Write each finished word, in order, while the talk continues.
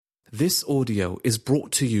This audio is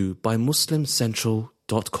brought to you by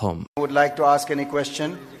MuslimCentral.com. Would like to ask any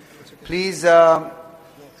question, please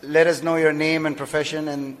let us know your name and profession,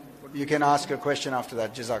 and you can ask your question after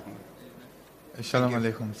that. Jazakum. Assalamu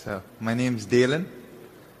alaikum, sir. My name is Dalen,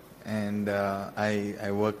 and I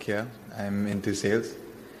work here. I'm into sales,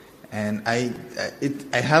 and I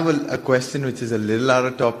have a question which is a little out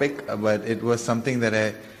of topic, but it was something that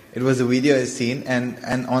it was a video I seen,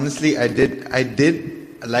 and honestly I did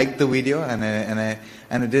like the video, and I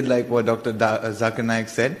did like what Dr. Zakir Naik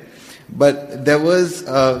said, but there was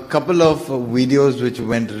a couple of videos which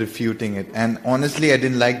went refuting it, and honestly I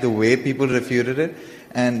didn't like the way people refuted it,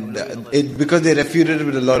 and because they refuted it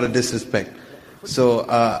with a lot of disrespect. So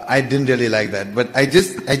I didn't really like that. But I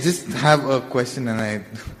just have a question, and I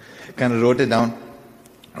kind of wrote it down.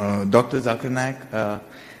 Dr. Zakir Naik,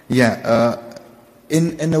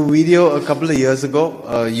 in a video a couple of years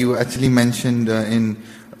ago, you actually mentioned in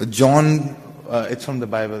John, it's from the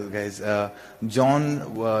Bible, guys.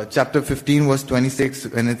 John chapter 15 verse 26,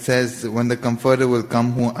 when it says, "When the Comforter will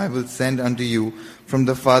come, whom I will send unto you from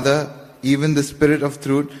the Father, even the Spirit of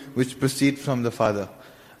truth, which proceeds from the Father."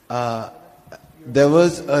 There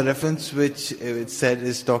was a reference which it said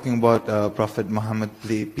is talking about Prophet Muhammad,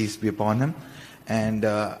 peace be upon him. And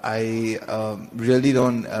I really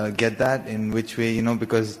don't get that, in which way,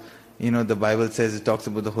 because, the Bible says it talks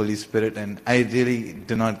about the Holy Spirit, and I really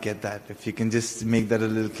do not get that. If you can just make that a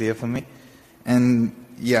little clear for me. And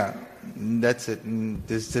yeah, that's it. And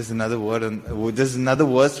there's just another word, there's another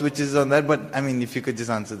verse which is on that, but I mean, if you could just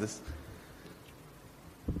answer this.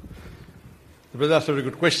 The brother asked a very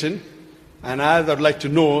good question, and as I'd like to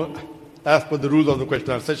know, as per the rules of the question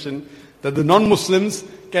and answer session, that the non-Muslims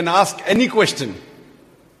can ask any question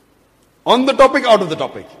on the topic, out of the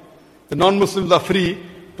topic. The non-Muslims are free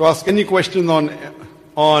to ask any question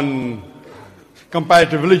on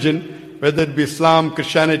comparative religion, whether it be Islam,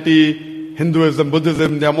 Christianity, Hinduism,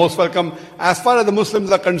 Buddhism. They are most welcome. As far as the Muslims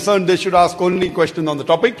are concerned, they should ask only questions on the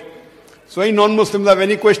topic. So any non-Muslims have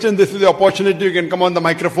any question, this is the opportunity. You can come on the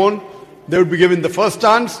microphone. They would be given the first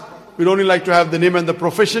chance. We'd only like to have the name and the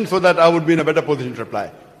profession, so that I would be in a better position to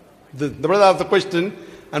reply. The brother asked the question,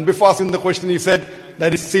 and before asking the question, he said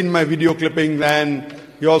that he's seen my video clippings, and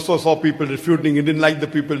he also saw people refuting. He didn't like the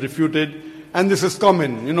people refuted. And this is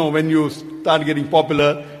common. When you start getting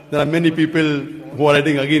popular, there are many people who are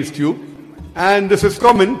heading against you. And this is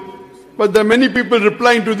common, but there are many people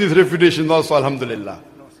replying to these refutations also, alhamdulillah.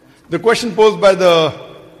 The question posed by the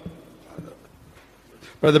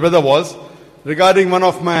brother was regarding one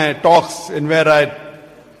of my talks in where I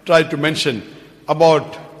tried to mention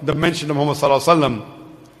about the mention of Muhammad Sallallahu Alaihi Wasallam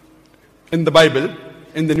in the Bible,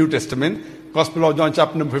 in the New Testament, Gospel of John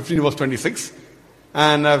chapter number 15 verse 26.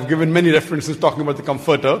 And I've given many references talking about the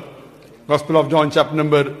Comforter. Gospel of John chapter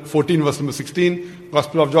number 14 verse number 16,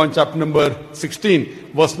 Gospel of John chapter number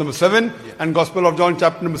 16 verse number 7, and Gospel of John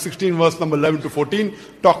chapter number 16 verse number 11 to 14,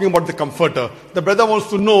 talking about the Comforter. The brother wants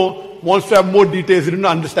to have more details. He didn't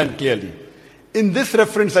understand clearly. In this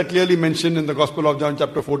reference I clearly mentioned in the Gospel of John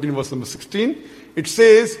chapter 14 verse number 16, it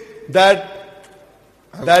says that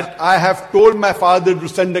I have told my Father to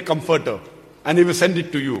send a Comforter, and He will send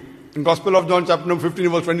it to you. In Gospel of John chapter number 15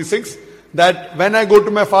 verse 26, that when I go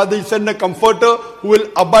to my Father, He send a Comforter who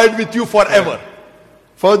will abide with you forever.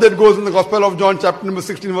 Further it goes in the Gospel of John chapter number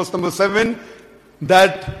 16 verse number 7,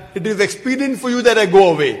 that it is expedient for you that I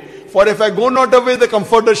go away. For if I go not away, the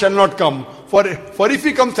Comforter shall not come. For if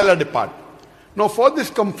He comes, shall I depart. Now for this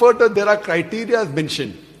Comforter, there are criteria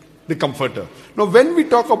mentioned. The Comforter. Now when we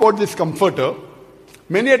talk about this Comforter,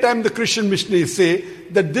 many a time the Christian missionaries say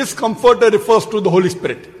that this Comforter refers to the Holy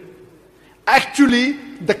Spirit. Actually,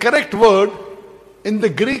 the correct word in the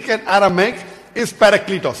Greek and Aramaic is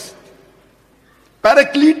Parakletos.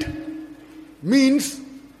 Paraclete means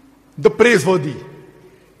the praiseworthy.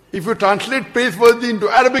 If you translate praiseworthy into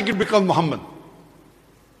Arabic, it becomes Muhammad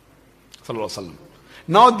Sallallahu Alaihi Wasallam.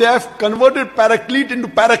 Now they have converted Paraclete into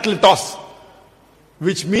Parakletos,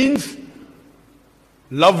 which means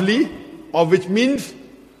lovely, or which means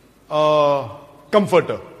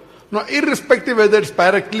comforter. Now irrespective whether it's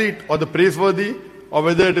Paraclete or the praiseworthy, or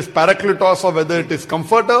whether it is Parakletos or whether it is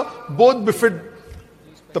comforter, both befit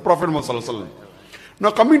the Prophet Muhammad Sallallahu Alaihi Wasallam.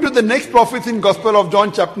 Now coming to the next prophecy in Gospel of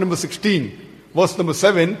John chapter number 16, verse number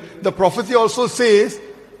 7, the prophecy also says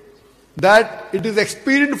that it is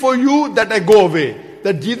expedient for you that I go away.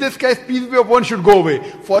 That Jesus Christ, peace be upon, should go away.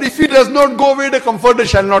 For if He does not go away, the Comforter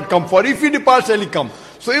shall not come. For if He departs, shall He come.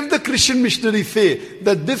 So if the Christian missionaries say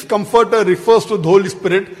that this Comforter refers to the Holy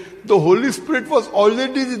Spirit was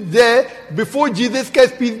already there before Jesus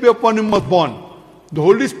Christ, peace be upon Him, was born. The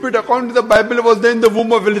Holy Spirit, according to the Bible, was there in the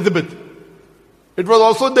womb of Elizabeth. It was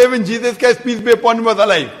also there when Jesus Christ, peace be upon him, was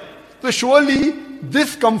alive. So surely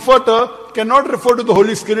this comforter cannot refer to the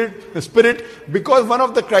Holy Spirit, because one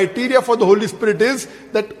of the criteria for the Holy Spirit is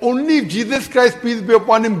that only if Jesus Christ, peace be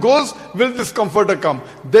upon him, goes, will this comforter come.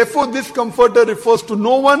 Therefore this comforter refers to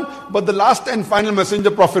no one but the last and final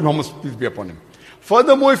messenger, Prophet Muhammad, peace be upon him.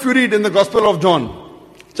 Furthermore, if you read in the Gospel of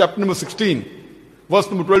John, chapter number 16, verse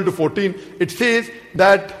number 12 to 14, it says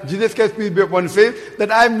that Jesus Christ, peace be upon him, says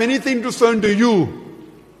that I have many things to say unto you,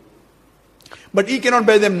 but ye cannot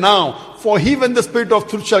bear them now. For he, when the Spirit of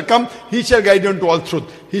truth shall come, he shall guide you unto all truth.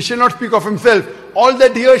 He shall not speak of himself. All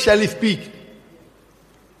that he hears shall he speak.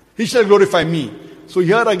 He shall glorify me. So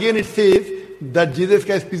here again it says that Jesus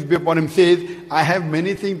Christ, peace be upon him, says, I have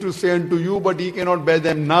many things to say unto you, but ye cannot bear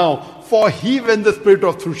them now. For he, when the Spirit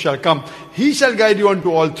of truth shall come, he shall guide you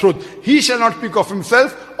unto all truth. He shall not speak of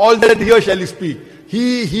himself. All that he hears shall he speak.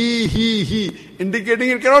 He, indicating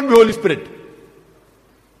it cannot be Holy Spirit.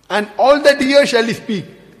 And all that here shall he speak.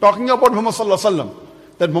 Talking about Muhammad sallallahu alaihi wasallam.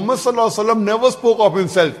 That Muhammad sallallahu alaihi wasallam never spoke of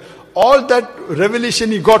himself. All that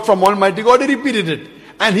revelation he got from Almighty God, he repeated it.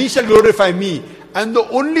 And he shall glorify me. And the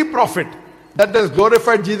only prophet that has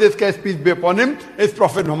glorified Jesus Christ, peace be upon him, is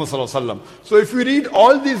Prophet Muhammad sallallahu alaihi wasallam. So if you read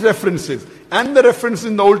all these references, and the reference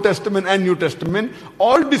in the Old Testament and New Testament,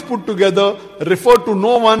 all these put together refer to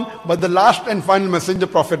no one but the last and final messenger,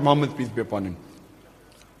 Prophet Muhammad, peace be upon him.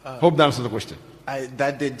 Hope that answers the question.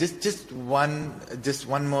 Just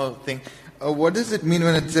one more thing. What does it mean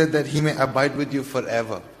when it says that he may abide with you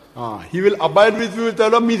forever? He will abide with you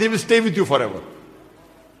forever means he will stay with you forever.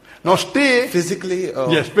 Now stay physically.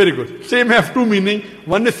 Yes, very good. Stay may have two meanings.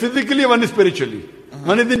 One is physically, one is spiritually.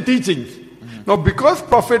 One is in teachings. Now because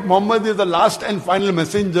Prophet Muhammad is the last and final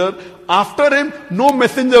messenger, after him no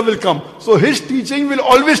messenger will come. So his teaching will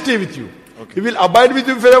always stay with you. Okay. He will abide with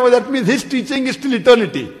you forever. That means his teaching is till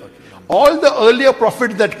eternity. Okay. All the earlier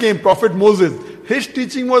prophets that came, Prophet Moses, his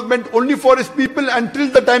teaching was meant only for his people until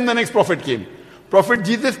the time the next prophet came. Prophet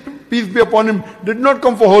Jesus, peace be upon him, did not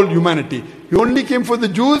come for whole humanity. He only came for the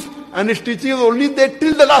Jews, and his teaching was only there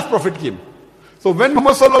till the last prophet came. So when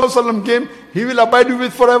Muhammad sallallahu alaihi wasallam came, he will abide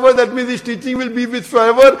with forever. That means his teaching will be with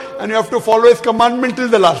forever, and you have to follow his commandment till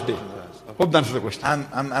the last day. Hope that answers the question.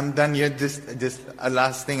 I'm done here. Just a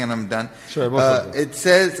last thing, and I'm done. Sure. It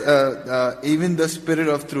says even the Spirit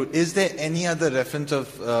of truth. Is there any other reference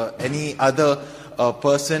of any other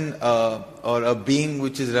person or a being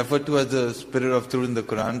which is referred to as the Spirit of truth in the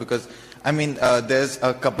Quran? Because I mean, there's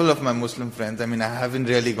a couple of my Muslim friends. I mean, I haven't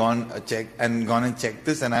really gone and checked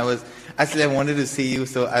this, and I wanted to see you,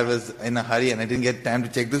 so I was in a hurry and I didn't get time to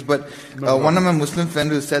check this. But one of my Muslim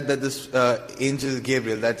friends who said that this angel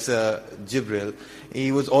Gabriel, that's Jibril,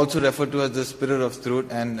 he was also referred to as the Spirit of truth.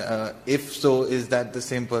 And if so, is that the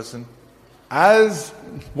same person? As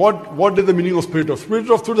what is the meaning of Spirit of truth?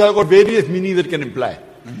 Spirit of truth has got various meanings it can imply.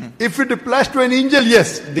 If it applies to an angel,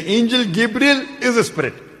 yes, the angel Gabriel is a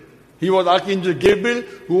spirit. He was Archangel Gabriel,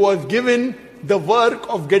 who was given the work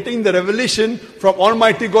of getting the revelation from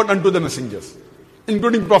Almighty God unto the messengers,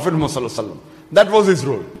 including Prophet Muhammad sallallahu alaihi wasallam. That was his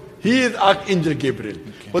role. He is Archangel Gabriel.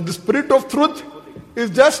 Okay. But the Spirit of truth is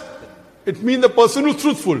just, it means the person who is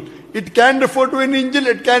truthful. It can refer to an angel,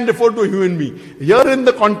 it can refer to a human being. Here in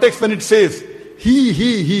the context when it says,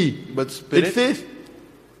 he. But spirit? It says,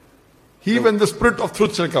 he when the Spirit of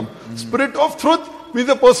truth shall come. Spirit of truth means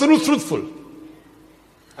the person who is truthful.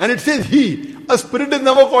 And it says he. A spirit is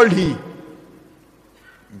never called he.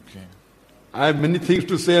 Okay. I have many things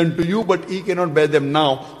to say unto you, but ye cannot bear them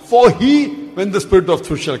now. For he, when the Spirit of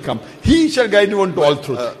truth shall come, he shall guide you unto all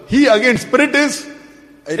truth. He again, spirit is...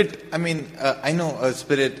 I know a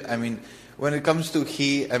spirit, when it comes to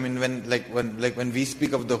he, when we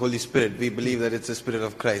speak of the Holy Spirit, we believe that it's the Spirit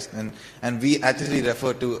of Christ, and we actually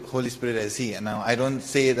refer to Holy Spirit as he. And now I don't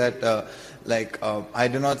say that, I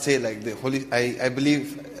do not say like the Holy. I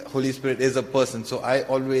believe Holy Spirit is a person, so I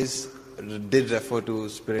always did refer to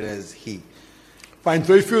Spirit as he. Fine.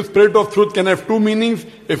 So if your Spirit of truth can have two meanings,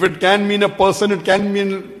 if it can mean a person, it can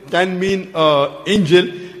mean angel.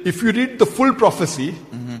 If you read the full prophecy,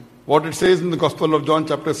 what it says in the Gospel of John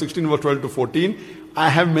chapter 16 verse 12 to 14, I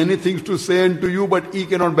have many things to say unto you, but ye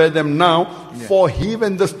cannot bear them now. Yeah. For he,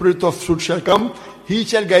 when the Spirit of truth shall come, he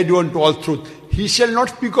shall guide you unto all truth. He shall not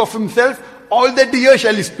speak of himself, all that he hears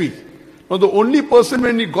shall he speak. Now the only person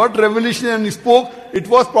when he got revelation and he spoke, it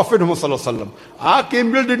was Prophet Muhammad sallallahu alaihi wasallam.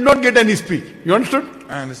 Archangel did not get any speak. You understood?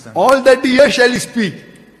 I understand. All that he hears shall he speak.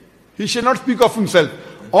 He shall not speak of himself.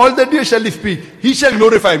 All that he shall he speak. He shall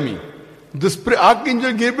glorify me. The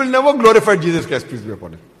Archangel Gabriel never glorified Jesus Christ, peace be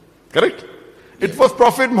upon him. Correct? It was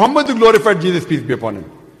Prophet Muhammad who glorified Jesus, peace be upon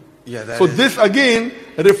him. Yeah, So this again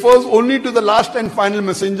refers only to the last and final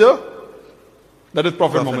messenger, that is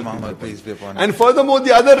Prophet Muhammad, peace be upon him. And furthermore,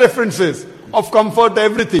 the other references of comfort,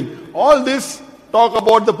 everything, all this talk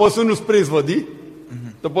about the person who's praiseworthy,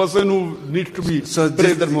 the person who needs to be So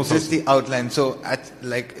praised the most. just the outline. So,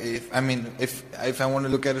 if I want to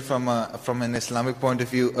look at it from an Islamic point of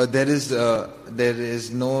view, there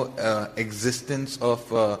is no existence of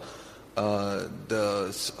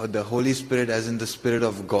the Holy Spirit as in the Spirit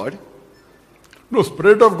of God. No,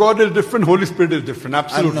 Spirit of God is different, Holy Spirit is different,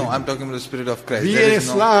 absolutely. I'm talking about the Spirit of Christ.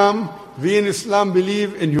 We in Islam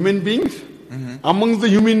believe in human beings. Amongst the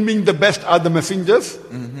human beings, the best are the messengers.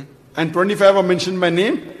 And 25 are mentioned by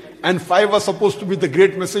name. And 5 are supposed to be the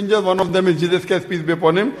great messengers. One of them is Jesus Christ, peace be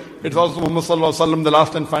upon him. It's also Muhammad sallallahu alaihi wasallam, the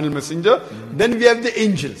last and final messenger. Then we have the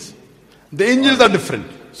angels. The angels are different.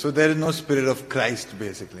 So there is no Spirit of Christ,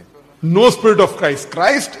 basically. No Spirit of Christ.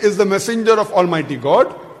 Christ is the messenger of Almighty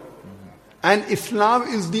God. And Islam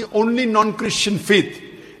is the only non-Christian faith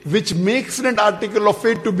which makes it an article of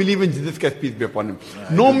faith to believe in Jesus Christ, peace be upon him.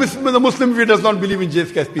 The Muslim faith does not believe in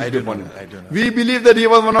Jesus Christ, peace be upon him. We believe that he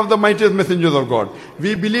was one of the mightiest messengers of God.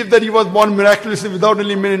 We believe that he was born miraculously without any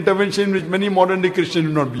human intervention, which many modern day Christians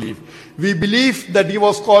do not believe. We believe that he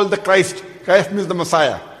was called the Christ. Christ means the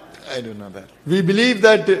Messiah. I don't know that. We believe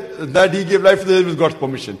that he gave life to the dead with God's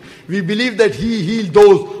permission. We believe that he healed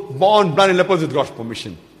those born blind and lepers with God's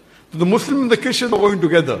permission. So the Muslim and the Christians are going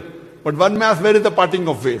together. But one may ask, where is the parting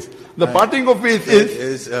of ways? The parting of ways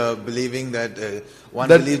is believing that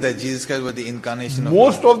believes that Jesus Christ was the incarnation of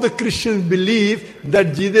most God. of the Christians believe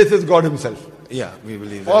that Jesus is God himself. Yeah, we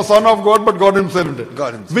believe Or that. Son of God, but God himself.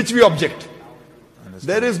 God himself. Which we object.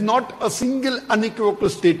 There is not a single unequivocal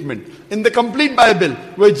statement in the complete Bible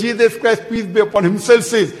where Jesus Christ, peace be upon himself,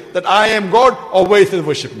 says that I am God, or where he says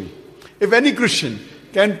worship me. If any Christian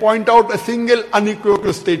can point out a single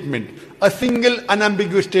unequivocal statement, a single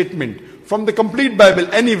unambiguous statement from the complete Bible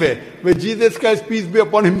anywhere where Jesus Christ, peace be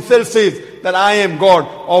upon himself, says that I am God,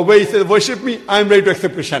 or where he says worship me, I am ready to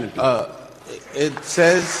accept Christianity. It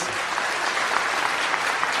says,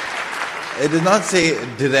 it does not say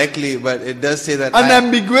directly, but it does say that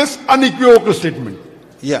Unambiguous, unequivocal statement.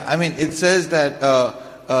 Yeah, I mean, it says that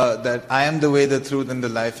that I am the way, the truth, and the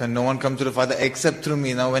life, and no one comes to the Father except through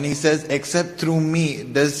me. Now, when he says except through me,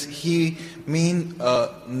 does he mean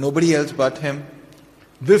nobody else but him?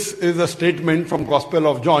 This is a statement from Gospel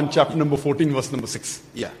of John, chapter number 14, verse number 6.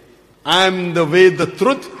 Yeah. I am the way, the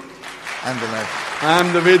truth. And the life. I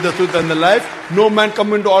am the way, the truth, and the life. No man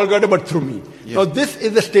come into all God but through me. Yeah. Now, this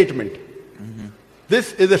is a statement.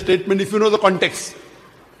 This is a statement if you know the context.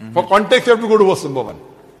 For context, you have to go to verse number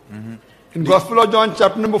 1. In Gospel of John,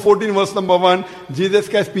 chapter number 14, verse number 1, Jesus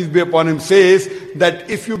Christ, peace be upon him, says that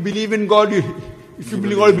if you believe in God, if you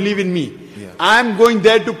believe God, believe in me. Yeah. I am going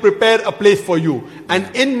there to prepare a place for you.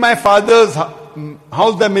 And in my Father's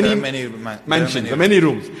house there are many mansions, there are many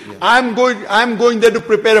rooms. Yeah. I am going there to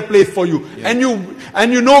prepare a place for you. Yeah.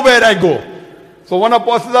 And you know where I go. So one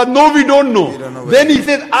apostle says, no, we don't know. Then he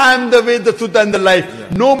says, I am the way, the truth, and the life.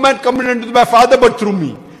 Yeah. No man coming unto my Father but through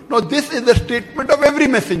me. Now this is the statement of every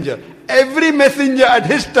messenger. Every messenger at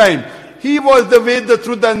his time, he was the way, the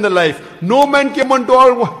truth, and the life. No man came unto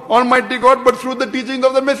Almighty God but through the teachings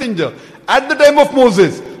of the messenger. At the time of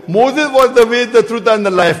Moses, Moses was the way, the truth, and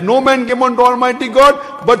the life. No man came unto Almighty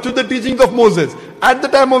God but through the teachings of Moses. At the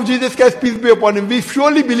time of Jesus Christ, peace be upon him, we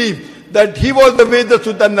surely believe that he was the way, the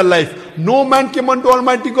truth, and the life. No man came unto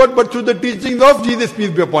Almighty God but through the teachings of Jesus, peace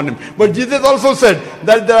be upon him. But Jesus also said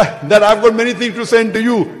that I've got many things to say unto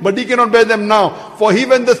you, but he cannot bear them now. For he,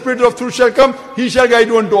 when the Spirit of truth shall come, he shall guide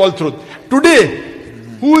you unto all truth. Today,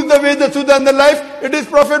 who is the way, the truth, and the life? It is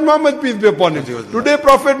Prophet Muhammad, peace be upon him. Today,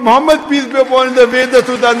 Prophet Muhammad, peace be upon him, the way, the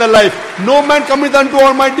truth, and the life. No man cometh unto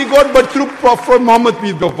Almighty God but through Prophet Muhammad,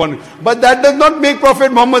 peace be upon him. But that does not make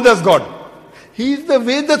Prophet Muhammad as God. He is the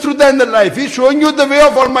way, the truth, and the life. He is showing you the way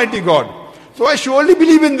of Almighty God. So I surely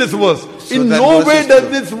believe in this verse. So in no way does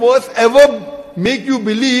this verse ever make you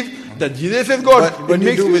believe that Jesus is God. But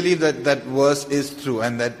you do believe that that verse is true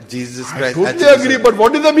and that Jesus Christ... I totally agree, but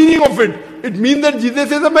what is the meaning of it? It means that Jesus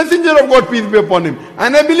is a messenger of God, peace be upon him.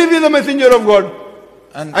 And I believe he is a messenger of God.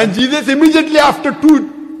 And Jesus immediately after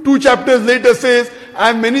two chapters later says, I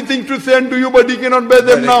have many things to say unto you, but he cannot bear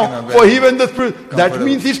them now. For he when the Spirit... That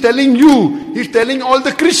means he's telling you, he's telling all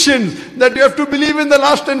the Christians that you have to believe in the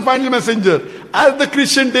last and final messenger. As the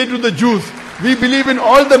Christian did to the Jews, we believe in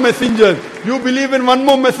all the messengers. You believe in one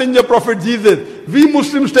more messenger, Prophet Jesus. We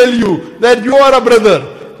Muslims tell you that you are a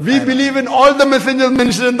brother. We believe in all the messengers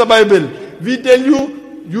mentioned in the Bible. We tell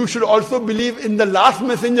you you should also believe in the last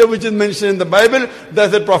messenger which is mentioned in the Bible.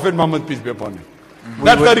 That's the Prophet Muhammad, peace be upon him.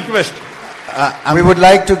 That's the request. We would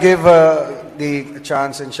like to give the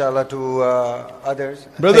chance, inshallah, to others.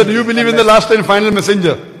 Brother, do you believe in the last and final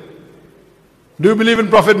messenger? Do you believe in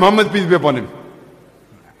Prophet Muhammad, peace be upon him?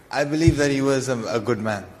 I believe that he was a good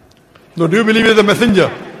man. No, do you believe he is a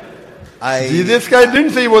messenger? Jesus Christ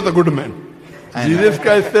didn't say he was a good man. Jesus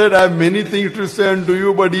Christ said, I have many things to say unto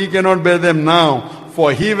you, but ye cannot bear them now.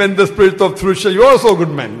 For he, when the Spirit of truth shall, you are also a good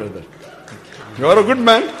man, brother. You are a good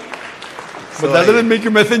man. But that doesn't make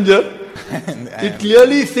you messenger. It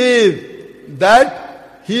clearly says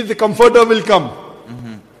that he, the comforter, will come.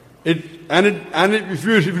 If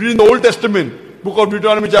you read in the Old Testament, book of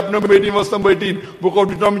Deuteronomy chapter number 18 verse number 18, book of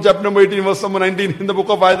Deuteronomy chapter number 18 verse number 19, in the book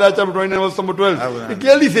of Isaiah chapter 29 verse number 12, it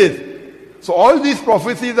clearly says. So all these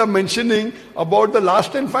prophecies are mentioning about the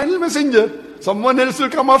last and final messenger. Someone else will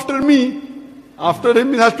come after me. After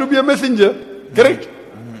him, it has to be a messenger. Correct?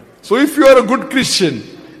 So if you are a good Christian,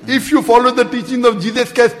 if you follow the teachings of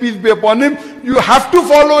Jesus Christ, peace be upon him, you have to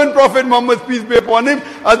follow in Prophet Muhammad, peace be upon him.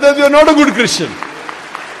 Otherwise you are not a good Christian.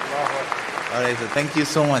 Alright, sir. Thank you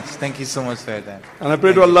so much. Thank you so much for your time. And I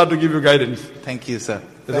pray to Allah to give you guidance. Thank you, sir.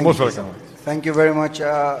 You're most welcome. Thank you very much.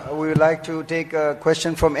 We would like to take a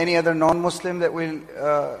question from any other non-Muslim that will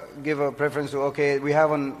give a preference to. Okay, we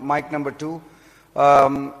have on mic number 2.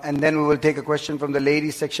 And then we will take a question from the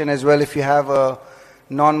ladies section as well. If you have a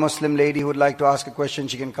non-Muslim lady who would like to ask a question,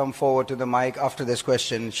 she can come forward to the mic after this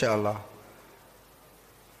question, inshallah.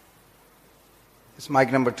 It's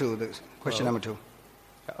mic number 2, the question number 2.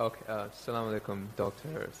 Okay, Assalamu alaikum,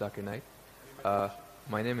 Dr. Zakir Naik.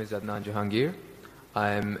 My name is Adnan Jahangir.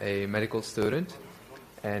 I'm a medical student,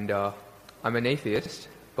 and I'm an atheist,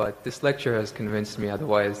 but this lecture has convinced me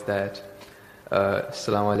otherwise that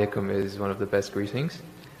Assalamu alaikum is one of the best greetings.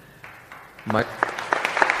 My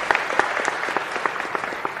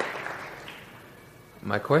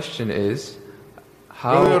question is,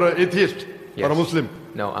 how... You're an atheist or a Muslim?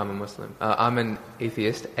 No, I'm a Muslim. I'm an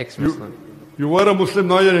atheist, ex-Muslim. You were a Muslim,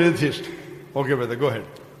 now you're an atheist. Okay, brother, go ahead.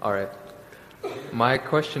 All right. My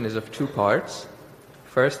question is of 2 parts.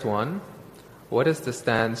 First one, what is the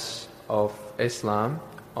stance of Islam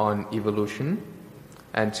on evolution?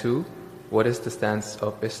 And 2, what is the stance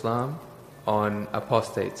of Islam on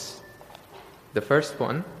apostates? The first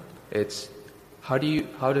one, it's how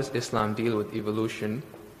does Islam deal with evolution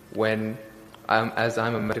when, as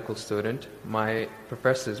I'm a medical student, my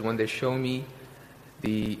professors, when they show me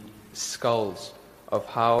the skulls of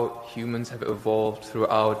how humans have evolved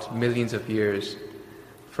throughout millions of years,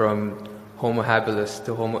 from Homo habilis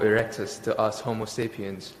to Homo erectus to us Homo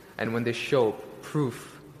sapiens, and when they show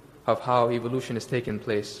proof of how evolution has taken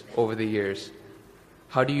place over the years,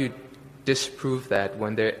 how do you disprove that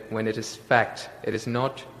when it is fact? It is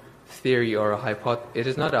not theory or it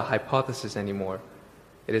is not a hypothesis anymore.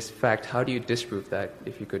 It is fact. How do you disprove that,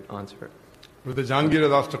 if you could answer? Brother Jahangir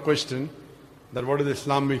has asked a question that what is the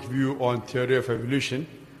Islamic view on theory of evolution?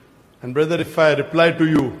 And brother, if I reply to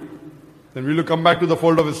you, then will you come back to the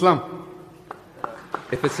fold of Islam?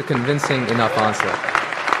 If it's a convincing enough answer.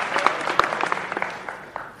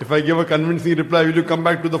 If I give a convincing reply, will you come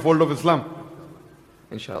back to the fold of Islam?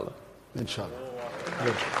 Inshallah. Inshallah.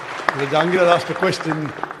 Good. The Jahangir asked a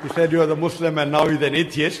question. He said you are the Muslim and now he's an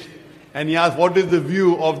atheist. And he asked, what is the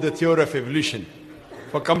view of the theory of evolution?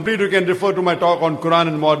 For complete, you can refer to my talk on Quran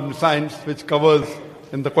and modern science, which covers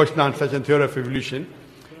in the question and answer session theory of evolution.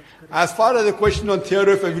 As far as the question on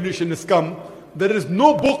theory of evolution is come, there is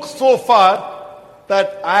no book so far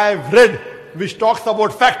that I have read which talks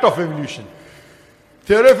about fact of evolution.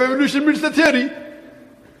 Theory of evolution means the theory.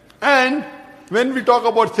 And when we talk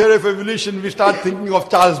about theory of evolution, we start thinking of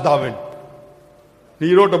Charles Darwin.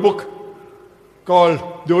 He wrote a book called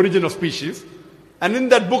The Origin of Species. And in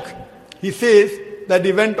that book, he says that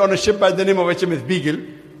he went on a ship by the name of HMS Beagle,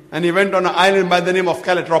 and he went on an island by the name of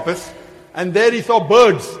Calotropis, and there he saw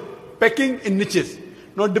birds pecking in niches.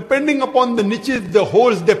 Now, depending upon the niches, the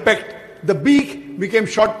holes they pecked, the beak became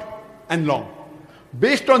short and long.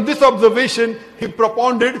 Based on this observation, he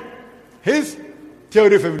propounded his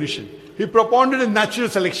theory of evolution. He propounded a natural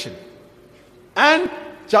selection. And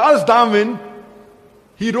Charles Darwin,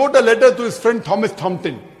 he wrote a letter to his friend Thomas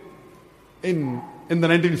Thompson in the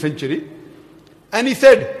 19th century. And he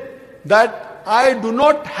said that I do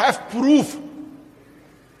not have proof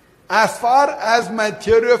as far as my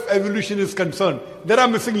theory of evolution is concerned. There are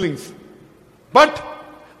missing links. But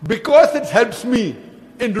because it helps me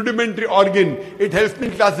in rudimentary organ, it helps me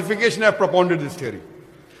in classification, I have propounded this theory.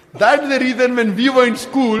 That's the reason when we were in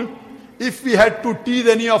school, if we had to tease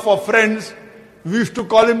any of our friends, we used to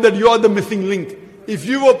call him that you are the missing link. if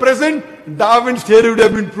you were present, Darwin's theory would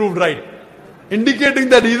have been proved right. Indicating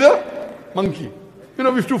that he's a monkey. We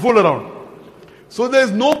used to fool around. So there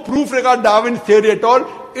is no proof regarding Darwin's theory at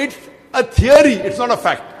all. It's a theory, it's not a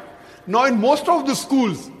fact. Now in most of the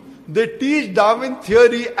schools, they teach Darwin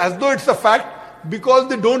theory as though it's a fact because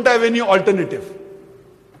they don't have any alternative.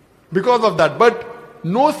 Because of that. But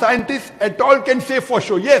no scientist at all can say for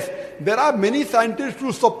sure. Yes, there are many scientists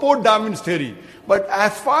who support Darwin's theory. But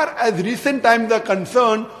as far as recent times are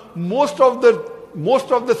concerned, most of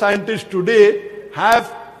the scientists today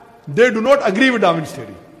they do not agree with Darwin's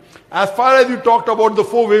theory. As far as you talked about the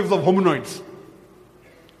 4 waves of hominoids.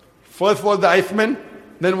 First was the Iceman,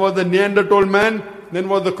 then was the Neanderthal man, then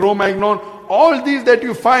was the Cro-Magnon. All these that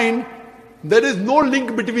you find, there is no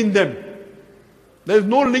link between them. There is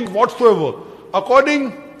no link whatsoever.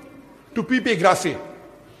 According to P.P. Grassi,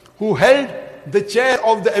 who held the chair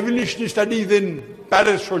of the evolutionary studies in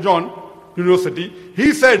Paris Sorbonne University,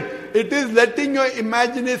 he said, it is letting your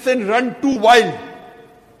imagination run too wild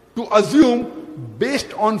to assume,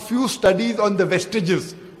 based on few studies on the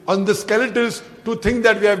vestiges, on the skeletons, to think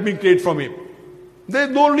that we have been created from ape. There is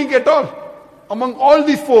no link at all among all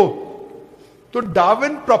these 4. So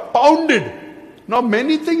Darwin propounded. Now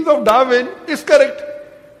many things of Darwin is correct.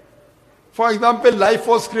 For example, life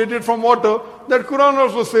was created from water. That Quran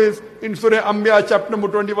also says in Surah Anbiya chapter number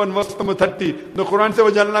 21 verse number 30. The Quran says,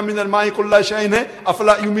 وَجَعَلْنَا مِنَ الْمَاءِ كُلَّ شَيْءٍ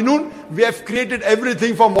أَفَلَا يُؤْمِنُونَ. We have created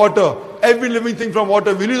everything from water. Every living thing from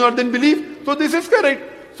water. Will you not then believe? So this is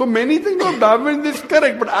correct. So many things of Darwin is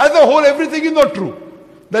correct. But as a whole, everything is not true.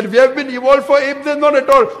 That we have been evolved for apes, is not at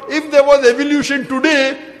all. If there was evolution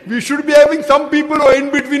today, we should be having some people who are in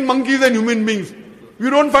between monkeys and human beings. You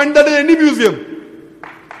don't find that in any museum.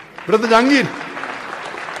 Brother Jangir,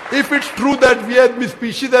 if it's true that the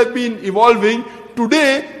species have been evolving,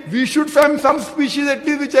 today we should find some species at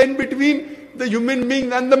least which are in between the human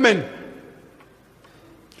beings and the men.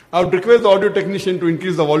 I would request the audio technician to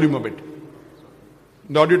increase the volume a bit.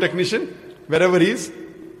 The audio technician, wherever he is,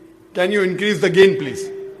 can you increase the gain please?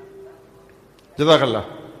 Jazakallah.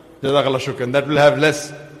 Jazakallah shukran. That will have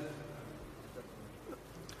less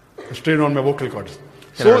strain on my vocal cords.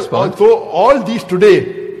 So all these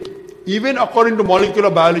today, even according to molecular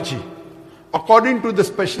biology, according to the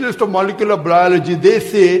specialist of molecular biology, they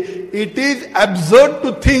say it is absurd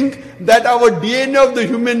to think that our DNA of the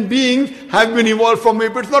human beings have been evolved from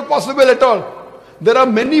ape. It's not possible at all. There are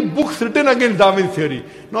many books written against Darwin's theory.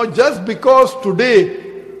 Now just because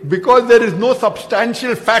there is no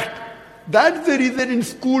substantial fact, that's the reason in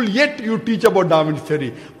school yet you teach about Darwin's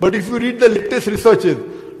theory. But if you read the latest researches,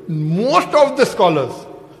 most of the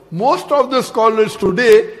scholars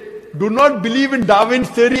today do not believe in Darwin's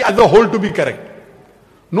theory as a whole to be correct.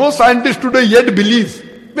 No scientist today yet believes.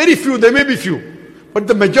 Very few, there may be few. But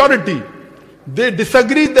the majority, they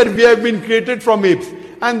disagree that we have been created from apes.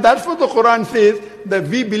 And that's what the Quran says, that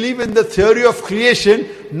we believe in the theory of creation,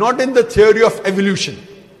 not in the theory of evolution.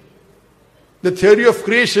 The theory of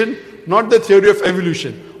creation, not the theory of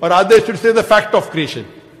evolution. Or rather, I should say the fact of creation.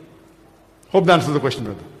 Hope that answers the question,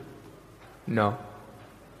 brother. No.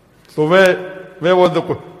 So where was the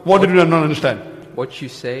question? What did you not understand? What you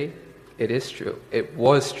say, it is true. It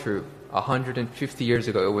was true. 150 years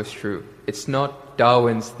ago, it was true. It's not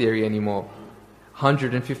Darwin's theory anymore.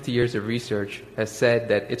 150 years of research has said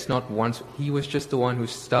that it's not once. He was just the one who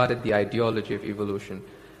started the ideology of evolution.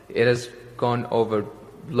 It has gone over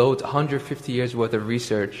loads, 150 years worth of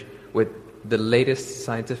research with the latest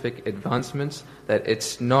scientific advancements, that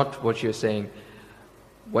it's not what you're saying.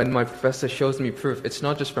 When my professor shows me proof, it's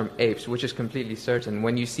not just from apes, which is completely certain.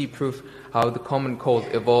 When you see proof how the common cold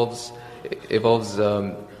evolves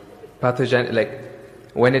pathogen, like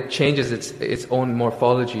when it changes its own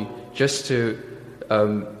morphology, just to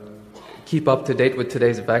keep up to date with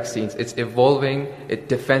today's vaccines, it's evolving its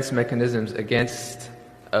defense mechanisms against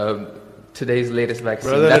today's latest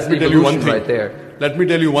vaccine. Brother, that's evolution right there. Let me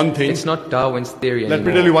tell you one thing. It's not Darwin's theory anymore. Let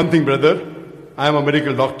me tell you one thing, brother. I am a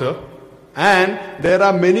medical doctor. And there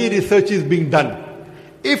are many researches being done.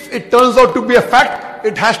 If it turns out to be a fact,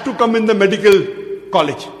 it has to come in the medical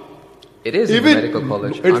college. It is in the medical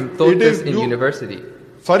college. I'm taught this in university.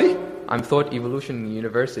 Sorry? I'm taught evolution in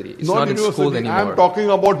university. It's not in school anymore. I'm talking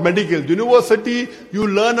about medical. University, you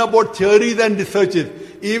learn about theories and researches.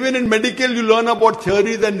 Even in medical, you learn about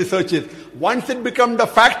theories and researches. Once it becomes the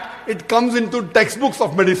fact, it comes into textbooks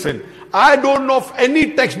of medicine. I don't know of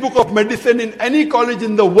any textbook of medicine in any college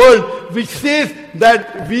in the world which says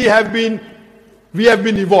that we have been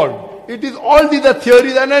evolved. It is all these are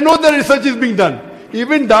theories, and I know the research is being done.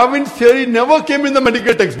 Even Darwin's theory never came in the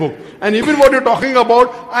medical textbook. And even what you're talking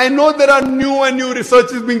about, I know there are new and new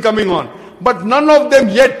researches being coming on. but none of them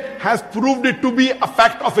yet has proved it to be a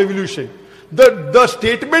fact of evolution. The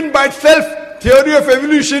statement by itself, theory of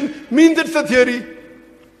evolution, means it's a theory.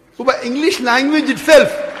 So by English language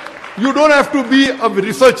itself, you don't have to be a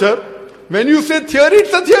researcher. When you say theory,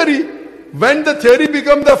 it's a theory. When the theory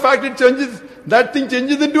becomes a fact, it changes, that thing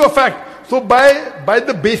changes into a fact. So by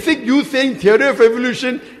the basic you saying theory of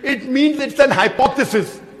evolution, it means it's an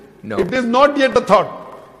hypothesis. No. It is not yet a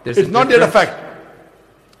thought. It's not yet a fact.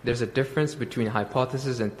 There's a difference between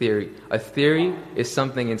hypothesis and theory. A theory is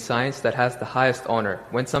something in science that has the highest honor.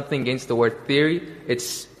 When something gains the word theory,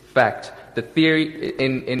 it's fact. The theory,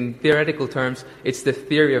 in theoretical terms, it's the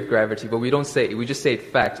theory of gravity, but we don't say it, we just say it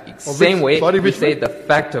fact. Same way, we say the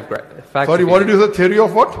fact of gravity. Sorry, what did you say? Theory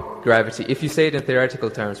of what? Gravity. If you say it in theoretical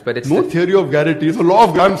terms, but it's no theory of gravity. It's a law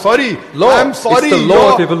of gravity. I'm sorry. Law. I'm sorry. It's the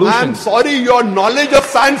law of evolution. I'm sorry. Your knowledge of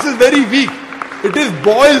science is very weak. It is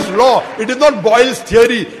Boyle's law. It is not Boyle's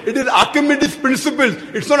theory. It is Archimedes' principles.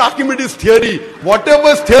 It's not Archimedes' theory.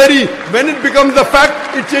 Whatever's theory, when it becomes a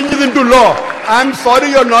fact, it changes into law. I'm sorry,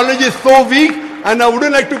 your knowledge is so weak, and I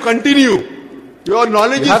wouldn't like to continue. Your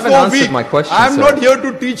knowledge is so weak. My question, I'm sir. not here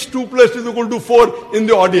to teach 2 + 2 = 4 in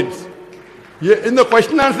the audience. In the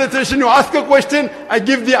question answer session, you ask a question, I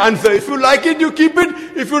give the answer. If you like it, you keep it.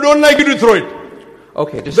 If you don't like it, you throw it.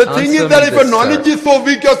 Okay, just the thing is that if your knowledge is so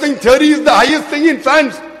weak, you're saying theory is the highest thing in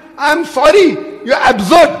science. I'm sorry, you're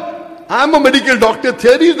absurd. I'm a medical doctor.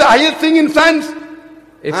 Theory is the highest thing in science.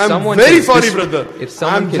 I'm very sorry, brother. If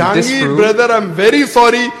someone I'm can Jahangir, disprove, brother, I'm very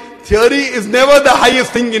sorry. Theory is never the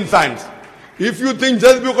highest thing in science. If you think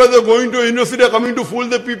just because you're going to university, you're coming to fool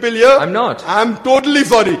the people here, I'm not. I'm totally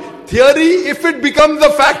sorry. Theory, if it becomes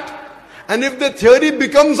a fact, and if the theory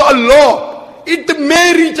becomes a law, it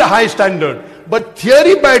may reach a high standard. But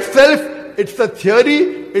theory by itself, it's a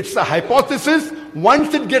theory, it's a hypothesis.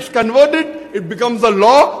 Once it gets converted, it becomes a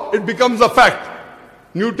law, it becomes a fact.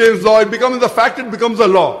 Newton's law, it becomes a fact, it becomes a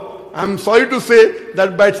law. I'm sorry to say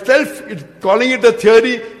that by itself, calling it a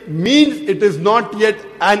theory means it is not yet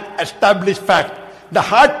an established fact. The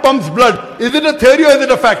heart pumps blood. Is it a theory or is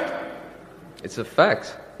it a fact? It's a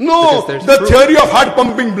fact. No, the theory of heart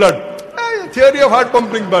pumping blood. Theory of heart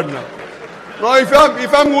pumping blood now. Now,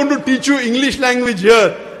 if I'm going to teach you English language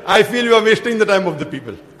here, I feel you are wasting the time of the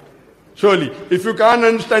people. Surely, if you can't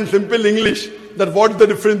understand simple English, that what's the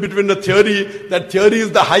difference between a theory, that theory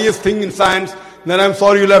is the highest thing in science, then I'm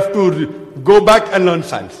sorry, you'll have to go back and learn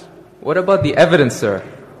science. What about the evidence, sir?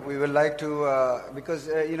 We would like to, because,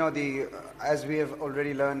 as we have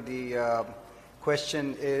already learned, the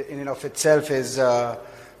question in and of itself is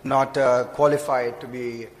not qualified to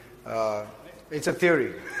be, it's a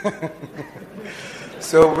theory.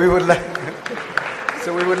 So we would like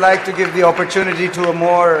to give the opportunity to a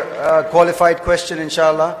more qualified question,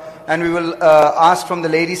 inshallah. And we will ask from the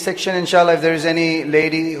ladies section, inshallah, if there is any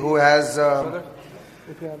lady who has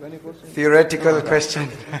theoretical question.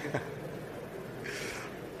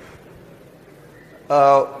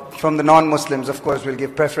 From the non-Muslims, of course, we'll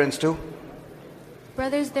give preference to.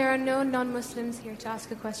 Brothers, there are no non-Muslims here to ask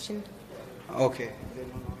a question. Okay.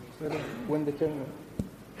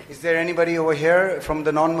 Is there anybody over here from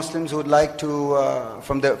the non-Muslims who would like to,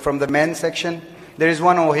 from the men section? There is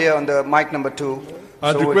one over here on the mic number 2.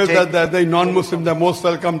 I request that the non-Muslims are most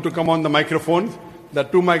welcome to come on the microphones. There are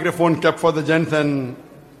 2 microphones kept for the gents and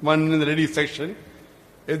one in the ladies section.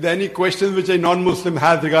 If there are any questions which a non-Muslim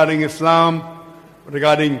has regarding Islam,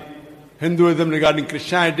 regarding Hinduism, regarding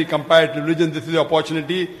Christianity, comparative religion, this is the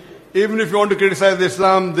opportunity. Even if you want to criticize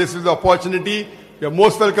Islam, this is the opportunity. You're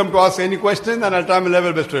most welcome to ask any question, and I'll try my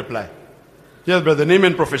level best to reply. Yes, brother, name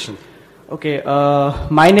and profession. Okay,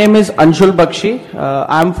 my name is Anshul Bakshi.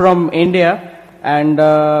 I'm from India, and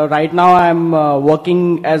right now I'm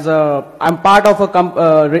working I'm part of a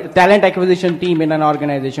talent acquisition team in an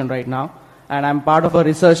organization right now, and I'm part of a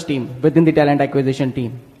research team within the talent acquisition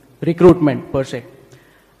team, recruitment per se.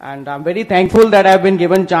 And I'm very thankful that I've been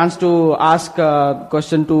given chance to ask a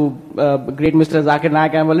question to great Mr. Zakir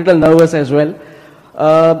Naik. I'm a little nervous as well.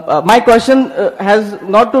 My question has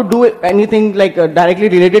not to do anything like directly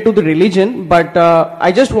related to the religion, but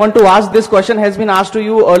I just want to ask, this question has been asked to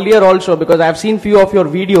you earlier also, because I've seen few of your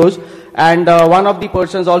videos, and one of the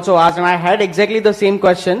persons also asked, and I had exactly the same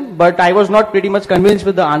question, but I was not pretty much convinced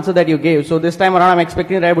with the answer that you gave. So this time around I'm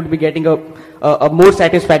expecting that I would be getting a more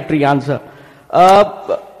satisfactory answer.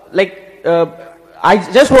 I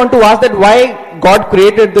just want to ask that why God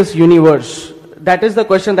created this universe. That is the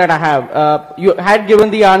question that I have. You had given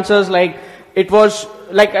the answers like it was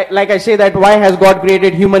like I say that why has God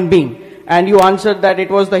created human being, and you answered that it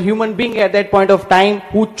was the human being at that point of time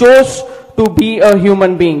who chose to be a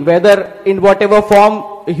human being, whether in whatever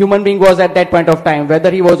form a human being was at that point of time,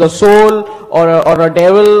 whether he was a soul or a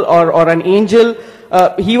devil or an angel.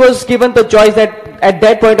 He was given the choice that at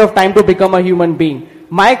that point of time to become a human being.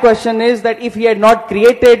 My question is that if he had not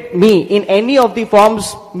created me in any of the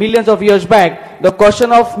forms millions of years back, the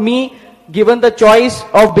question of me given the choice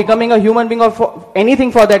of becoming a human being or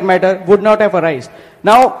anything for that matter would not have arisen.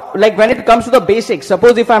 Now, like when it comes to the basics,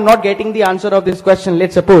 suppose if I'm not getting the answer of this question,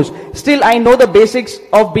 let's suppose, still I know the basics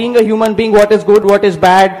of being a human being, what is good, what is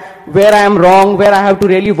bad, where I am wrong, where I have to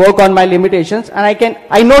really work on my limitations, and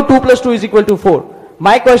I know 2 plus 2 is equal to 4.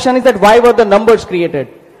 My question is that why were the numbers created?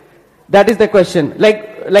 That is the question.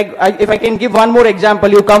 If I can give one more example,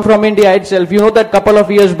 you come from India itself. You know that couple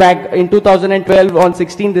of years back in 2012 on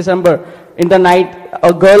 16 December in the night,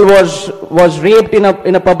 a girl was raped in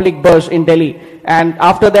a public bus in Delhi. And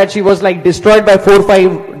after that she was like destroyed by 4 or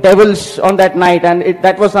 5 devils on that night. And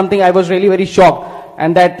that was something I was really very shocked.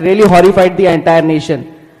 And that really horrified the entire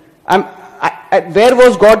nation. Where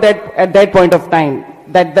was God at that point of time?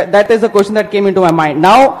 That is the question that came into my mind.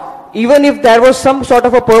 Now, even if there was some sort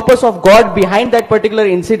of a purpose of God behind that particular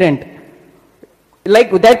incident,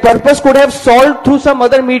 like that purpose could have solved through some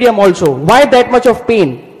other medium also. Why that much of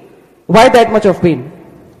pain? Why that much of pain?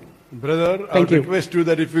 Brother, I would request you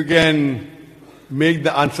that if you can make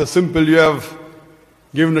the answer simple. You have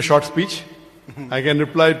given a short speech. I can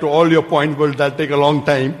reply to all your points, but that'll take a long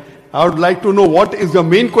time. I would like to know what is your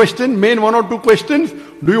main question, main 1 or 2 questions.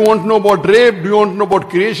 Do you want to know about rape? Do you want to know about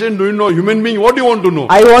creation? Do you know human being? What do you want to know?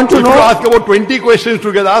 I want to know. If you ask about 20 questions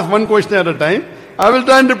together, ask 1 question at a time. I will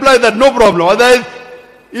try and reply that, no problem. Otherwise,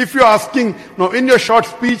 if you're asking, now in your short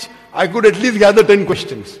speech, I could at least gather 10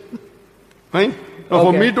 questions. Fine? Now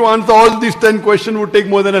for me to answer all these 10 questions would take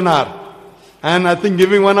more than an hour. And I think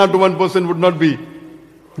giving 1 hour to one person would not be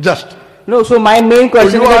just. No, so my main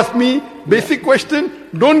question is... You ask me basic question,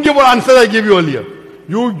 don't give an answer I gave you earlier.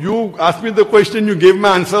 You asked me the question, you gave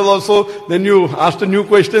my answers also, then you asked a new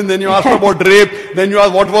question, then you asked about rape, then you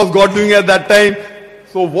asked what was God doing at that time.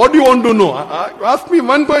 So what do you want to know? Ask me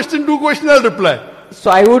 1 question, 2 questions, I'll reply.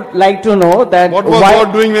 So I would like to know that... What was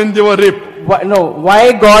God doing when they were raped?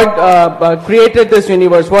 Why God created this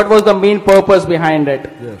universe? What was the main purpose behind it?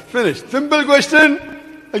 Yes. Finished. Simple question.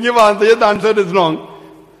 I give an answer. Yes, the answer is wrong.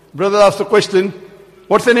 Brother asked a question.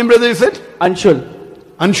 What's the name, brother, you said? Anshul.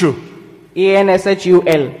 Anshul.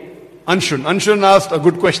 Anshul. Anshul asked a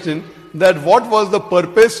good question, that what was the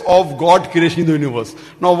purpose of God creating the universe?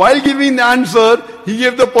 Now, while giving the answer, he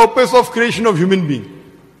gave the purpose of creation of human being.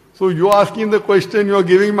 So you're asking the question, you're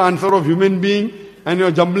giving the answer of human being, and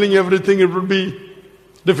you're jumbling everything, it would be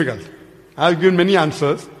difficult. I've given many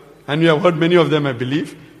answers, and you have heard many of them, I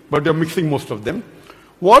believe, but you're mixing most of them.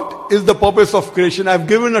 What is the purpose of creation? I've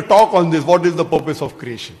given a talk on this, what is the purpose of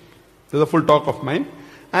creation? There's a full talk of mine.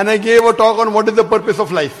 And I gave a talk on what is the purpose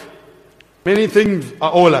of life. Many things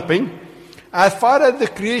are overlapping. As far as the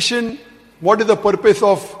creation, what is the purpose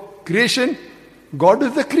of creation? God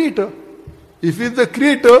is the creator. If he is the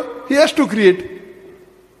creator, he has to create.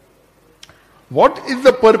 What is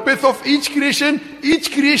the purpose of each creation?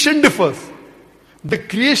 Each creation differs. The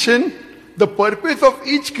purpose of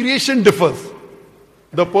each creation differs.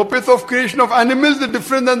 The purpose of creation of animals is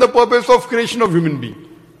different than the purpose of creation of human being.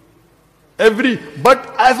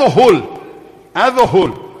 But as a whole,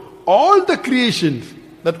 all the creations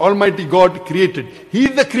that Almighty God created, He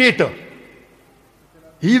is the creator.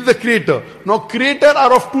 He is the creator. Now creator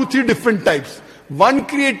are of 2-3 different types. One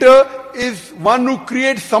creator is one who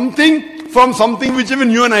creates something from something which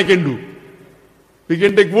even you and I can do. We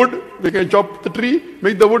can take wood, we can chop the tree,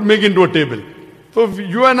 make the wood, make into a table. So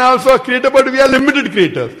you and I also are creator, but we are limited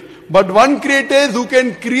creators. But one creator is who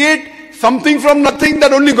can create something from nothing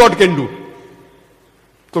that only God can do.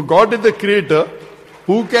 So God is the creator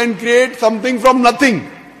who can create something from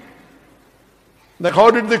nothing. Like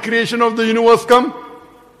how did the creation of the universe come?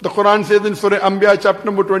 The Quran says in Surah Anbiya chapter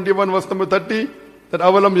number 21 verse number 30 that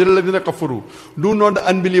Avalam Yalalladina Kafuru. Do not the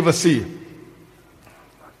unbelievers see?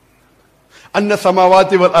 Anna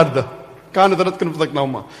samawati wal arda. That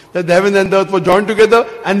the heaven and the earth were joined together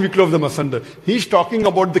and we clove them asunder. He's talking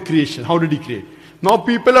about the creation. How did he create? Now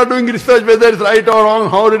people are doing research whether it's right or wrong.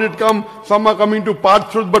 How did it come? Some are coming to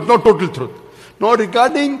part truth but not total truth. Now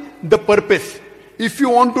regarding the purpose. If you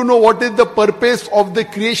want to know what is the purpose of the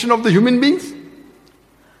creation of the human beings?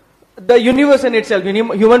 The universe in itself.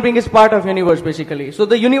 Human being is part of universe basically. So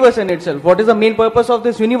the universe in itself. What is the main purpose of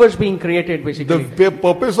this universe being created basically? The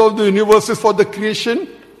purpose of the universe is for the creation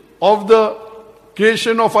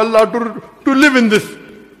of Allah to live in this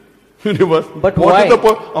universe. But why?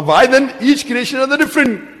 Why then? Each creation has a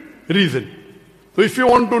different reason. So if you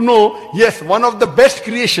want to know, yes, one of the best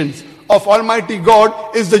creations of Almighty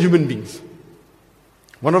God is the human beings.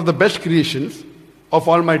 One of the best creations of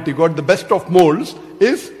Almighty God, the best of molds,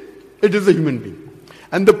 is the human being.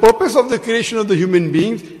 And the purpose of the creation of the human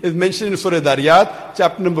beings is mentioned in Surah Dariyat,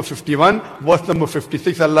 chapter number 51, verse number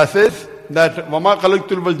 56. Allah says that وَمَا خَلَقْتُ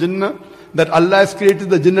الْجِنَّ, that Allah has created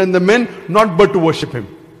the jinn and the men not but to worship Him.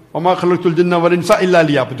 وَمَا خَلَقْتُ الْجِنَّ وَالْإِنسَ إِلَّا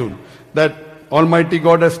لِيَعْبُدُونَ, that Almighty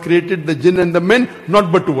God has created the jinn and the men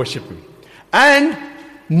not but to worship Him. And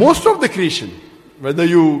most of the creation, whether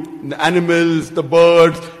the animals, the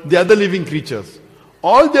birds, the other living creatures,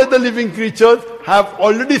 all the other living creatures have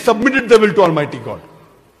already submitted their will to Almighty God.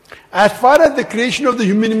 As far as the creation of the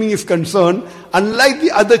human being is concerned, unlike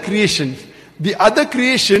the other creations,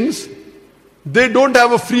 they don't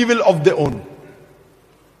have a free will of their own,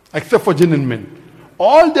 except for jinn and men.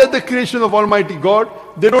 All the other creation of Almighty God,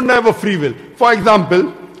 they don't have a free will. For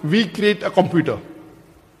example, we create a computer.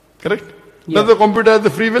 Correct? Yeah. Does the computer have the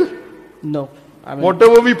free will? No.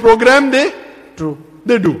 Whatever we program, they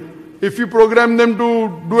do. If you program them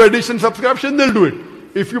to do addition, subtraction, they'll do it.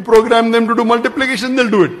 If you program them to do multiplication, they'll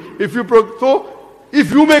do it. So,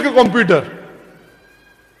 if you make a computer,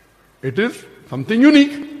 it is something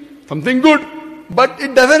unique, something good, but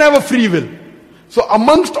it doesn't have a free will. So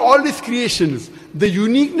amongst all these creations, the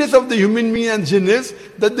uniqueness of the human being and jinn is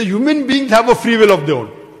that the human beings have a free will of their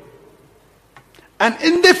own. And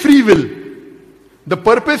in their free will, the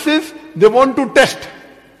purpose is they want to test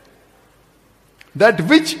that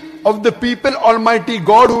which of the people Almighty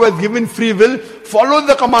God who has given free will follows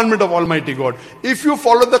the commandment of Almighty God. If you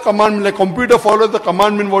follow the commandment, like computer follows the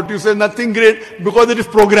commandment, what you say, nothing great, because it is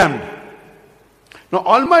programmed. Now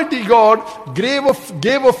Almighty God gave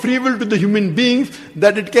a free will to the human beings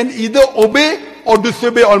that it can either obey or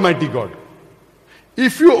disobey Almighty God.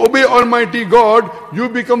 If you obey Almighty God, you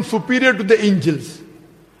become superior to the angels.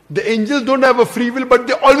 The angels don't have a free will, but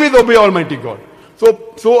they always obey Almighty God.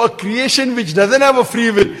 So a creation which doesn't have a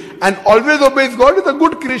free will and always obeys God is a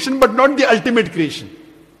good creation, but not the ultimate creation.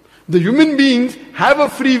 The human beings have a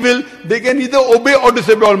free will, they can either obey or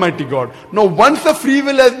disobey Almighty God. Now once the free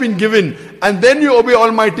will has been given and then you obey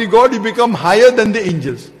Almighty God, you become higher than the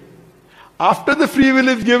angels. After the free will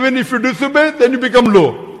is given, if you disobey, then you become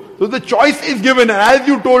low. So the choice is given, as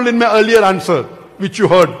you told in my earlier answer, which you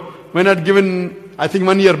heard, when I had given, I think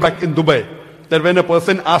 1 year back in Dubai, that when a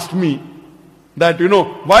person asked me that,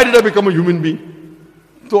 why did I become a human being?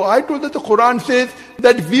 So I told that the Quran says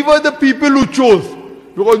that we were the people who chose.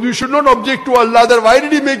 Because you should not object to Allah that why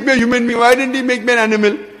did He make me a human being? Why didn't He make me an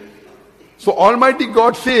animal? So Almighty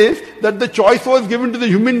God says that the choice was given to the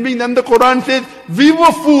human being, and the Quran says we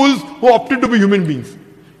were fools who opted to be human beings.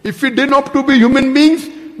 If we didn't opt to be human beings,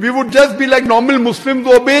 we would just be like normal Muslims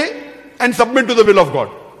who obey and submit to the will of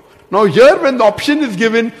God. Now here when the option is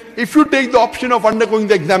given, if you take the option of undergoing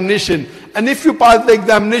the examination, and if you pass the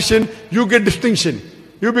examination, you get distinction.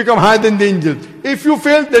 You become higher than the angels. If you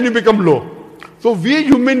fail, then you become low. So we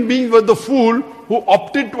human beings were the fool who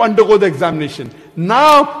opted to undergo the examination.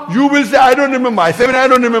 Now you will say, I don't remember. I say, I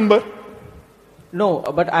don't remember. No,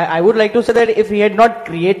 but I would like to say that if He had not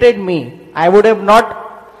created me, I would have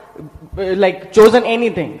not chosen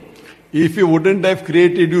anything. If He wouldn't have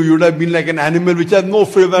created you, you would have been like an animal which has no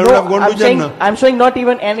free will. I would have gone to Jannah. I'm saying not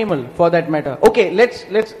even animal for that matter. Okay, let's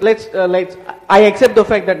I accept the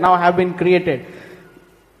fact that now I have been created.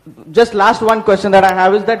 Just last one question that I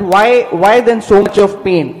have is that why then so much of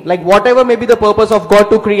pain? Like whatever may be the purpose of God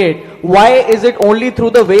to create, why is it only through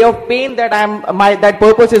the way of pain that that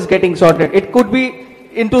purpose is getting sorted? It could be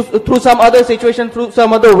through some other situation, through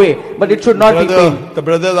some other way, but it should not be pain. The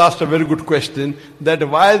brother asked a very good question, that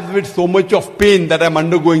why is it so much of pain that I'm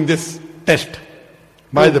undergoing this test?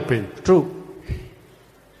 Why the pain? True.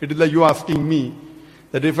 It is like you asking me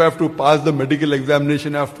that if I have to pass the medical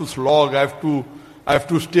examination, I have to slog, I have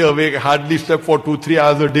to stay awake, hardly sleep for 2-3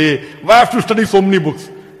 hours a day. Why I have to study so many books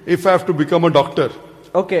if I have to become a doctor?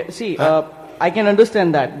 Okay, see, I can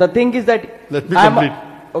understand that. The thing is that... Let me complete.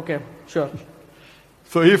 Okay, sure.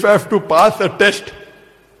 So if I have to pass a test,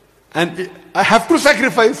 and I have to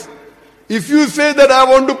sacrifice. If you say that I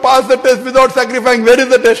want to pass the test without sacrificing, where is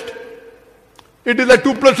the test? It is like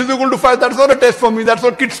 2 + 2 = 5. That's not a test for me. That's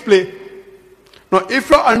what kids play. Now if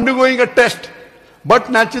you are undergoing a test,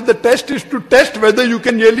 but naturally the test is to test whether you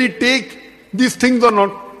can really take these things or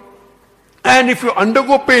not. And if you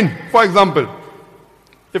undergo pain, for example,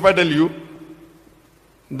 if I tell you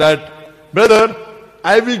that, brother,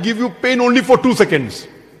 I will give you pain only for 2 seconds.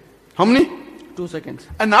 How many? 2 seconds.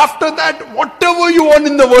 And after that, whatever you want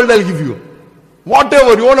in the world, I'll give you.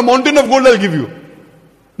 Whatever. You want a mountain of gold, I'll give you.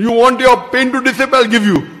 You want your pain to disappear, I'll give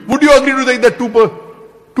you. Would you agree to take that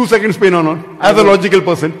 2 seconds pain or not? As a logical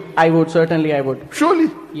person. I would, certainly I would. Surely.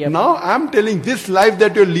 Yep. Now I'm telling this life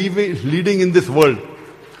that you're leading in this world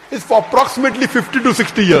is for approximately 50 to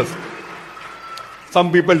 60 years.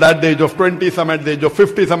 Some people die at the age of 20, some at the age of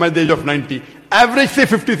 50, some at the age of 90. Average say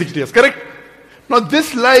 50, 60 years, correct? Now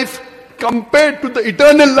this life compared to the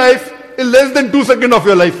eternal life is less than 2 seconds of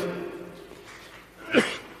your life.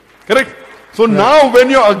 Correct? So now when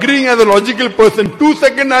you're agreeing as a logical person, 2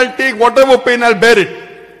 seconds I'll take whatever pain, I'll bear it.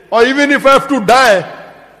 Or even if I have to die,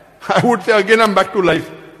 I would say again I'm back to life.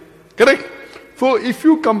 Correct? So if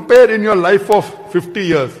you compare in your life of 50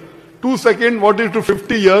 years, 2 seconds, what is to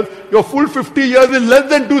 50 years? Your full 50 years is less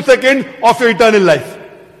than 2 seconds of your eternal life.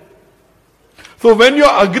 So when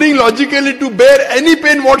you're agreeing logically to bear any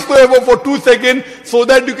pain whatsoever for 2 seconds so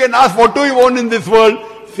that you can ask what do you want in this world,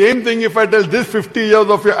 same thing if I tell this 50 years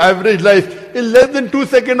of your average life is less than 2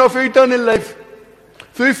 seconds of your eternal life.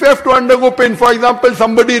 So if you have to undergo pain, for example,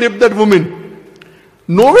 somebody raped that woman.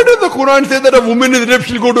 Nowhere does the Quran say that a woman is raped,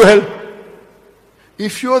 she'll go to hell.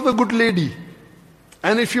 If she was a good lady,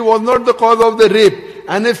 and if she was not the cause of the rape,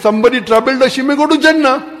 and if somebody troubled her, she may go to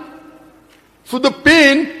Jannah. So the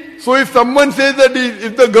pain, so if someone says that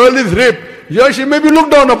if the girl is raped, here she may be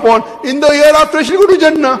looked down upon. In the year after, she'll go to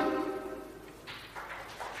Jannah.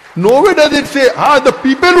 Nowhere does it say, the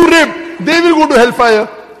people who raped, they will go to hellfire.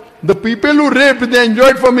 The people who raped, they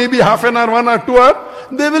enjoyed for maybe half an hour, 1 hour, 2 hours,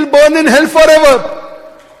 they will burn in hell forever.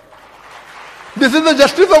 This is the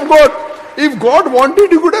justice of God. If God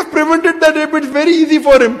wanted, He could have prevented that rape. It's very easy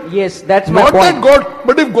for Him. Yes, that's my Not point. that God,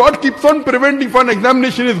 but if God keeps on preventing, if an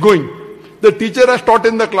examination is going, the teacher has taught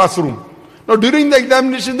in the classroom. Now during the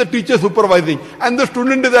examination, the teacher is supervising, and the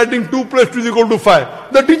student is writing 2 plus 2 is equal to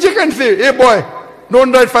 5. The teacher can say, hey boy,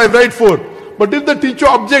 don't write 5, write 4. But if the teacher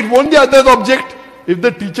objects, won't the others object? If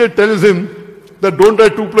the teacher tells him that don't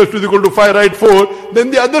write 2 plus 2 is equal to 5, write 4, then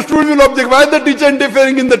the other student will object. Why is the teacher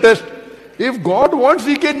interfering in the test? If God wants,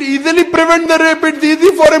 He can easily prevent the rape. It's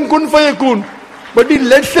easy for Him, kun fayakun. But He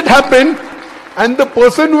lets it happen, and the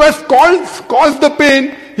person who has caused the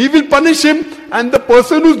pain, He will punish him, and the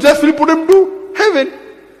person who's just will put him to heaven.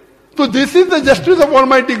 So this is the justice of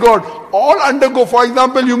Almighty God. All undergo. For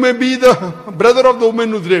example, you may be the brother of the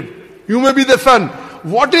woman who's raped. You may be the son.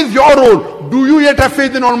 What is your role? Do you yet have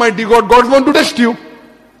faith in Almighty God? God wants to test you.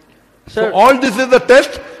 Sir, So all this is a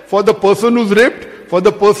test for the person who's raped, for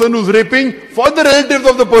the person who's raping, for the relatives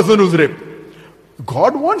of the person who's raped.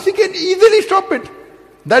 God wants, He can easily stop it.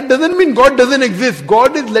 That doesn't mean God doesn't exist.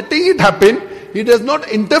 God is letting it happen. He does not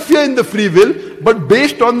interfere in the free will, but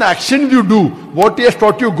based on the actions you do, what He has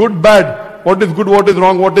taught you, good, bad, what is good, what is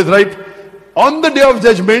wrong, what is right. On the day of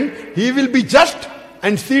judgment, He will be just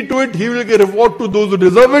and see to it, He will give reward to those who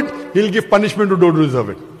deserve it. He will give punishment to those who deserve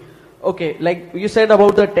it. okay, like you said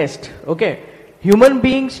about the test, okay. Human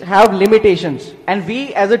beings have limitations, and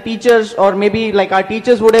we as a teachers, or maybe like our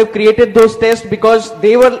teachers would have created those tests because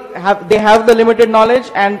they have the limited knowledge,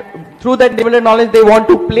 and through that limited knowledge they want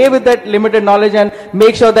to play with that limited knowledge and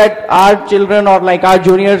make sure that our children or like our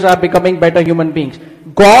juniors are becoming better human beings.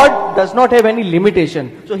 God does not have any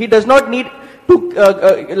limitation, so He does not need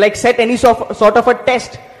to like set any sort of a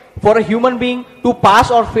test for a human being to pass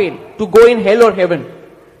or fail, to go in hell or heaven.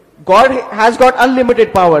 God has got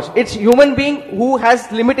unlimited powers. It's human being who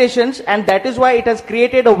has limitations, and that is why it has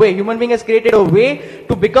created a way. Human being has created a way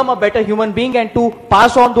to become a better human being and to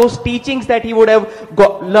pass on those teachings that he would have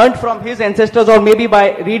learned from his ancestors, or maybe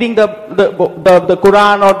by reading the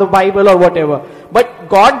Quran or the Bible or whatever. But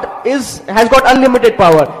God has got unlimited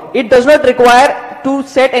power. It does not require to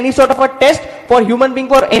set any sort of a test for human being,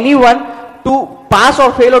 for anyone to pass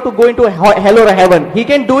or fail or to go into hell or a heaven. He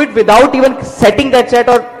can do it without even setting that set,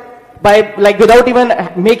 or by like without even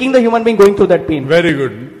making the human being going through that pain. Very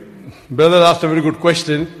good. Brother asked a very good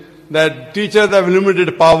question, that teachers have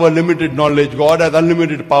limited power, limited knowledge. God has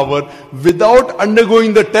unlimited power. Without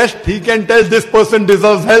undergoing the test, He can tell this person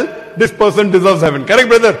deserves hell, this person deserves heaven. Correct,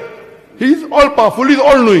 brother? He is all powerful, He is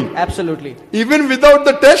all knowing. Absolutely. Even without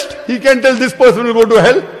the test, He can tell this person will go to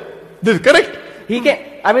hell. This is correct? He can,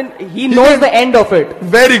 I mean, he knows the end of it.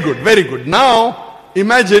 Very good, very good. Now,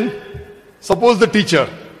 imagine, suppose the teacher.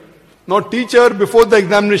 Now teacher before the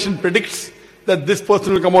examination predicts that this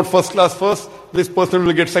person will come out first class first, this person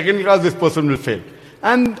will get second class, this person will fail.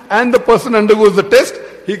 And the person undergoes the test,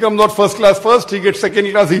 he comes out first class first, he gets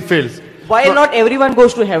second class, he fails. Why not everyone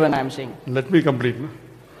goes to heaven, I'm saying? Let me complete. No?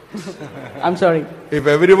 I'm sorry. If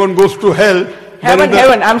everyone goes to hell,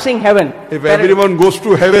 Heaven, I'm saying heaven. If everyone goes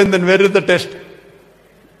to heaven, then where is the test?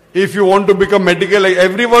 If you want to become medical, like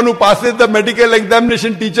everyone who passes the medical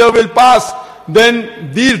examination, teacher will pass.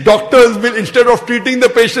 Then these doctors will, instead of treating the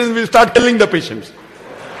patients, will start killing the patients.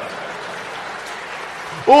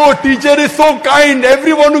 Oh, teacher is so kind.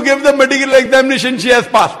 Everyone who gave the medical examination, she has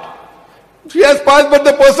passed. She has passed, but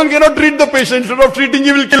the person cannot treat the patient. Instead of treating,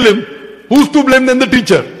 he will kill him. Who's to blame then? The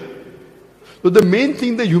teacher. So the main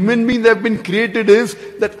thing the human beings have been created is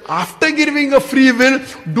that after giving a free will,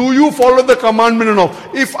 do you follow the commandment or not?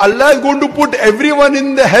 If Allah is going to put everyone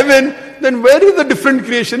in the heaven, then where is the different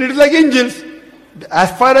creation? It is like angels.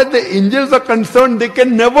 As far as the angels are concerned, they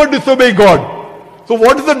can never disobey God. So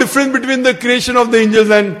what is the difference between the creation of the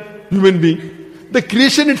angels and human being? The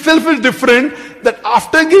creation itself is different, that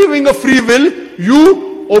after giving a free will,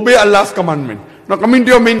 you obey Allah's commandment. Now coming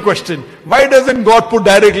to your main question, why doesn't God put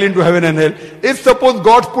directly into heaven and hell? If suppose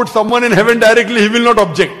God puts someone in heaven directly, he will not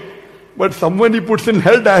object. But someone he puts in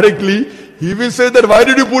hell directly, he will say that why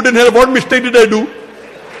did you put in hell? What mistake did I do?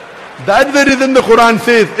 That's the reason the Quran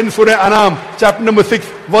says in Surah An'am, chapter number 6,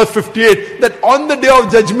 verse 58, that on the day of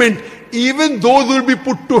judgment, even those who will be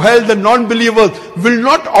put to hell, the non-believers, will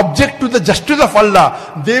not object to the justice of Allah.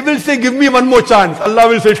 They will say, give me one more chance. Allah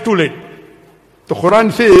will say, it's too late. The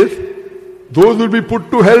Quran says, those who will be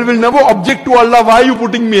put to hell will never object to Allah, why are you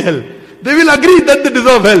putting me hell? They will agree that they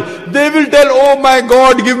deserve hell. They will tell, oh my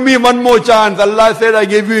God, give me one more chance. Allah said, I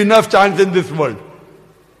gave you enough chance in this world.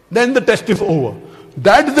 Then the test is over.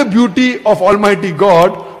 That's the beauty of Almighty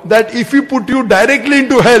God, that if He put you directly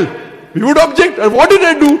into hell, you would object. What did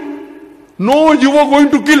I do? No, you were going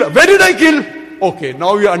to kill. Where did I kill? Okay,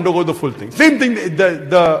 now you undergo the full thing. Same thing,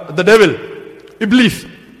 the devil, Iblis,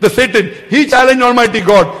 the Satan, he challenged Almighty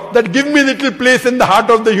God that give me a little place in the heart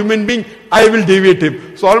of the human being, I will deviate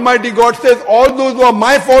him. So Almighty God says, all those who are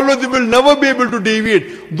my followers, you will never be able to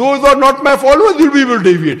deviate. Those who are not my followers, you will be able to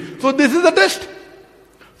deviate. So this is the test.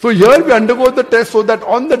 So here we undergo the test so that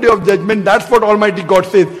on the day of judgment, that's what Almighty God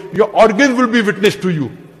says, your organs will be witness to you.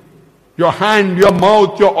 Your hand, your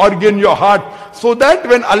mouth, your organ, your heart. So that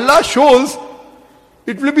when Allah shows,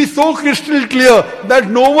 it will be so crystal clear that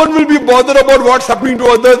no one will be bothered about what's happening to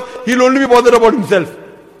others. He'll only be bothered about himself.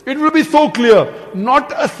 It will be so clear.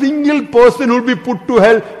 Not a single person who will be put to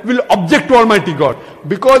hell will object to Almighty God.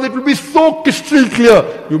 Because it will be so crystal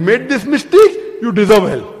clear. You made this mistake, you deserve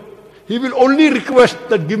hell. He will only request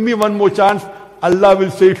that give me one more chance. Allah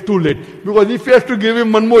will say it's too late. Because if he has to give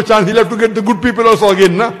him one more chance, he'll have to get the good people also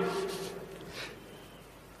again. Na?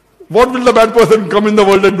 What will the bad person come in the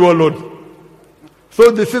world and do alone? So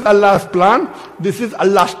this is Allah's plan. This is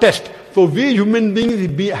Allah's test. So we human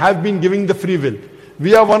beings have been giving the free will.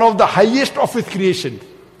 We are one of the highest of His creation.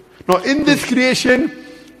 Now in this creation,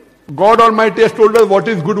 God Almighty has told us what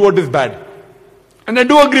is good, what is bad. And I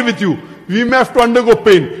do agree with you. We may have to undergo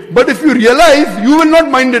pain. But if you realize, you will not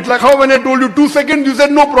mind it. Like how when I told you 2 seconds, you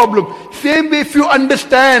said no problem. Same way if you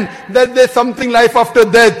understand that there's something life after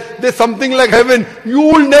death, there's something like heaven, you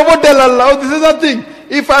will never tell Allah, oh, this is nothing.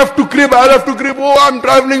 If I have to crib, I'll have to crib. Oh, I'm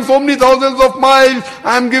traveling so many thousands of miles.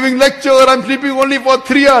 I'm giving lecture. I'm sleeping only for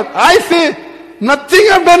 3 hours. I say, nothing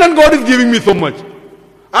I've done and God is giving me so much.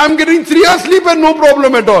 I'm getting 3 hours sleep and no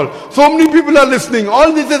problem at all. So many people are listening.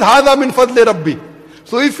 All this is Hadha min fadli Rabbi.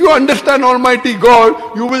 So if you understand Almighty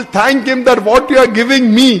God, you will thank Him that what you are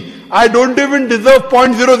giving me, I don't even deserve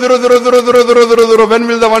 0.0000000. When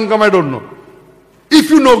will the one come? I don't know. If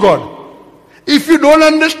you know God. If you don't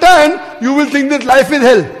understand, you will think that life is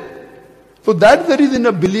hell. So that's the reason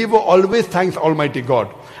a believer always thanks Almighty God.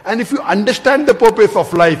 And if you understand the purpose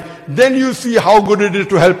of life, then you see how good it is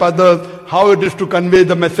to help others, how it is to convey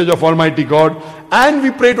the message of Almighty God. And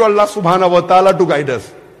we pray to Allah subhanahu wa ta'ala to guide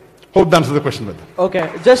us. Hope that answers the question, brother. Okay,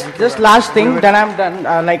 just last thing, then I'm done.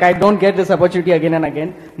 I don't get this opportunity again and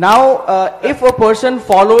again. Now, if a person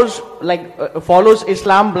follows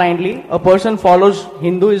Islam blindly, a person follows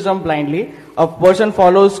Hinduism blindly, a person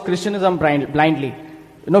follows Christianism blindly,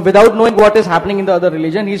 without knowing what is happening in the other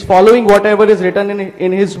religion, he's following whatever is written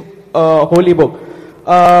in his holy book.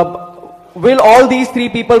 Will all these 4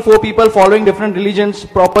 people following different religions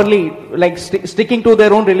properly, sticking to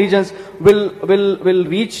their own religions, will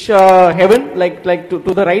reach heaven, to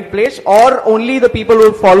the right place, or only the people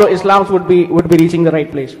who follow Islam would be reaching the right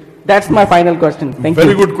place? That's my final question. Thank you.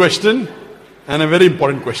 Very good question, and a very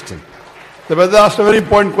important question. The brother asked a very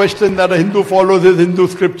important question, that a Hindu follows his Hindu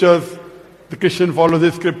scriptures, the Christian follows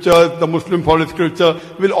his scriptures, the Muslim follows scripture.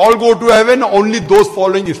 Will all go to heaven? Only those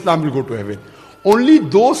following Islam will go to heaven. Only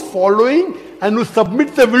those following and who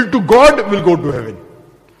submit their will to God will go to heaven.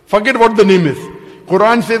 Forget what the name is.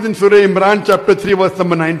 Quran says in Surah Imran chapter 3 verse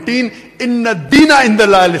number 19, Inna Deena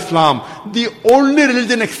Indallah al-Islam. The only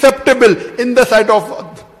religion acceptable in the sight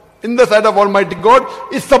of Almighty God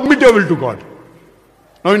is submit your will to God.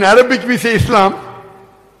 Now in Arabic we say Islam,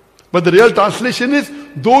 but the real translation is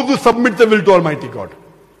those who submit their will to Almighty God.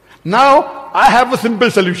 Now, I have a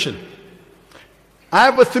simple solution. I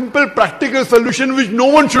have a simple practical solution which no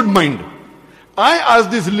one should mind. I ask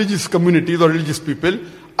these religious communities or religious people,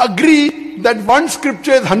 agree that one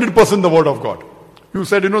scripture is 100% the word of God. You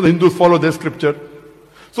said, the Hindus follow their scripture.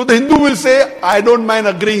 So the Hindu will say, I don't mind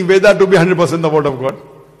agreeing Veda to be 100% the word of God.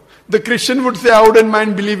 The Christian would say, I wouldn't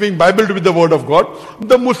mind believing Bible to be the word of God.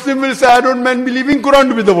 The Muslim will say, I don't mind believing Quran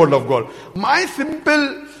to be the word of God. My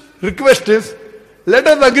simple request is, let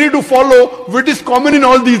us agree to follow what is common in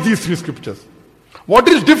all these three scriptures. What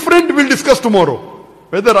is different, we'll discuss tomorrow.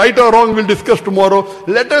 Whether right or wrong, we'll discuss tomorrow.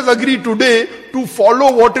 Let us agree today to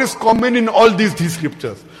follow what is common in all these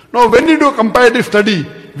scriptures. Now, when we do a comparative study,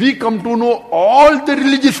 we come to know all the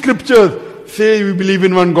religious scriptures say we believe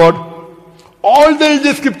in one God. All the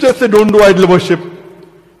religious scriptures say don't do idol worship.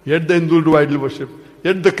 Yet the Hindus do idol worship.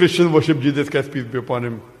 Yet the Christians worship Jesus Christ, peace be upon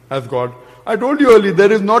him, as God. I told you earlier,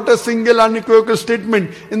 there is not a single unequivocal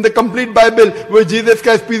statement in the complete Bible where Jesus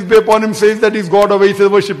Christ, peace be upon him, says that he's God or where he says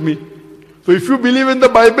worship me. So if you believe in the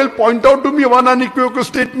Bible, point out to me one unequivocal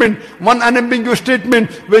statement, one unambiguous statement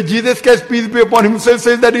where Jesus Christ, peace be upon himself,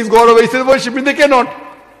 says that he's God or where he says worship me. They cannot.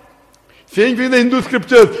 Same thing in the Hindu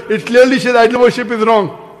scriptures. It clearly says idol worship is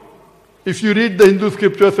wrong. If you read the Hindu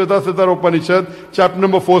scripture, Svetasvatara Upanishad, chapter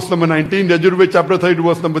number 4, verse number 19, Yajurveda chapter 32,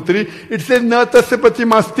 verse number 3, it says, Na tasya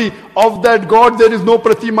pratimasti. Of that God there is no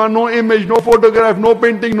pratima, no image, no photograph, no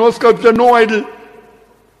painting, no sculpture, no idol.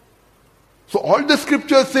 So all the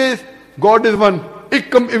scriptures says, God is one.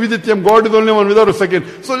 Ikkam evidityam, God is only one without a second.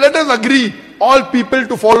 So let us agree, all people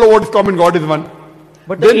to follow what is common, God is one.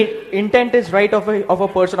 But the intent is right of a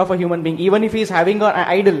person, of a human being, even if he is having an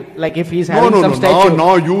idol, like if he is having some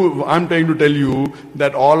statue. I'm trying to tell you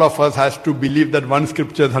that all of us has to believe that one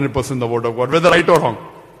scripture is 100% the word of God, whether right or wrong.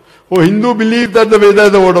 Oh, Hindu believes that the Veda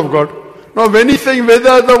is the word of God. Now when he's saying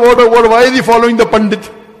Veda is the word of God, why is he following the Pandit?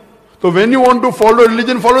 So when you want to follow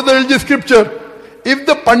religion, follow the religious scripture. If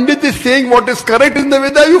the Pandit is saying what is correct in the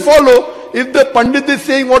Veda, you follow. If the Pandit is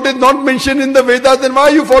saying what is not mentioned in the Vedas, then why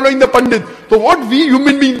are you following the Pandit? So what we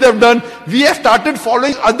human beings have done, we have started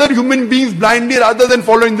following other human beings blindly rather than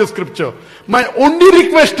following the scripture. My only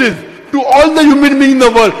request is to all the human beings in the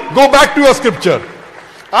world, go back to your scripture.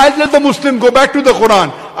 I tell the Muslim, go back to the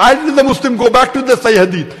Quran. I tell the Muslim, go back to the Sahih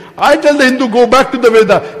Hadith. I tell the Hindu, go back to the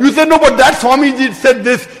Veda. You say, no, but that Swamiji said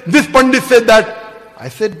this Pandit said that. I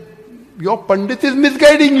said, your Pandit is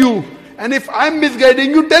misguiding you. And if I'm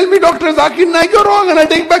misguiding you, tell me, Dr. Zakir Naik, you're wrong, and I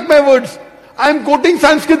take back my words. I'm quoting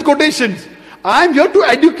Sanskrit quotations. I'm here to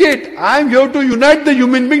educate. I'm here to unite the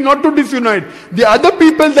human being, not to disunite. The other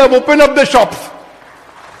people, they have opened up the shops.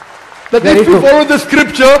 That if you follow the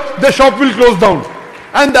scripture, the shop will close down.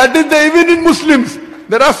 And that is even in Muslims.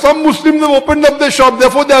 There are some Muslims who have opened up their shop,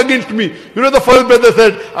 therefore they are against me. The first brother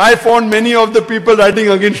said, I found many of the people writing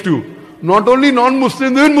against you. Not only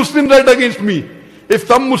non-Muslims, even Muslims write against me. If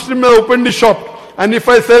some Muslim has opened his shop, and if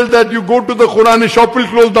I sell that, you go to the Quran, his shop will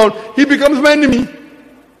close down, he becomes my enemy.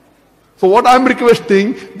 So what I'm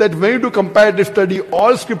requesting, that when you do comparative study,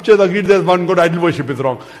 all scriptures agree there's one God, idol worship is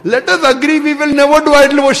wrong. Let us agree we will never do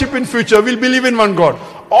idol worship in future, we'll believe in one God.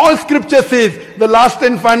 All scripture says, the last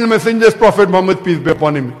and final messenger is Prophet Muhammad, peace be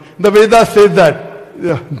upon him. The Vedas says that.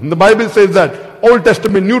 The Bible says that. Old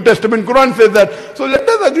Testament, New Testament, Quran says that. So let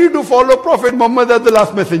us agree to follow Prophet Muhammad as the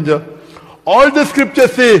last messenger. All the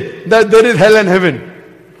scriptures say that there is hell and heaven.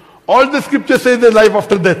 All the scriptures say there's life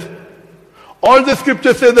after death. All the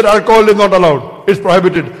scriptures say that alcohol is not allowed. It's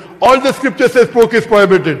prohibited. All the scriptures say smoke is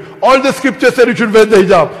prohibited. All the scriptures say you should wear the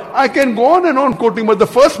hijab. I can go on and on quoting, but the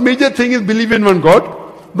first major thing is believe in one God.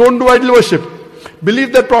 Don't do idol worship.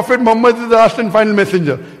 Believe that Prophet Muhammad is the last and final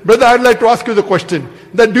messenger. Brother, I'd like to ask you the question.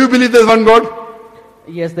 That do you believe there's one God?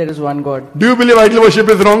 Yes, there is one God. Do you believe idol worship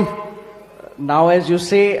is wrong? Now as you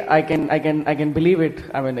say, I can believe it.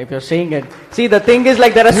 I mean, if you're saying it. See, the thing is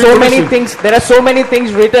like there are so many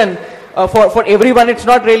things written for everyone. It's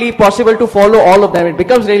not really possible to follow all of them. It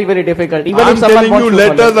becomes really very difficult. Even I'm if someone telling you, wants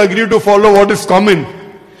let to us agree to follow what is common.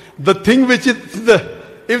 The thing which is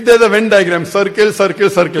if there's a Venn diagram, circle, circle,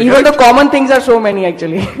 circle. Even the common things are so many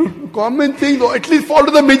actually. Common things, or at least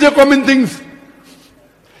follow the major common things.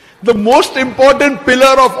 The most important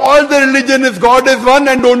pillar of all the religion is God is one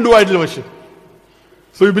and don't do idol worship.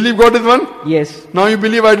 So you believe God is one? Yes. Now you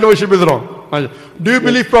believe idol worship is wrong. Do you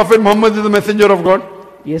believe Prophet Muhammad is the messenger of God?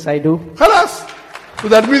 Yes, I do. Khalas. So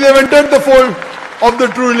that means they have entered the fold of the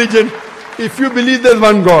true religion. If you believe there's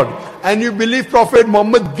one God and you believe Prophet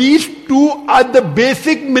Muhammad, these two are the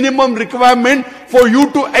basic minimum requirement for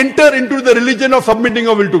you to enter into the religion of submitting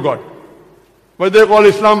your will to God. Whether you call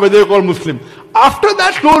Islam, whether you call Muslim. After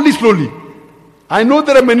that, slowly. I know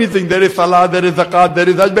there are many things. There is salah, there is zakat, there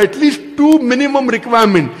is hajj, but at least 2 minimum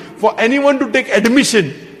requirement for anyone to take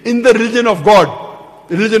admission in the religion of God,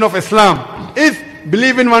 the religion of Islam, is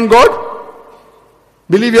believe in one God,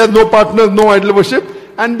 believe he has no partners, no idol worship,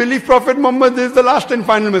 and believe Prophet Muhammad is the last and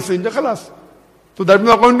final messenger. Khalas. So that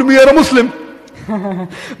means according to me, you are a Muslim.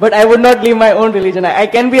 But I would not leave my own religion. I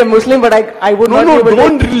can be a Muslim, but I would not be able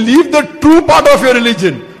don't leave the true part of your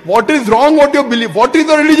religion. What is wrong, what you believe, what is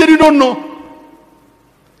the religion you don't know.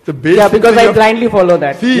 The basic because I blindly follow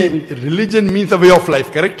that. See, religion means a way of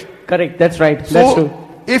life, correct? Correct, that's right. So, that's true.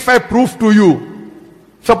 If I prove to you,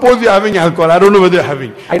 suppose you're having alcohol, I don't know whether you're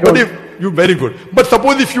having. I don't. But if you very good. But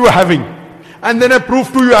suppose if you are having, and then I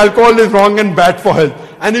prove to you alcohol is wrong and bad for health,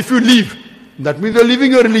 and if you leave, that means you're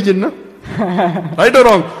leaving your religion, no? Right or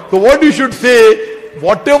wrong? So what you should say,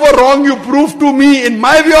 whatever wrong you prove to me in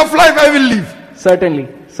my way of life, I will leave. Certainly.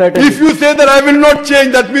 If you say that I will not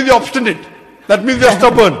change, that means you're obstinate. That means you're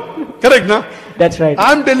stubborn. Correct, no? That's right.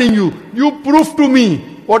 I'm telling you, you prove to me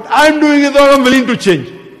what I'm doing is wrong, I'm willing to change.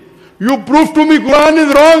 You prove to me Quran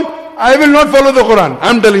is wrong, I will not follow the Quran.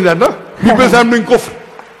 I'm telling that, no? People say I'm doing kufr.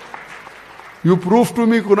 You prove to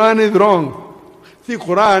me Quran is wrong. See,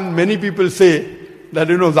 Quran, many people say that,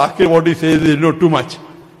 Zakir, what he says is, too much.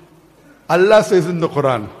 Allah says in the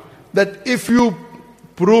Quran that if you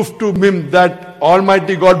prove to him that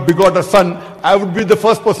Almighty God begot a son, I would be the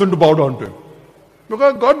first person to bow down to him.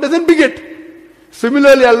 Because God doesn't beget.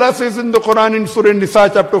 Similarly, Allah says in the Quran in Surah Nisa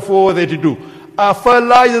chapter 4 verse 82,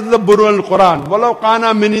 أَفَلَا يَتَدَبَّرُونَ الْقُرْآنَ وَلَوْ كَانَ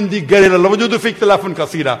مِنْ عِنْدِ غَيْرِ اللَّهِ لَوَجَدُوا فِيهِ اخْتِلَافًا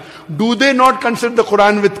كَثِيرًا. Do they not consider the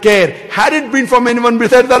Quran with care? Had it been from anyone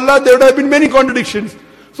besides Allah, there would have been many contradictions.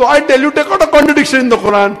 So I tell you, take out a contradiction in the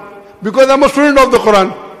Quran, because I'm a student of the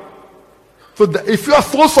Quran. So if you are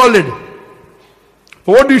so solid,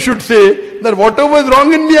 what you should say, that whatever is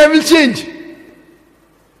wrong in me, I will change.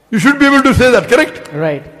 You should be able to say that, correct?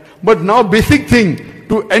 Right. But now basic thing,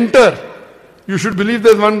 to enter, you should believe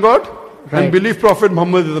there is one God, right, and believe Prophet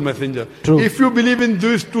Muhammad is the messenger. True. If you believe in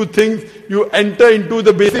these two things, you enter into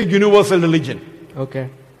the basic universal religion. Okay.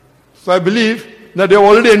 So I believe that you have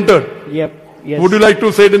already entered. Yep. Yes. Would you like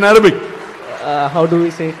to say it in Arabic? How do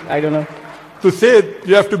we say it? I don't know. To say it,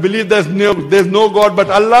 you have to believe there's no God but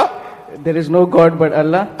Allah. There is no God but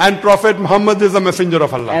Allah. And Prophet Muhammad is the messenger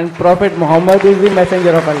of Allah. And Prophet Muhammad is the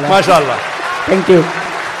messenger of Allah. MashaAllah. Thank you.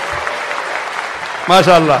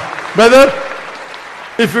 MashaAllah. Brother,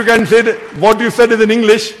 if you can say what you said is in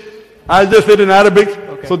English, I'll just say it in Arabic.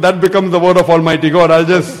 Okay. So that becomes the word of Almighty God. I'll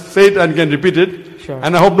just say it and can repeat it. Sure.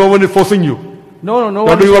 And I hope no one is forcing you. No.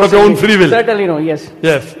 You're doing out of your own free will. Certainly no, yes.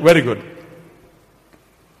 Yes, very good.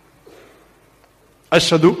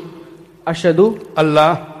 Ashhadu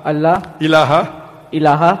Allah ilaha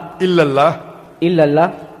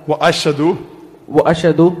illallah wa ashhadu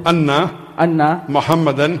anna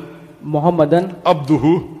Muhammadan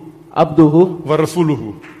abduhu wa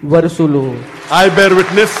rasuluhu. I bear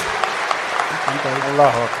witness.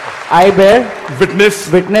 I bear witness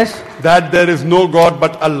that there is no God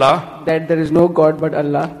but Allah.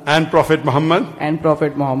 And Prophet Muhammad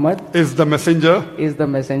is the messenger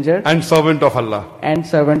and servant of Allah.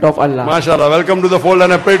 MashaAllah. Welcome to the fold,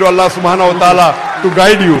 and I pray to Allah subhanahu wa ta'ala to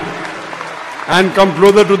guide you and come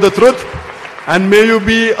closer to the truth, and may you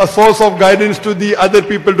be a source of guidance to the other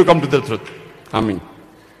people to come to the truth. Ameen.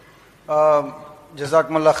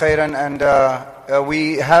 Jazakumullah khairan, and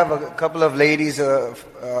we have a couple of ladies,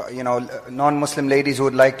 non-Muslim ladies who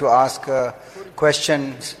would like to ask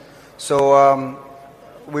questions. So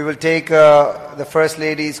we will take the first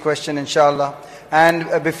lady's question, inshallah.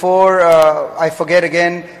 And before I forget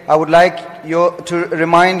again, I would like to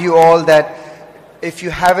remind you all that if you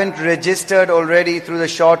haven't registered already through the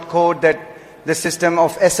short code, that the system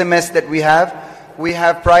of SMS that we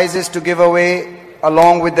have prizes to give away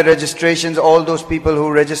along with the registrations. All those people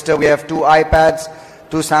who register, we have 2 iPads,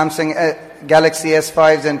 2 Samsung Galaxy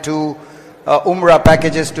S5s, and 2 Umrah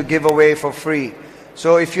packages to give away for free.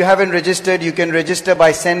 So if you haven't registered, you can register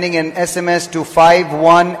by sending an SMS to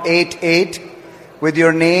 5188 with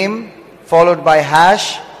your name followed by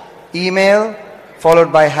hash, email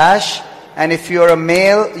followed by hash, and if you're a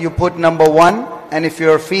male, you put number 1, and if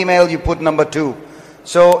you're a female, you put number 2.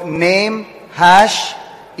 So name, hash,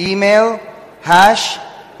 email, hash,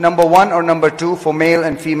 number 1 or number 2 for male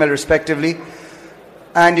and female respectively.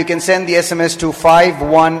 And you can send the SMS to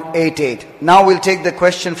 5188. Now we'll take the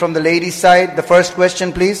question from the ladies' side. The first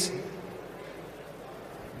question, please.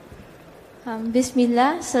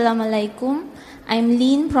 Bismillah, Assalamu alaikum. I'm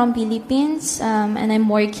Lynn from Philippines, and I'm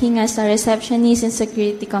working as a receptionist in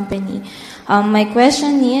security company. My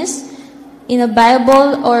question is, in the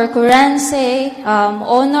Bible or Quran say,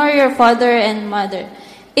 honor your father and mother.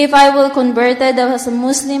 If I will converted as a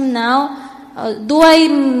Muslim now, do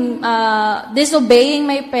I disobeying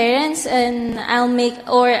my parents and I'll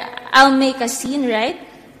make a sin, right?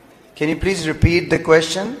 Can you please repeat the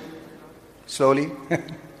question slowly?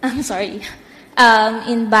 I'm sorry.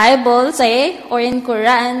 In Bible say or in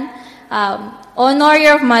Quran, honor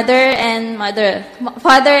your father and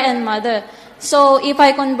mother. So if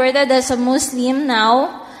I converted as a Muslim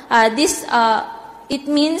now, it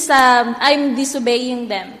means I'm disobeying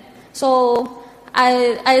them. So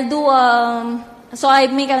I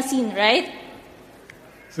make a sin, right?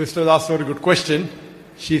 Sister asked a very good question.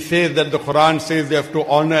 She says that the Quran says you have to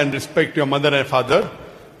honor and respect your mother and father.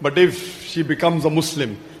 But if she becomes a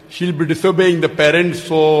Muslim, she'll be disobeying the parents,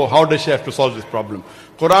 so how does she have to solve this problem?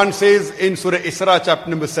 Quran says in Surah Isra chapter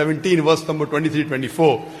number 17 verse number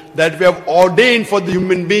 23-24 that we have ordained for the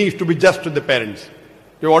human beings to be just to the parents.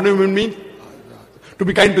 You know what human beings? To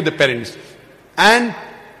be kind to the parents. And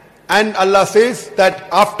Allah says that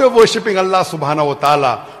after worshipping Allah subhanahu wa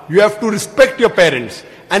ta'ala, you have to respect your parents.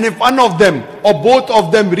 And if one of them or both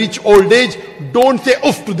of them reach old age, don't say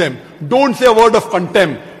oof to them. Don't say a word of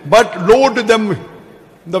contempt, but lower to them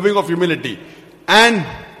the wing of humility. And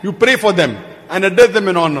you pray for them and address them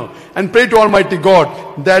in honor. And pray to Almighty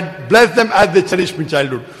God that bless them as they cherish me in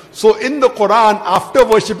childhood. So in the Quran, after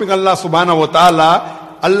worshipping Allah subhanahu wa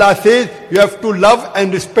ta'ala, Allah says you have to love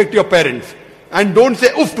and respect your parents. And don't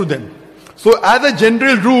say oof to them. So as a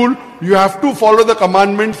general rule, you have to follow the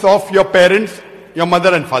commandments of your parents, your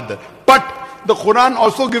mother and father. But the Quran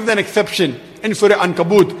also gives an exception in Surah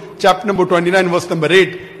Ankabut, chapter number 29, verse number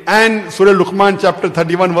 8, and Surah Luqman, chapter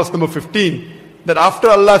 31, verse number 15. That after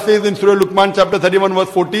Allah says in Surah Luqman, chapter 31, verse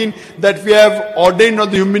 14, that we have ordained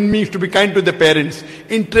of the human beings to be kind to their parents.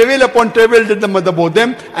 In travail upon travail did the mother bore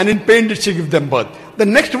them, and in pain did she give them birth. The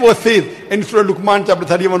next verse says in Surah Luqman, chapter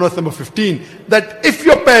 31, verse number 15, that if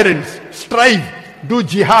your parents strive, do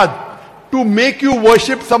jihad, to make you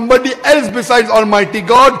worship somebody else besides Almighty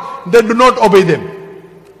God, then do not obey them.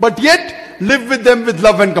 But yet, live with them with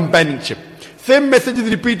love and companionship. Same message is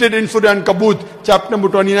repeated in Surah Ankabut, chapter number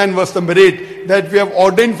 29, verse number 8, that we have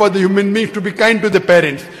ordained for the human beings to be kind to their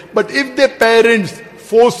parents. But if their parents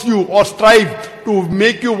force you or strive to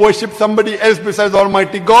make you worship somebody else besides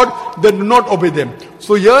Almighty God, then do not obey them.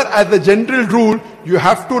 So here, as a general rule, you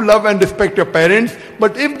have to love and respect your parents.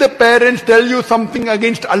 But if the parents tell you something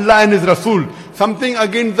against Allah and His Rasul, something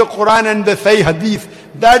against the Quran and the Sahih Hadith,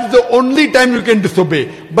 that's the only time you can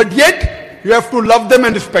disobey. But yet, you have to love them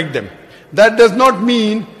and respect them. That does not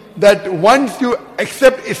mean that once you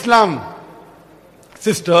accept Islam,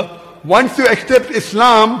 sister, once you accept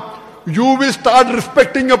Islam, you will start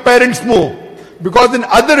respecting your parents more. Because in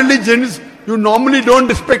other religions, you normally don't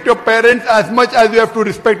respect your parents as much as you have to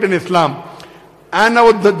respect in Islam. And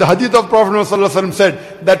the hadith of Prophet ﷺ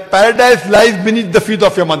said that paradise lies beneath the feet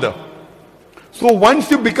of your mother. So once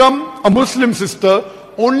you become a Muslim, sister,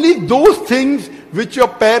 only those things which your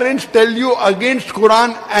parents tell you against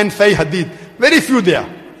Quran and Sahih Hadith, very few there.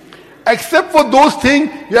 Except for those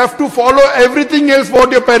things, you have to follow everything else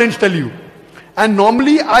what your parents tell you. And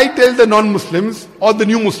normally I tell the non-Muslims or the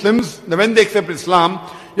new Muslims that when they accept Islam,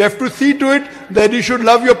 you have to see to it that you should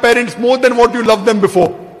love your parents more than what you loved them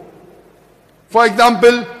before. For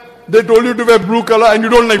example, they told you to wear blue color and you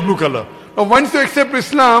don't like blue color. Now once you accept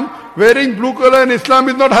Islam, wearing blue color in Islam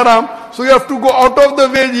is not haram. So you have to go out of the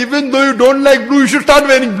way. Even though you don't like blue, you should start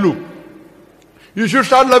wearing blue. You should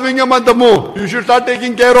start loving your mother more. You should start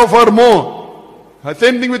taking care of her more.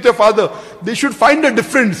 Same thing with your father. They should find a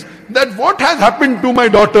difference. That what has happened to my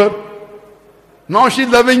daughter? Now she's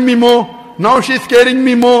loving me more. Now she's caring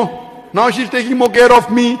me more. Now she's taking more care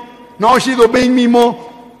of me. Now she's obeying me more.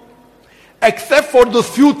 Except for those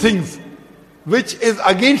few things which is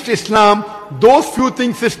against Islam, those few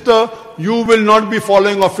things, sister, you will not be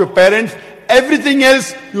following of your parents. Everything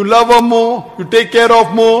else, you love her more, you take care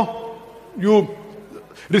of more, you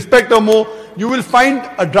respect her more. You will find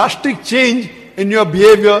a drastic change in your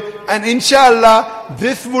behavior, and inshallah,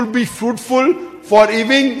 this will be fruitful for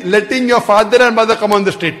even letting your father and mother come on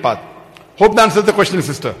the straight path. Hope that answers the question,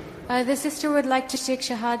 sister. The sister would like to take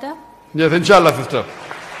Shahada. Yes, inshallah, sister.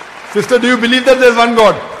 Sister, do you believe that there is one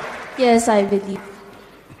God? Yes, I believe.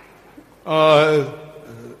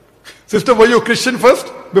 Sister, were you a Christian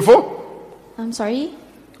first, before? I'm sorry?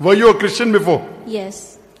 Were you a Christian before?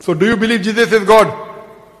 Yes. So do you believe Jesus is God?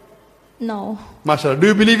 No. MashaAllah. Do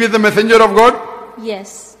you believe he is the messenger of God?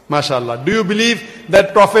 Yes. MashaAllah. Do you believe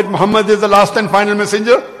that Prophet Muhammad is the last and final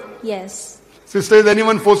messenger? Yes. Sister, is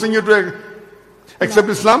anyone forcing you to accept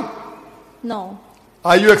Islam? No.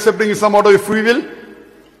 Are you accepting Islam out of your free will?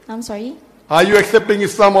 I'm sorry? Are you accepting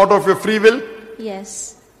Islam out of your free will?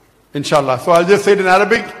 Yes. Inshallah. So I'll just say it in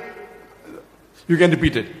Arabic. You can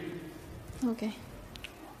repeat it. Okay.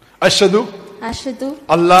 Ashhadu Ashhadu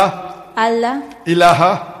Allah Allah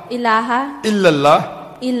ilaha ilaha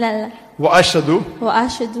illallah illallah wa ashhadu wa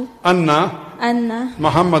ashhadu anna anna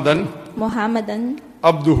Muhammadan Muhammadan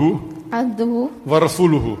abduhu abduhu wa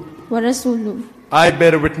rasuluhu. wa rasuluhu. I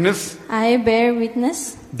bear witness I bear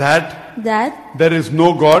witness that that there is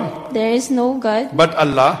no God there is no God but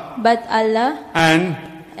Allah, but Allah, and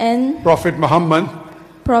and Prophet Muhammad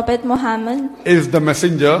Prophet Muhammad is the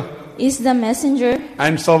messenger is the messenger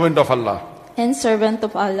and servant of Allah. and servant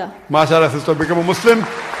of Allah. MashaAllah, sister, become a Muslim,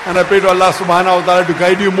 and I pray to Allah subhanahu wa ta'ala to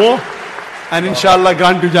guide you more and inshallah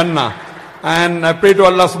grant you Jannah. And I pray to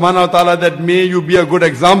Allah subhanahu wa ta'ala that may you be a good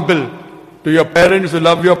example to your parents, to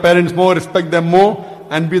love your parents more, respect them more,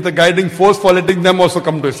 and be the guiding force for letting them also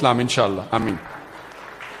come to Islam, inshallah. Ameen.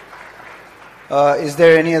 Is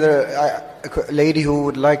there any other lady who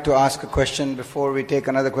would like to ask a question before we take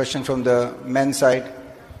another question from the men's side?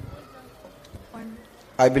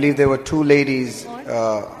 I believe there were two ladies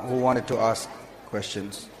who wanted to ask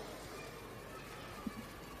questions.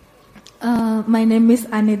 My name is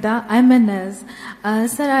Anida. I'm a nurse.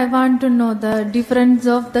 Sir, I want to know the difference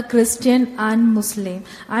of the Christian and Muslim.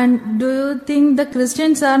 And do you think the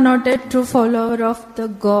Christians are not a true follower of the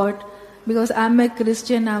God? Because I'm a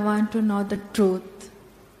Christian, I want to know the truth.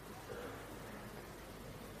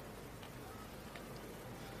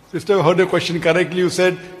 Sister, I heard your question correctly. You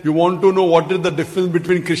said you want to know what is the difference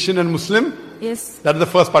between Christian and Muslim? Yes. That is the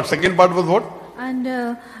first part. Second part was what? And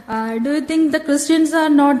do you think the Christians are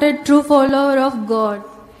not a true follower of God?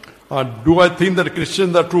 Do I think that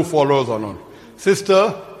Christians are true followers or not?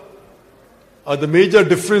 Sister, the major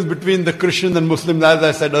difference between the Christians and Muslims, as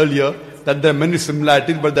I said earlier, that there are many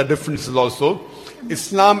similarities, but there are differences also.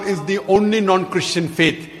 Islam is the only non-Christian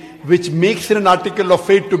faith which makes it an article of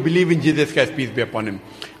faith to believe in Jesus Christ, peace be upon him.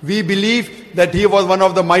 We believe that he was one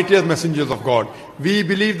of the mightiest messengers of God. We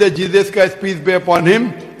believe that Jesus Christ, peace be upon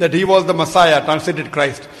him, that he was the Messiah, translated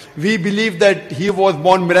Christ. We believe that he was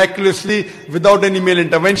born miraculously without any male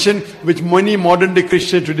intervention, which many modern day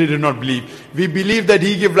Christians today do not believe. We believe that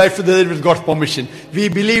he gave life to the dead with God's permission. We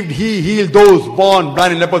believed he healed those born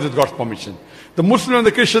blind and lepers with God's permission. The Muslim and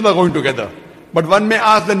the Christian are going together. But one may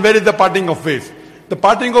ask, then where is the parting of ways? The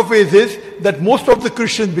parting of ways is that most of the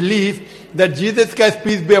Christians believe that Jesus Christ,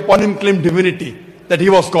 peace be upon him, claimed divinity, that he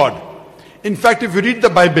was God. In fact, if you read the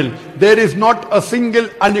Bible, there is not a single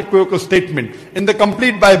unequivocal statement in the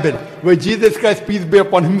complete Bible where Jesus Christ, peace be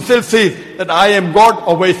upon himself, says that I am God,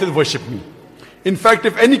 or where he says worship me. In fact,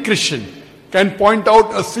 if any Christian can point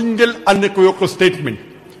out a single unequivocal statement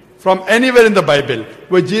from anywhere in the Bible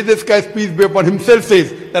where Jesus Christ, peace be upon himself,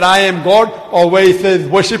 says that I am God, or where he says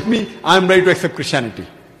worship me, I am ready to accept Christianity.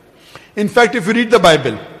 In fact, if you read the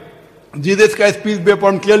Bible, Jesus Christ, peace be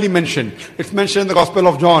upon him, clearly mentioned. It's mentioned in the Gospel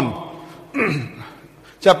of John,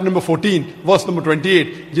 chapter number 14, verse number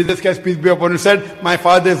 28. Jesus Christ, peace be upon him, said, my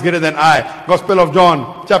Father is greater than I. Gospel of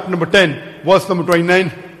John, chapter number 10, verse number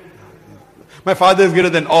 29. My Father is greater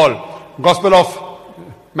than all. Gospel of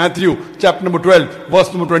Matthew, chapter number 12, verse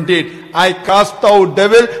number 28. I cast out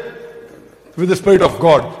devil with the Spirit of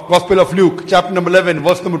God. Gospel of Luke, chapter number 11,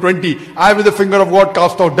 verse number 20. I with the finger of God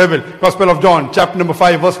cast out devil. Gospel of John, chapter number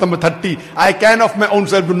 5, verse number 30. I can of my own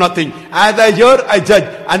self do nothing. As I hear, I judge,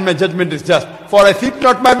 and my judgment is just. For I seek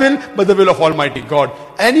not my will, but the will of Almighty God.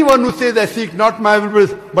 Anyone who says I seek not my will,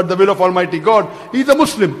 but the will of Almighty God, he is a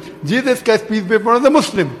Muslim. Jesus Christ, peace be upon him, is a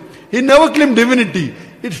Muslim. He never claimed divinity.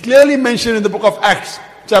 It's clearly mentioned in the book of Acts,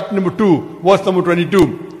 chapter number 2, verse number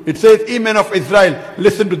 22. It says, Ye men of Israel,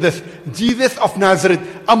 listen to this. Jesus of Nazareth,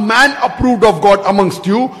 a man approved of God amongst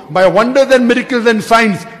you by wonders and miracles and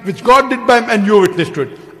signs which God did by him, and you witness to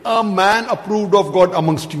it. A man approved of God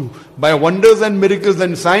amongst you by wonders and miracles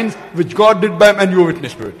and signs which God did by him, and you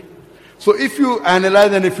witness to it. So if you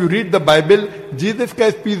analyze and if you read the Bible, Jesus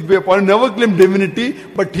Christ, peace be upon him, never claimed divinity,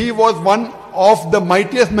 but he was one of the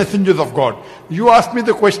mightiest messengers of God. You asked me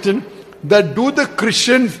the question that do the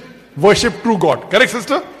Christians worship true God? Correct,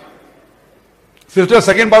 sister? Sister,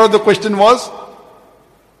 second part of the question was?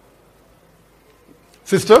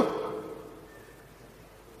 Sister?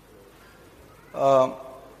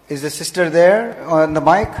 Is the sister there on the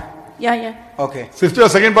mic? Yeah. Okay. Sister,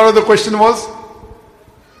 second part of the question was?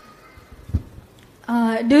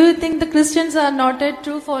 Do you think the Christians are not a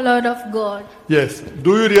true follower of God? Yes.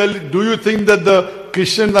 Do you think that the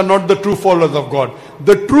Christians are not the true followers of God?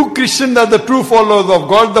 The true Christians are the true followers of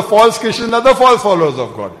God. The false Christians are the false followers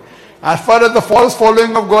of God. As far as the false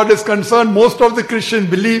following of God is concerned, most of the Christians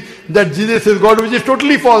believe that Jesus is God, which is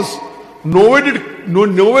totally false.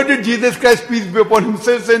 Nowhere did Jesus Christ, peace be upon him,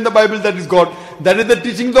 say in the Bible that is God. That is the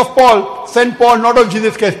teachings of Paul, Saint Paul, not of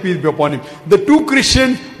Jesus Christ, peace be upon him. The two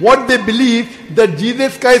Christians, what they believe, that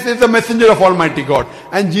Jesus Christ is the messenger of Almighty God.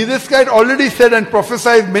 And Jesus Christ already said and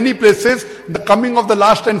prophesied many places the coming of the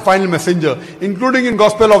last and final messenger, including in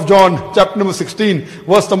Gospel of John, chapter number 16,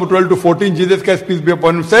 verse number 12 to 14, Jesus Christ, peace be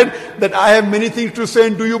upon him, said that I have many things to say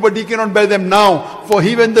unto you, but ye cannot bear them now. For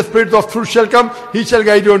he, when the Spirit of truth shall come, he shall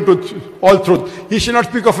guide you unto all truth. He shall not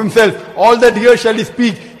speak of himself. All that here shall he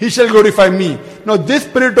speak, he shall glorify me. Now this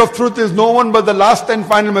Spirit of truth is no one but the last and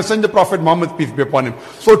final messenger, Prophet Muhammad, peace be upon him.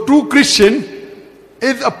 So true Christian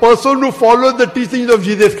is a person who follows the teachings of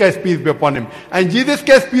Jesus Christ, peace be upon him. And Jesus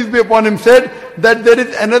Christ, peace be upon him, said that there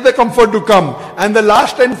is another comfort to come. And the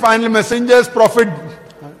last and final messenger is Prophet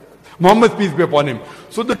Muhammad, peace be upon him.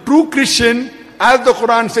 So the true Christian, as the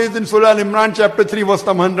Quran says in Surah Al-Imran chapter 3 verse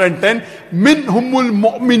 110, minhumul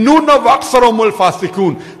mu'minuna wa aksarumul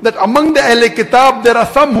fasikun, that among the Ahl Kitab there are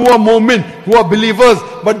some who are mu'min, who are believers,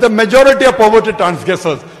 but the majority are perverted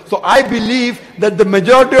transgressors. So I believe that the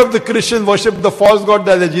majority of the Christians worship the false God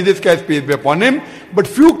that is Jesus Christ, peace be upon him. But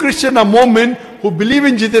few Christians are mu'min who believe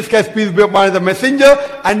in Jesus Christ, peace be upon him, the messenger,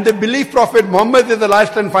 and they believe Prophet Muhammad is the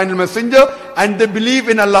last and final messenger, and they believe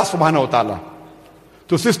in Allah subhanahu wa ta'ala.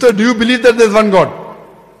 So sister, do you believe that there is one God?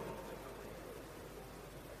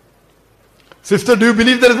 Sister, do you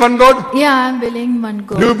believe there is one God? Yeah, I'm believing one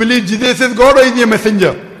God. Do you believe Jesus is God or is he a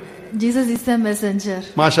messenger? Jesus is a messenger.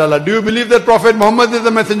 MashaAllah. Do you believe that Prophet Muhammad is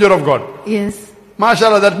the messenger of God? Yes.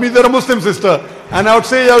 MashaAllah. That means you're a Muslim, sister. And I would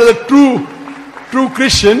say you're the true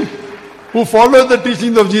Christian who follows the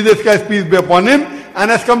teachings of Jesus Christ, peace be upon him,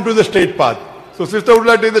 and has come to the straight path. So sister, would you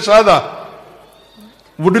like to take the Shahada?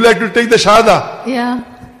 Would you like to take the Shahada? Yeah.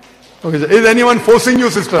 Okay, sir. Is anyone forcing you,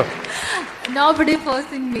 sister? Nobody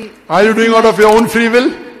forcing me. Are you doing out of your own free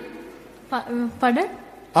will? Pardon?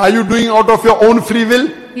 Are you doing out of your own free will?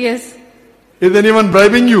 Yes. Is anyone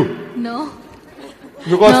bribing you? No.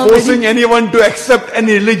 Because Nobody. forcing anyone to accept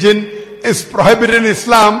any religion is prohibited in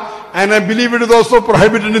Islam, and I believe it is also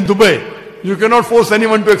prohibited in Dubai. You cannot force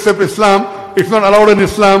anyone to accept Islam. It's not allowed in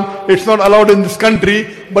Islam. It's not allowed in this country.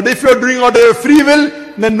 But if you're doing out of your free will,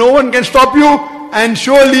 then no one can stop you, and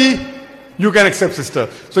surely you can accept, sister.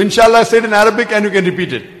 So inshallah, say it in Arabic and you can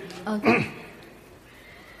repeat it. Okay.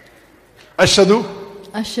 Ashhadu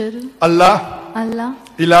Ashhadu Allah Allah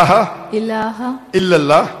ilaha ilaha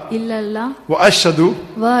illallah illallah wa ashhadu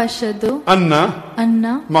wa ashhadu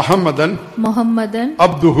anna Muhammadan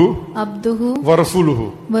abduhu wa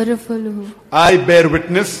rasuluhu. wa rasuluhu. I bear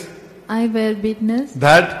witness I bear witness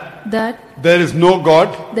that there is no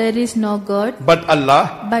God is no God but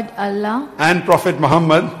Allah, and Prophet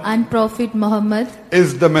Muhammad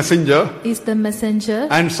is the messenger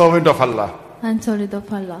and servant of Allah. and servant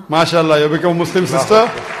of Allah. MashaAllah, you become a Muslim, sister,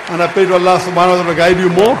 and I pray to Allah subhanahu wa ta'ala to guide you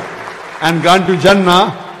more and grant you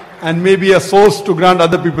Jannah, and maybe a source to grant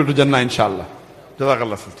other people to Jannah, inshallah.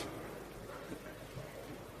 Jazakallah, sister.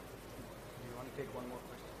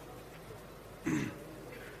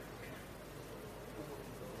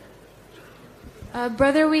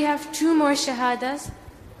 Brother, we have 2 more shahadas.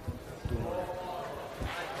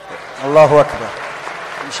 Allahu Akbar.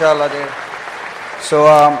 Inshallah there. So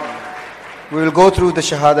we will go through the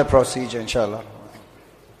Shahada procedure, inshallah.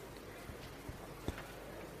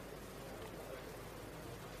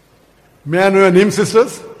 May I know your name,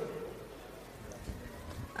 sisters?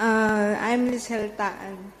 I'm Lizelle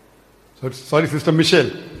Taan. Sorry, sister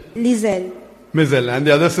Michelle. Lizelle. Mizel. And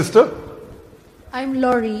the other sister? I'm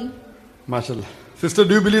Lori. MashaAllah. Sister,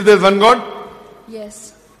 do you believe there is one God?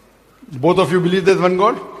 Yes. Both of you believe there is one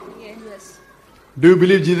God? Yes. Do you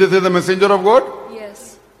believe Jesus is the messenger of God?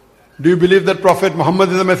 Yes. Do you believe that Prophet Muhammad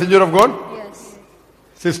is the messenger of God? Yes.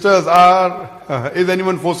 Sisters, is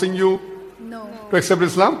anyone forcing you to accept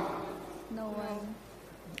Islam? No one.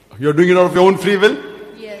 You're doing it out of your own free will?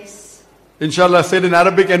 Yes. Inshallah, say it in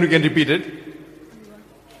Arabic and you can repeat it.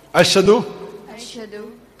 Ashhadu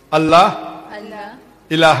Allah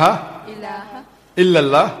ilaha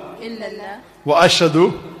illallah wa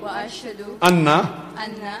ashhadu anna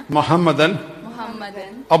Muhammadan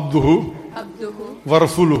abduhu wa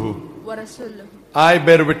rasuluhu. I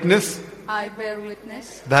bear witness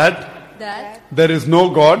that there is no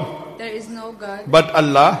God but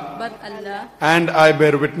Allah, and I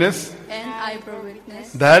bear witness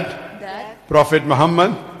that Prophet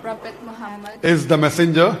Muhammad is the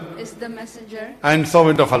messenger and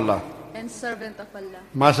servant of Allah. and servant of Allah.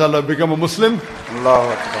 MashaAllah, become a Muslim.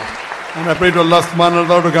 Allahu Akbar. And I pray to Allah subhanahu wa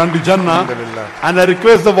ta'ala to grant you Jannah. Alhamdulillah. And I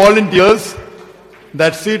request the volunteers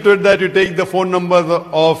that see to it that you take the phone numbers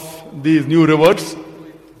of these new reverts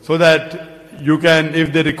so that you can,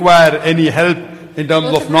 if they require any help in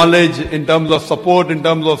terms of knowledge, in terms of support, in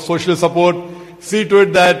terms of social support, see to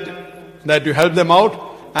it that you help them out.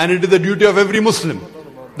 And it is the duty of every Muslim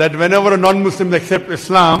that whenever a non-Muslim accepts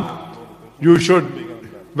Islam, you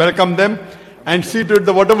should welcome them and see to it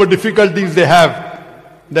that whatever difficulties they have,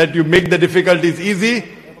 that you make the difficulties easy.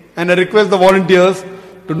 And I request the volunteers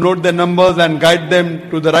to note their numbers and guide them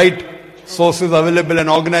to the right sources available and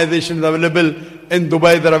organizations available. In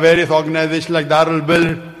Dubai, there are various organizations like Darul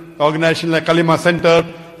Bil, organizations like Kalima Center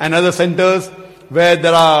and other centers where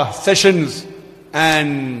there are sessions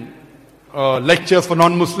and lectures for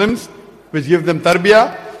non-Muslims which give them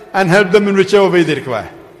tarbiyah and help them in whichever way they require.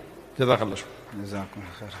 Jazakallah.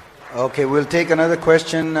 Okay, we'll take another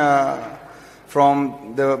question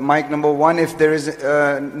from the mic number 1. If there is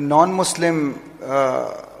a non-Muslim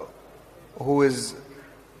who is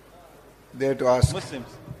there to ask. Muslims.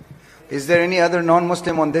 Is there any other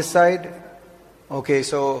non-Muslim on this side? Okay,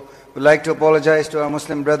 so we'd like to apologize to our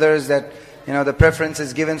Muslim brothers that the preference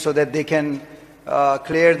is given so that they can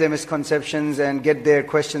clear their misconceptions and get their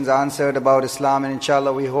questions answered about Islam, and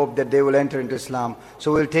inshallah we hope that they will enter into Islam.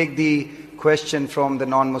 So we'll take the question from the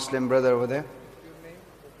non-Muslim brother over there.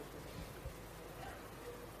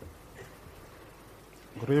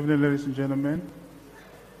 Good evening, ladies and gentlemen.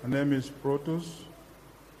 My name is Protus.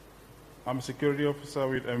 I'm a security officer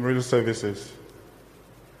with Emirate Services.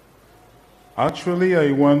 Actually,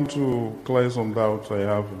 I want to clear some doubts I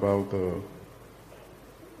have about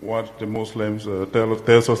what the Muslims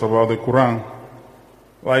tells us about the Quran.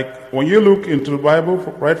 Like, when you look into the Bible,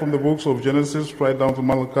 right from the books of Genesis right down to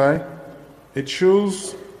Malachi, it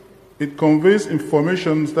conveys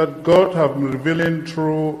information that God have been revealing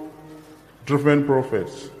through different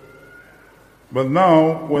prophets. But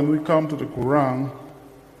now, when we come to the Quran,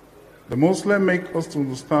 the Muslims make us to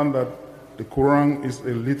understand that the Quran is a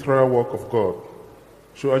literal work of God.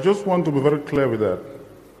 So I just want to be very clear with that.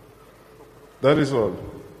 That is all.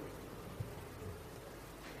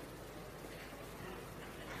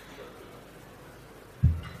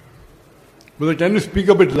 Brother, can you speak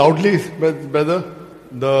a bit loudly, brother?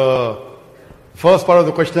 The first part of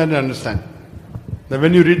the question I didn't understand. That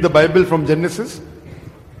when you read the Bible from Genesis?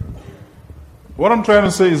 What I'm trying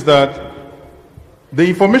to say is that the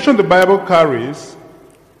information the Bible carries...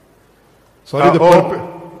 What did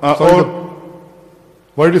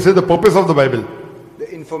you say the purpose of the Bible?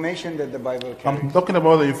 The information that the Bible carries. I'm talking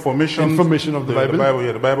about the information of the Bible?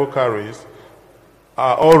 The Bible carries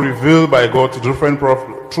are all revealed by God to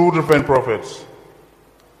through different prophets.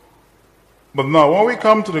 But now, when we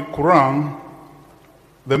come to the Quran,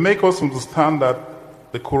 they make us understand that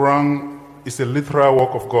the Quran is a literal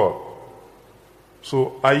work of God.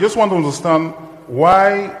 So I just want to understand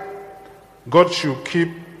why God should keep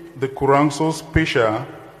the Quran so special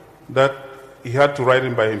that he had to write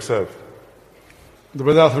it by himself. The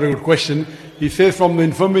brother asked a very good question. He says from the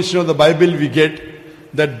information of the Bible we get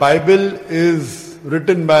that Bible is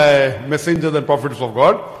written by messengers and prophets of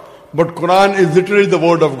God, but Quran is literally the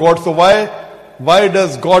word of God. So why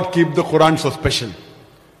does God keep the Quran so special?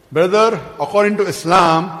 Brother, according to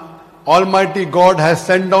Islam, Almighty God has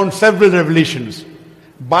sent down several revelations.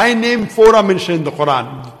 By name, 4 are mentioned in the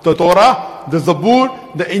Quran. The Torah, the Zabur,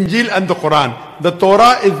 the Injil and the Quran. The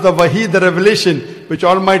Torah is the Wahi, the revelation which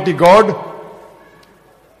Almighty God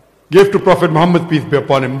gave to Prophet Muhammad, peace be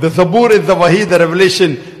upon him. The Zabur is the Wahi, the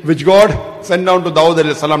revelation which God sent down to Dawud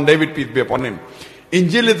alayhi salam, David, peace be upon him.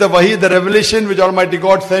 Injil is the Wahi, the revelation which Almighty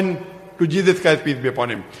God sent to Jesus Christ, peace be upon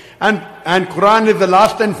him. And Quran is the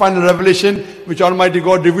last and final revelation which Almighty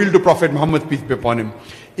God revealed to Prophet Muhammad, peace be upon him.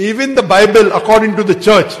 Even the Bible, according to the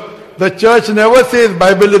church never says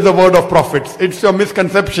Bible is the word of prophets. It's a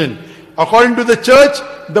misconception. According to the church,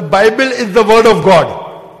 the Bible is the word of God.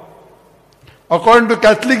 According to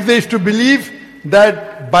Catholics, they used to believe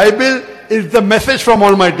that Bible is the message from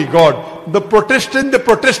Almighty God. The Protestant, they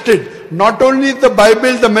protested. Not only is the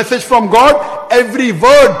Bible the message from God, every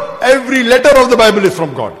word, every letter of the Bible is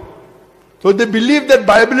from God. So they believe that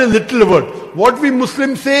Bible is literal word. What we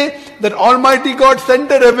Muslims say, that Almighty God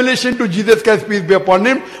sent a revelation to Jesus Christ, peace be upon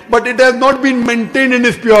him, but it has not been maintained in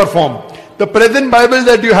its pure form. The present Bible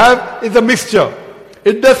that you have is a mixture.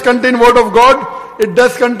 It does contain word of God, it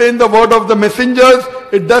does contain the word of the messengers,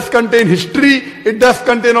 it does contain history, it does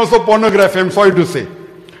contain also pornography, I'm sorry to say.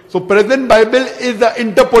 So present Bible is the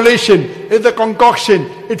interpolation, is a concoction,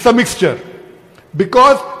 it's a mixture.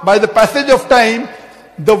 Because by the passage of time,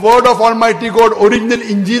 the word of Almighty God, original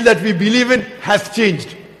Injil that we believe in, has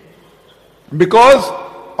changed. Because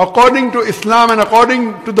according to Islam and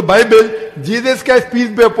according to the Bible, Jesus Christ, peace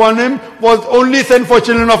be upon him, was only sent for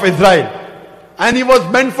children of Israel. And he was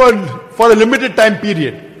meant for a limited time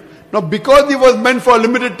period. Now because he was meant for a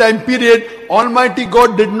limited time period, Almighty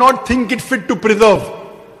God did not think it fit to preserve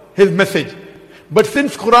his message. But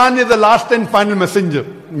since Quran is the last and final message,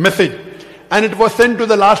 and it was sent to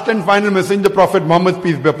the last and final messenger, Prophet Muhammad,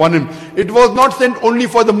 peace be upon him, it was not sent only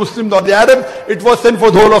for the Muslims or the Arabs, it was sent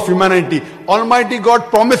for the whole of humanity. Almighty God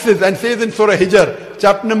promises and says in Surah Hijr,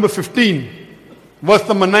 chapter number 15, verse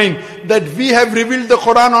number 9, that we have revealed the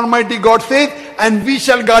Quran, Almighty God says, and we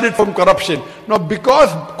shall guard it from corruption. Now because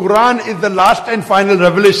Quran is the last and final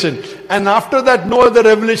revelation, and after that no other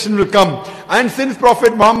revelation will come, and since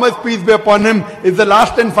Prophet Muhammad, peace be upon him, is the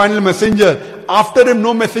last and final messenger, after him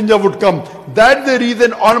no messenger would come. That's the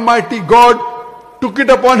reason Almighty God took it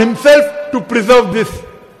upon himself to preserve this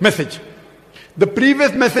message. The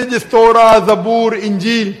previous message is Torah, Zabur,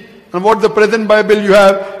 Injil, and what the present Bible you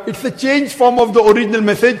have, it's a changed form of the original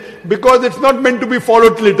message because it's not meant to be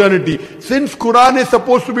followed till eternity. Since Quran is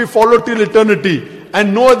supposed to be followed till eternity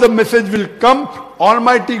and no other message will come,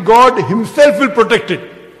 Almighty God himself will protect it.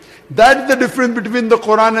 That's the difference between the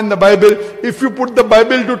Quran and the Bible. If you put the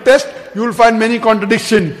Bible to test, you will find many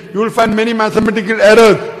contradictions, you will find many mathematical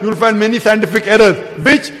errors, you will find many scientific errors,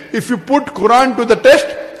 which if you put Quran to the test,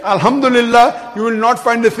 Alhamdulillah, you will not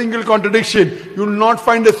find a single contradiction, you will not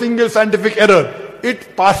find a single scientific error.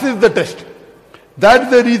 It passes the test. That's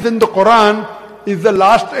the reason the Quran is the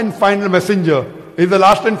last and final messenger, is the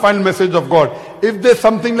last and final message of God. If there's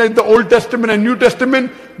something like the Old Testament and New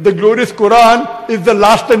Testament, the glorious Quran is the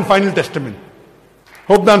last and final testament.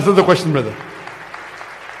 Hope that answers the question, brother.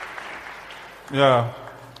 Yeah.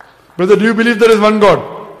 Brother, do you believe there is one God?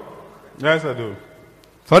 Yes, I do.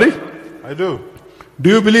 Sorry? I do. Do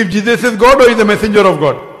you believe Jesus is God or is a messenger of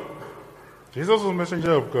God? Jesus is a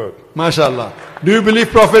messenger of God. MashaAllah. Do you believe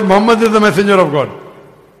Prophet Muhammad is the messenger of God?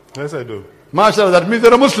 Yes, I do. MashaAllah. That means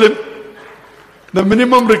you're a Muslim. The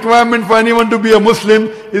minimum requirement for anyone to be a Muslim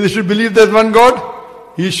is he should believe there's one God.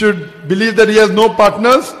 He should believe that he has no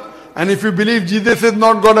partners. And if you believe Jesus is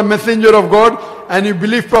not God, a messenger of God, and you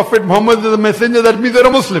believe Prophet Muhammad is a messenger, that means you're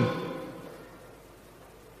a Muslim.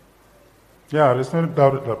 Yeah, there's no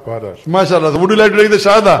doubt about that. MashaAllah. So would you like to take the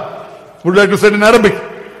Shahada? Would you like to say it in Arabic?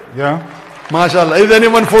 Yeah. MashaAllah. Is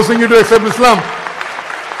anyone forcing you to accept Islam?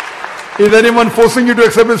 Is anyone forcing you to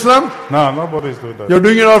accept Islam? No, nobody's doing that. You're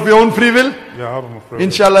doing it out of your own free will? Yeah, out of my free will.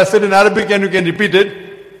 Inshallah, I said in Arabic and you can repeat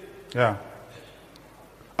it. Yeah.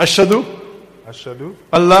 Ashhadu. Ashhadu.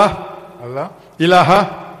 Allah. Allah.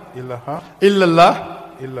 Ilaha. Ilaha.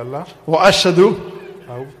 Illallah. Illallah. Wa ashhadu.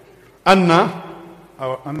 Anna.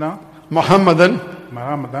 Anna. Muhammadan.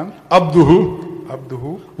 Muhammadan. Abduhu.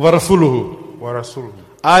 Abduhu. Wa rasuluhu. Wa rasuluhu.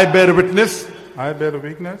 I bear witness. I bear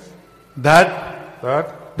witness. That.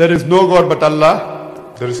 There is no God but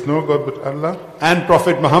Allah. There is no God but Allah. And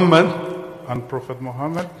Prophet Muhammad. And Prophet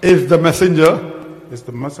Muhammad. Is the messenger. Is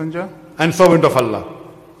the messenger. And servant of Allah.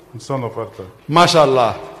 And son of Allah.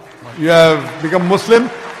 MashaAllah. You have become Muslim,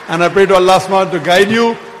 and I pray to Allah subhanahu wa ta'ala to guide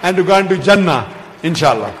you and to go into Jannah,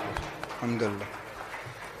 inshallah. Alhamdulillah.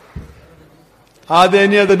 Are there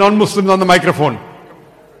any other non-Muslims on the microphone?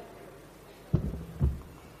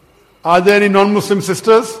 Are there any non-Muslim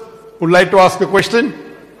sisters who would like to ask a question?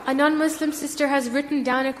 A non-Muslim sister has written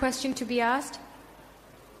down a question to be asked.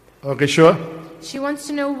 Okay, sure. She wants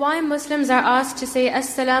to know why Muslims are asked to say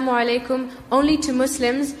Assalamu alaikum only to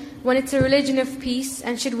Muslims when it's a religion of peace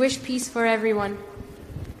and should wish peace for everyone.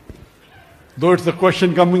 Though it's a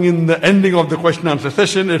question coming in the ending of the question and answer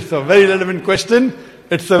session, it's a very relevant question.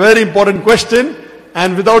 It's a very important question.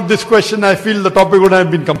 And without this question, I feel the topic would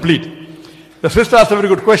have been complete. The sister asked a very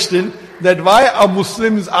good question, that why are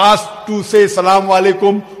Muslims asked to say Assalamu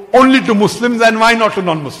alaikum only to Muslims and why not to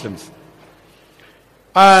non-Muslims?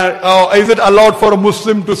 Is it allowed for a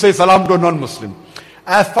Muslim to say salam to a non-Muslim?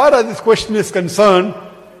 As far as this question is concerned,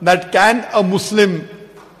 that can a Muslim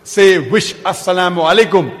say wish assalamu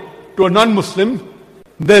alaikum to a non-Muslim,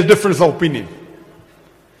 there's difference of opinion.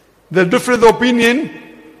 There's difference of opinion,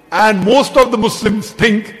 and most of the Muslims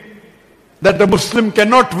think that the Muslim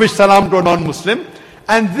cannot wish salam to a non-Muslim,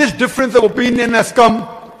 and this difference of opinion has come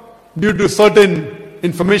due to certain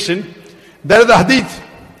information. There is a hadith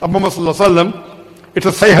of Muhammad sallallahu alaihi wasallam. It's a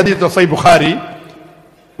Sahih hadith of Sahih Bukhari,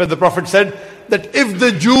 where the Prophet said that if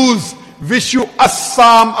the Jews wish you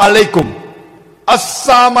Assam alaikum,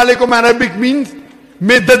 Assam alaikum Arabic means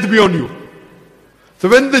may death be on you. So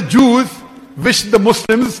when the Jews wish the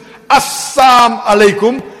Muslims Assam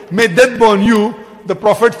alaikum, may death be on you, the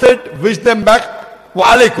Prophet said wish them back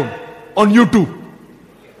wa alaikum, on you too.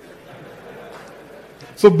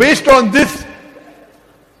 So based on this,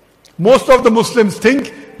 most of the Muslims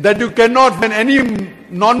think that you cannot, when any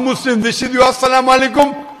non-Muslim wishes you Assalamu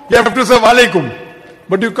alaikum, you have to say wa alaikum.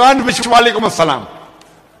 But you can't wish wa alaikum assalam.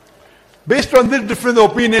 Based on this difference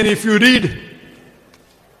of opinion, if you read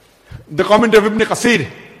the comment of Ibn Qasir,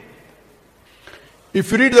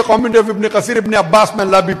 Ibn Abbas, may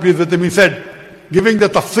Allah be pleased with him, he said, giving the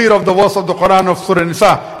tafsir of the verse of the Quran of Surah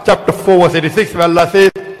Nisa, chapter 4, verse 86, where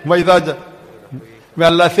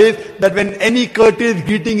Allah says that when any courteous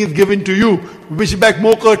greeting is given to you, wish back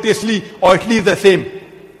more courteously or at least the same.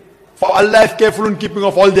 For Allah is careful in keeping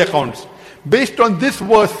of all the accounts. Based on this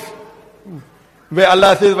verse, where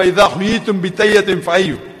Allah says, وَإِذَا خُيِّتُمْ بِتَيَّةٍ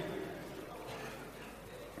فَأَيُّ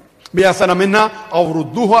بِأَحْسَنَ مِنْهَا أَوْ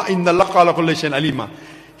رُدُّوهَا إِنَّ اللَّهَ عَلَىٰ كُلِّ شَيْءٍ عَلِيمٌ.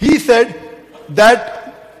 He said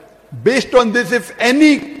that based on this, if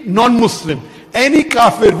any non-Muslim, any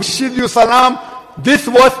kafir wishes you salam, this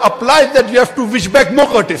verse applies that you have to wish back more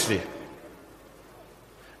courteously.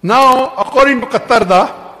 Now, according to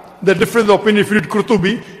Qatarda, the difference of opinion, if you read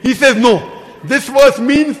Qurtubi, he says no. This verse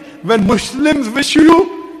means when Muslims wish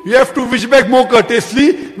you, you have to wish back more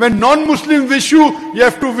courteously. When non-Muslims wish you, you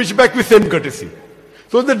have to wish back with same courtesy.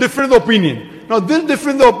 So the difference of opinion. Now this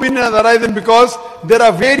difference of opinion has arisen because there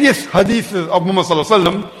are various hadiths of Muhammad sallallahu alaihi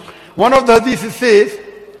wasallam. One of the hadiths says,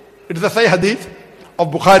 it is a Sahih hadith of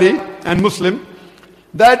Bukhari and Muslim,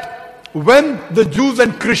 that when the Jews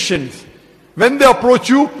and Christians, when they approach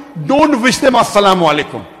you, don't wish them Assalamu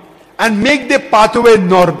alaikum and make their pathway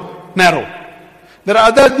narrow. There are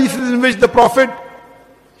other hadiths in which the Prophet,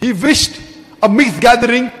 he wished a mixed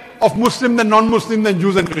gathering of Muslims and non-Muslims and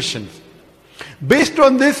Jews and Christians. Based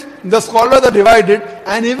on this, the scholars are divided,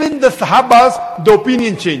 and even the Sahabas, the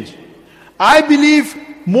opinion changed. I believe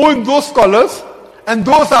more in those scholars and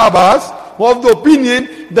those Sahabas who have the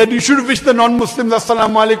opinion that you should wish the non-Muslims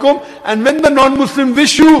Assalamu alaikum, and when the non-Muslim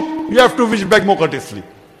wish you, you have to wish back more courteously.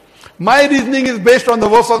 My reasoning is based on the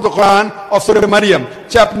verse of the Quran of Surah Maryam,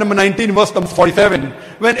 chapter number 19, verse number 47.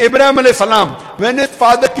 When Abraham alayhi salam, when his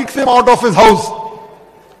father kicks him out of his house,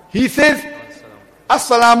 he says,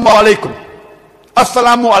 Assalamu alaikum,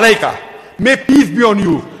 Assalamu alaika, may peace be on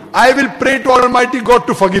you. I will pray to Almighty God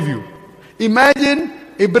to forgive you. Imagine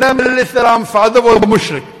Abraham alayhi salam's father was a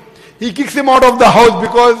mushrik. He kicks him out of the house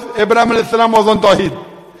because Abraham alayhi salam was on Tawheed.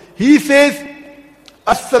 He says,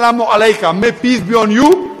 Assalamu alaika, may peace be on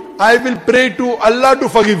you. I will pray to Allah to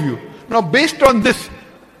forgive you. Now based on this,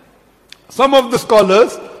 some of the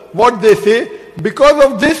scholars, what they say, because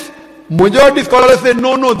of this, majority scholars say,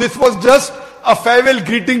 no, this was just a farewell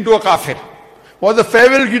greeting to a kafir. Was a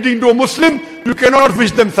farewell greeting to a Muslim, you cannot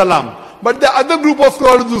wish them salam. But the other group of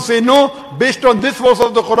scholars who say, no, based on this verse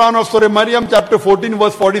of the Quran of Surah Maryam, chapter 14,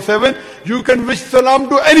 verse 47, you can wish salam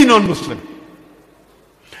to any non-Muslim.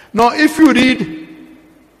 Now if you read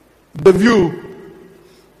the view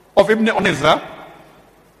of Ibn Unizah,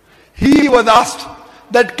 he was asked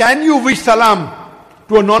that can you wish salam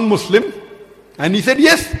to a non-Muslim? And he said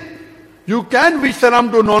yes, you can wish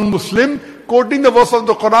salam to a non-Muslim, quoting the verse of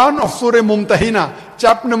the Quran of Surah Mumtahina,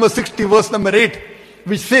 chapter number 60, verse number 8,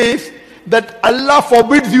 which says that Allah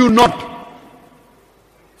forbids you not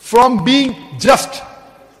from being just.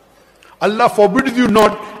 Allah forbids you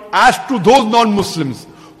not as to those non-Muslims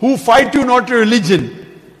who fight you not your religion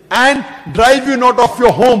and drive you not off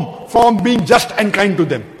your home from being just and kind to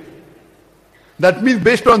them. That means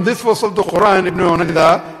based on this verse of the Quran, Ibn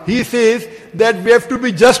Unizah, he says that we have to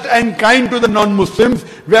be just and kind to the non-Muslims.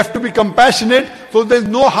 We have to be compassionate, so there is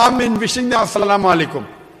no harm in wishing them Assalamu alaikum.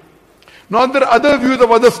 Now there are other views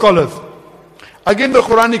of other scholars. Again the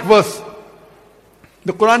Quranic verse.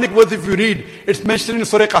 The Quranic verse, if you read, it's mentioned in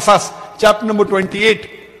Surah Qasas, chapter number 28,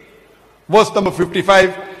 verse number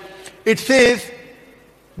 55. It says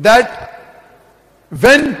that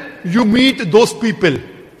when you meet those people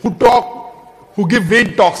who talk, who give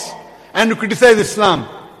vain talks and who criticize Islam,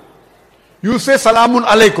 you say Salamun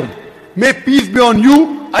alaikum, may peace be on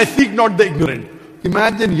you, I seek not the ignorant.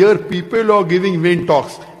 Imagine here people who are giving vain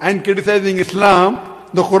talks and criticizing Islam.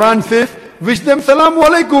 The Quran says, wish them Salamu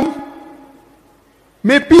alaikum,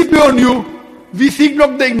 may peace be on you, we seek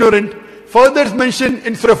not the ignorant. Further it's mentioned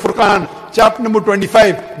in Surah Furqan, chapter number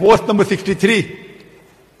 25, verse number 63.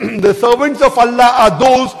 The servants of Allah are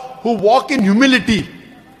those who walk in humility,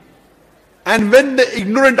 and when the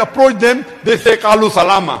ignorant approach them, they say Qalu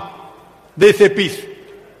Salama, they say peace.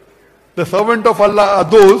 The servant of Allah are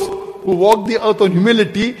those who walk the earth on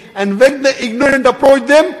humility, and when the ignorant approach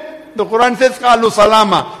them, the Quran says Qalu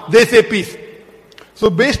Salama, they say peace. So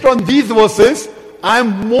based on these verses, I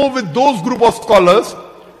am more with those group of scholars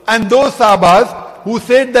and those Sahabas who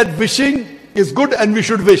said that wishing is good and we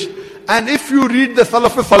should wish. And if you read the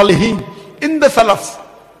Salaf al-Salihin, in the Salafs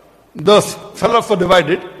are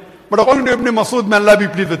divided. But according to Ibn Masud, may Allah be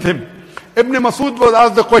pleased with him, Ibn Masud was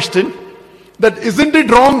asked the question that isn't it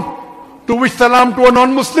wrong to wish salam to a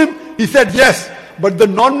non-Muslim? He said yes, but the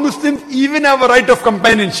non-Muslims even have a right of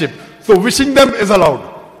companionship. So wishing them is allowed.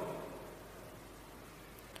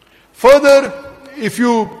 Further, if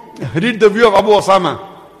you read the view of Abu Osama,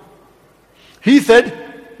 he said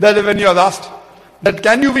that when he was asked that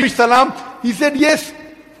can you wish salam? He said yes.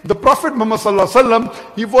 The Prophet Muhammad sallallahu alaihi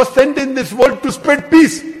wasallam, he was sent in this world to spread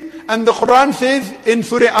peace. And the Quran says in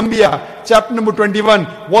Surah Anbiya, chapter number 21,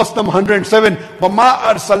 verse number 107, وَمَا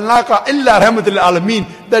أَرْسَلْنَاكَ إِلَّا رَحْمَةً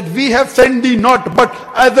لِلْعَالَمِينَ, that we have sent thee not but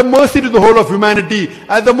as a mercy to the whole of humanity,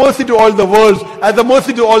 as a mercy to all the worlds, as a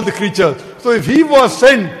mercy to all the creatures. So if he was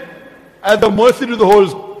sent as a mercy to the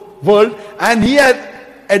whole world, and he has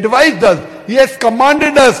advised us, he has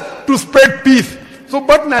commanded us to spread peace. So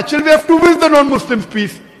but naturally we have to wish the non-Muslims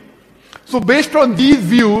peace. So based on these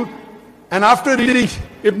views, and after reading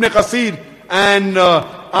Ibn Qasir and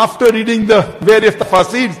after reading the various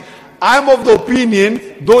tafasirs, I am of the opinion,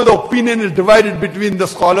 though the opinion is divided between the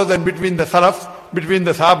scholars and between the Salafs, between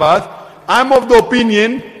the Sahabas, I am of the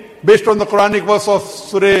opinion, based on the Quranic verse of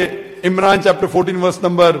Surah Imran chapter 14 verse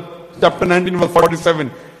number, chapter 19 verse 47,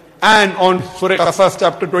 and on Surah Qasas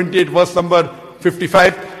chapter 28 verse number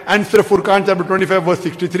 55, and Surah Furqan chapter 25 verse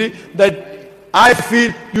 63, that I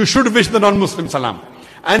feel you should wish the non-Muslim salam.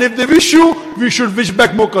 And if they wish you, we should wish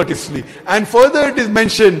back more courteously. And further it is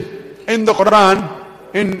mentioned in the Quran,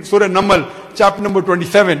 in Surah Namal, chapter number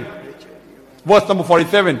 27, verse number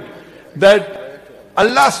 47, that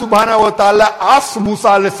Allah subhanahu wa ta'ala asked Musa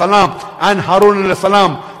alayhi salam and Harun alayhi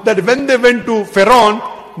salam that when they went to Pharaoh,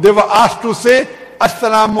 they were asked to say,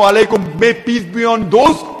 Assalamu alaikum, may peace be on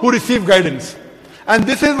those who receive guidance. And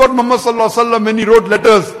this is what Muhammad sallallahu alaihi wasallam, when he wrote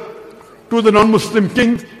letters to the non-Muslim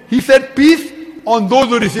kings, he said peace on those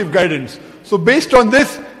who receive guidance. So based on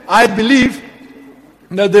this, I believe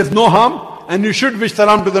that there's no harm and you should wish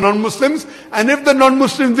salam to the non-Muslims. And if the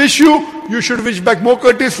non-Muslims wish you, you should wish back more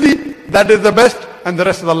courteously. That is the best, and the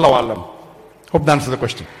rest is Allahu Alam. Hope that answers the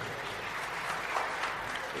question.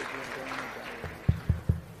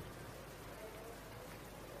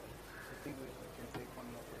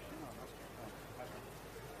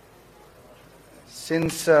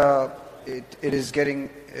 Since it is getting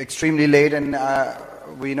extremely late, and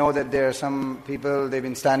we know that there are some people, they've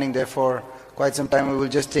been standing there for quite some time, we will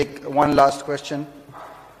just take one last question.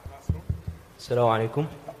 Assalamu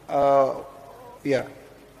alaikum. Yeah.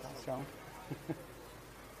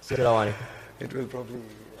 Assalamu alaikum. It will probably...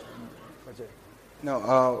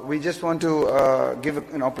 No, we just want to give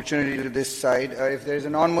an opportunity to this side. If there is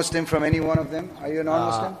a non-Muslim from any one of them, are you a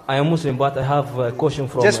non-Muslim? I am Muslim, but I have a question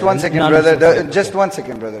from... Just 1 second, brother. Just 1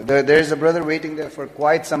 second, brother. There is a brother waiting there for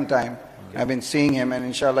quite some time. I've been seeing him, and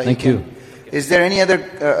inshallah Thank you. Is there any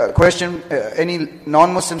other question? Any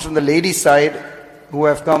non-Muslims from the ladies' side who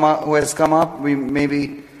has come up? We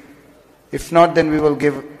maybe... If not, then we will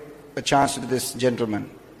give a chance to this gentleman.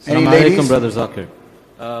 Any ladies? Assalamu alaikum, Brother Zakir.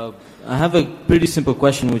 I have a pretty simple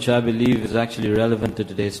question which I believe is actually relevant to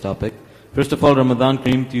today's topic. First of all, Ramadan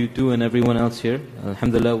Kareem to you too and everyone else here.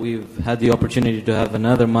 Alhamdulillah, we've had the opportunity to have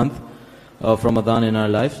another month of Ramadan in our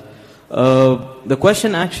lives. The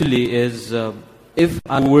question actually is, if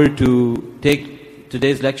I were to take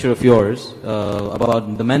today's lecture of yours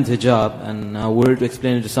about the men's hijab and I were to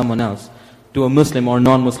explain it to someone else, to a Muslim or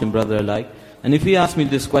non-Muslim brother alike, and if he asked me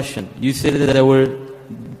this question, you said that there were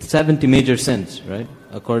 70 major sins, right?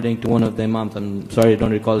 According to one of the imams, I'm sorry I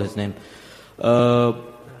don't recall his name.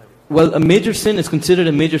 Well, a major sin is considered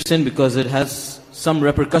a major sin because it has some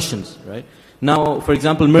repercussions, right? Now, for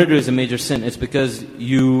example, murder is a major sin. It's because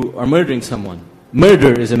you are murdering someone.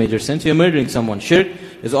 Murder is a major sin, so you're murdering someone. Shirk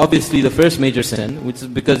is obviously the first major sin, which is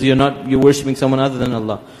because you're worshipping someone other than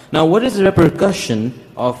Allah. Now, what is the repercussion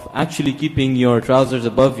of actually keeping your trousers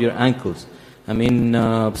above your ankles? I mean,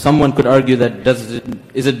 someone could argue that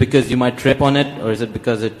is it because you might trip on it, or is it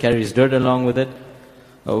because it carries dirt along with it?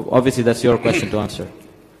 Obviously, that's your question to answer.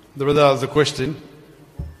 The brother asked the question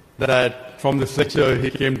that from this lecture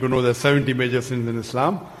he came to know there are 70 major sins in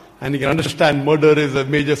Islam, and he can understand murder is a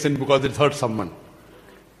major sin because it hurts someone.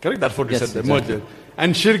 Correct? That's what he said there, exactly. murder.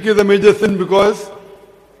 And shirk is a major sin because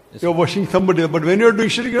you're washing somebody. But when you're doing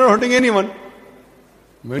shirk, you're not hurting anyone.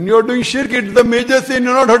 When you're doing shirk, it's the major sin,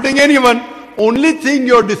 you're not hurting anyone. Only thing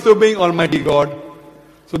you're disobeying Almighty God.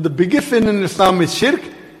 So the biggest sin in Islam is shirk,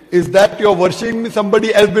 is that you're worshipping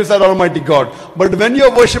somebody else beside Almighty God. But when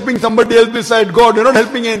you're worshipping somebody else beside God, you're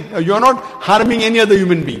not harming any other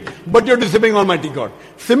human being, but you're disobeying Almighty God.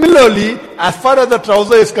 Similarly, as far as the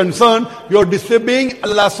trouser is concerned, you're disobeying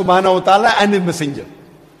Allah subhanahu wa ta'ala and His Messenger.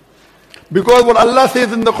 Because what Allah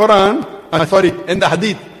says in the Quran, in the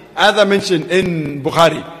Hadith, as I mentioned in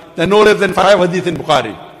Bukhari, there are no less than 5 hadiths in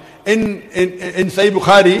Bukhari. In Sahih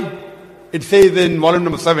Bukhari, it says in volume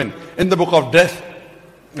number 7, in the book of death,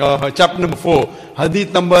 chapter number 4,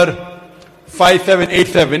 hadith number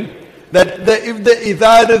 5787, that if the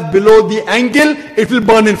izar is below the ankle, it will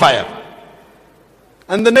burn in fire.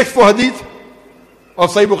 And the next 4 hadith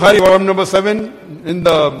of Sahih Bukhari, volume number 7, in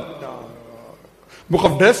the book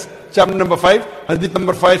of death, chapter number 5, hadith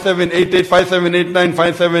number 5788, 5789,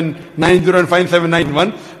 5790 and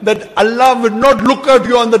 5791, that Allah will not look at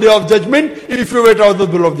you on the day of judgment if you wear trousers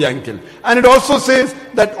below the ankle. And it also says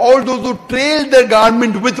that all those who trail their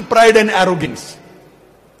garment with pride and arrogance.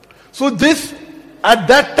 So this, at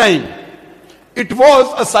that time, it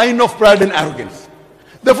was a sign of pride and arrogance.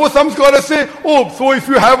 Therefore some scholars say, so if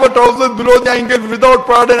you have a trouser below the ankle without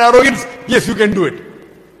pride and arrogance, yes, you can do it.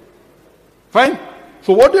 Fine?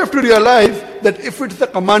 So what you have to realize, that if it's the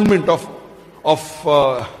commandment of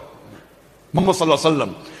Muhammad sallallahu alaihi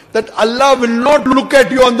wasallam, that Allah will not look at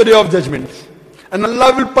you on the day of judgment, and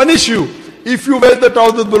Allah will punish you if you wear the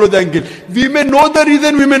trousers below the ankle. We may know the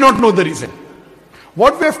reason, we may not know the reason.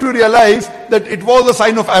 What we have to realize, that it was a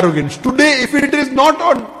sign of arrogance. Today, if it is not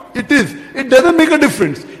on, it doesn't make a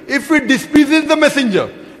difference. If it displeases the messenger,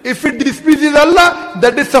 if it displeases Allah,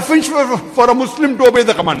 that is sufficient for a Muslim to obey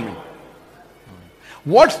the commandment.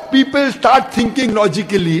 What people start thinking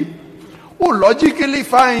logically, logically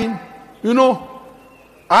fine,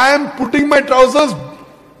 I am putting my trousers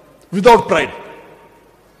without pride.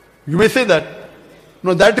 You may say that.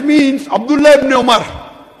 No, that means Abdullah ibn Umar,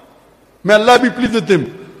 may Allah be pleased with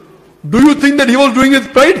him. Do you think that he was doing his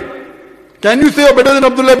pride? Can you say you're better than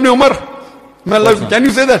Abdullah ibn Umar? May Allah, can you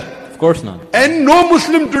say that? Of course not. And no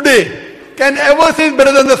Muslim today can ever say it's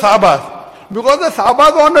better than the Sahabas. Because the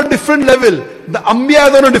Sahabas are on a different level. The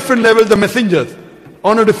Anbiya are on a different level. The messengers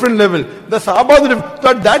on a different level. The Sahabas, so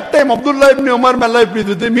at that time, Abdullah ibn Umar, may Allah be pleased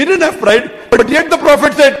with him, he didn't have pride. But yet the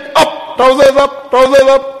Prophet said, up, trousers up, trousers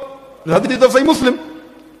up. The hadith of Sahih Muslim.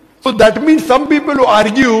 So that means some people who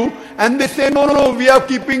argue and they say, no, we are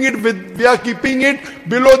keeping it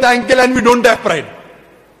below the ankle and we don't have pride.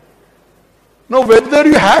 Now whether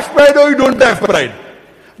you have pride or you don't have pride,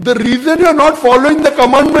 the reason you are not following the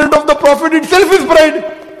commandment of the Prophet itself is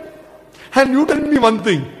pride. And you tell me one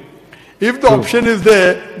thing. If the option is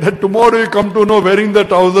there that tomorrow you come to know wearing the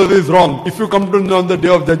trousers is wrong, if you come to know on the day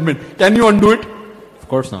of judgment, can you undo it? Of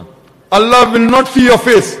course not. Allah will not see your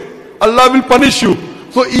face. Allah will punish you.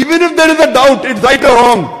 So even if there is a doubt, it's right or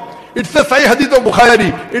wrong. It's a Sahih Hadith of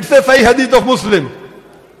Bukhari. It's a Sahih Hadith of Muslim.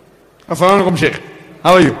 Assalamu alaikum, Sheikh.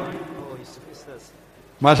 How are you?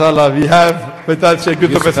 MashaAllah, we have with us Sheikh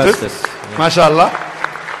Yusuf Estes. MashaAllah.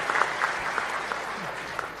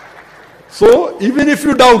 So, even if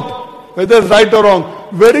you doubt whether it's right or wrong,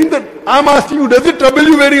 I'm asking you, does it trouble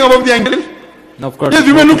you wearing above the ankle? No, of course. Yes,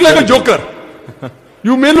 you may look like a joker.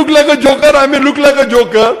 You may look like a joker, I may look like a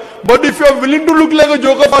joker, but if you are willing to look like a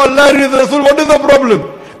joker for Allah and His Rasul, what is the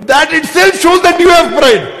problem? That itself shows that you have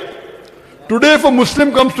pride. Today, if a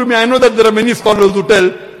Muslim comes to me, I know that there are many scholars who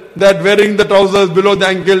tell that wearing the trousers below the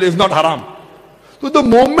ankle is not haram. So the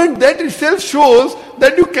moment that itself shows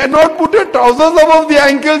that you cannot put your trousers above the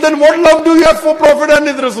ankle, then what love do you have for Prophet and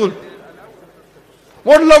His Rasul?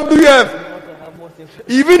 What love do you have?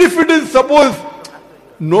 Even if it is, suppose,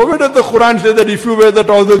 nowhere does the Quran say that if you wear the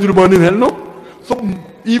trousers you'll burn in hell, no? So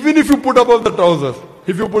even if you put above the trousers,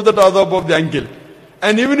 if you put the trousers above the ankle,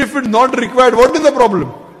 and even if it's not required, what is the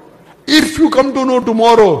problem? If you come to know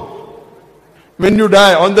tomorrow, when you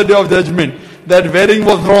die on the day of judgment, that wearing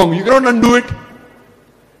was wrong, you cannot undo it.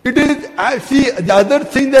 It is, I see, the other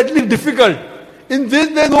thing that is difficult. In this,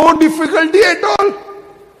 there is no difficulty at all.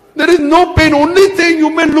 There is no pain. Only thing, you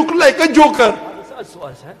may look like a joker.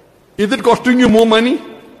 Is it costing you more money?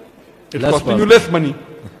 It's costing you less money.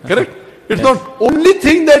 Correct? It's not. Only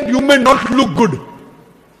thing that you may not look good.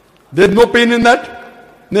 There is no pain in that.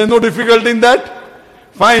 There is no difficulty in that.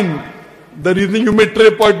 Fine. The reason you may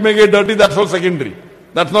trip or it may get dirty, that's all secondary.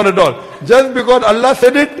 That's not at all. Just because Allah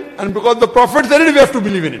said it and because the Prophet said it, we have to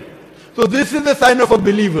believe in it. So this is the sign of a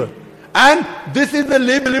believer. And this is the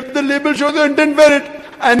label. If the label shows your intent, wear it.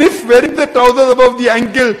 And if wearing the trousers above the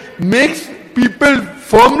ankle makes people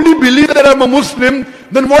firmly believe that I'm a Muslim,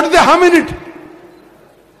 then what is the harm in it?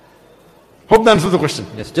 Hope that answers the question.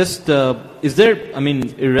 Yes, just, is there,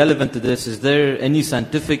 irrelevant to this, is there any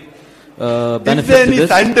scientific benefit is there to any this?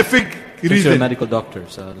 scientific Since you're a reason? medical doctor,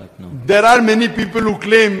 so no. There are many people who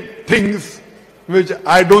claim things which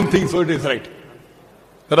I don't think so it is right.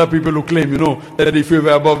 There are people who claim, that if you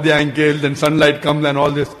were above the ankle, then sunlight comes and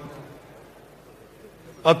all this.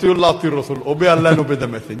 Atiullah, Ati Rasul. Obey Allah and obey the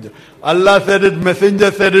messenger. Allah said it,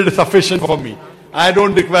 messenger said it is sufficient for me. I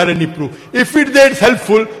don't require any proof. If it is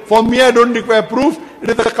helpful, for me I don't require proof. It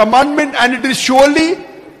is a commandment and it is surely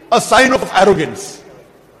a sign of arrogance.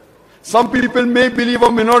 Some people may believe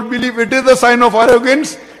or may not believe. It is a sign of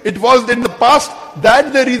arrogance. It was in the past.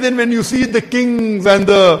 That's the reason when you see the kings and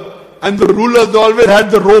the rulers, they always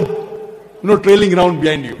had the rope, trailing around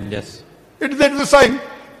behind you. Yes. That's a sign.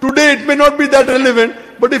 Today it may not be that relevant,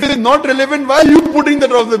 but if it is not relevant, why are you putting the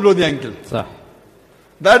trouser below the ankle? Sir.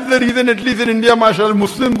 That's the reason, at least in India, mashallah,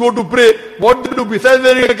 Muslims go to pray. What they do, besides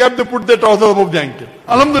wearing a cap, they put the trouser above the ankle.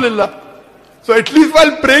 Alhamdulillah. So at least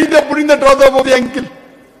while praying, they are putting the trouser above the ankle.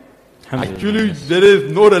 Actually, there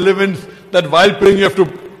is no relevance that while praying you have to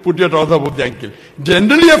put your trouser above the ankle.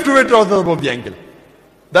 Generally, you have to wear trouser above the ankle.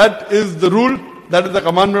 That is the rule. That is the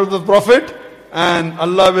commandment of the Prophet. And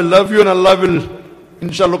Allah will love you and Allah will,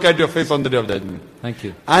 inshallah, look at your face on the day of judgment. Thank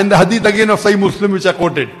you. And the hadith again of Sahih Muslim, which I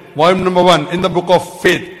quoted, volume number 1 in the book of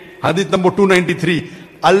faith, hadith number 293.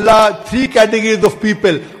 Allah, 3 categories of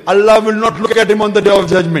people. Allah will not look at him on the day of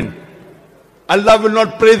judgment. Allah will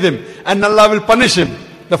not praise him and Allah will punish him.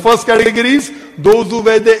 The first category is those who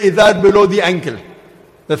wear the izar below the ankle.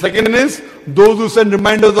 The second is those who send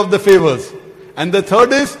reminders of the favors. And the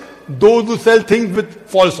third is those who sell things with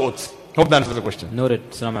false oaths. Hope that answers the question. Noted.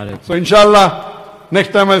 Assalamu alaikum. So inshallah,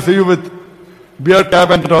 next time I'll see you with beard cap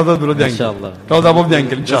and trousers below the ankle. Inshallah. Trousers above the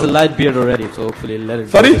ankle, inshallah. There's a light beard already, so hopefully let it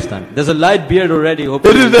Sorry? go this time. There's a light beard already,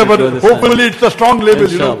 hopefully It is there, but go this hopefully time. it's a strong label,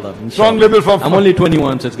 Inshallah, inshallah. Strong label from... I'm only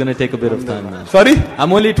 21, so it's going to take a bit of time, man. Sorry?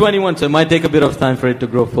 I'm only 21, so it might take a bit of time for it to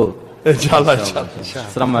grow full. Inshallah.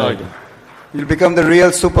 Assalamu alaikum. You'll become the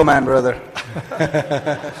real Superman, brother.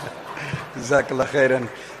 Jazakallah khairan.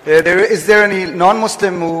 Is there any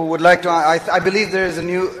non-Muslim who would like to... I believe there is a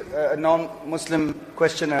new non-Muslim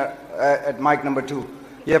questioner at mic number 2.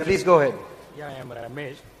 Yeah, please go ahead. Yeah, I am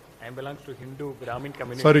Ramesh. I belong to Hindu Brahmin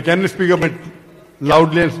community. Sorry, can you speak a bit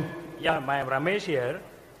loudly? Yeah, I am Ramesh here.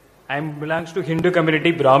 I belongs to Hindu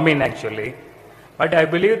community Brahmin actually. But I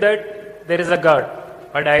believe that there is a God.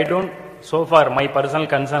 But I don't, so far, my personal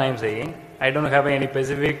concern I am saying, I don't have any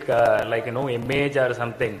specific image or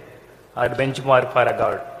something or benchmark for a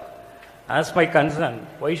God. As my concern,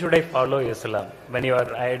 why should I follow Islam? When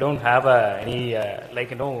I don't have any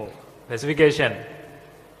specification.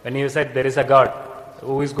 When you said there is a God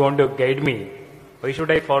who is going to guide me, why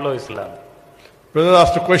should I follow Islam? Brother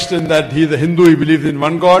asked a question that he is a Hindu, he believes in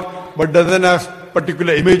one God, but doesn't have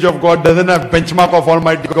particular image of God, doesn't have benchmark of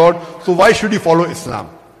Almighty God. So why should he follow Islam?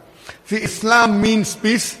 See, Islam means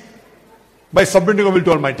peace by submitting your will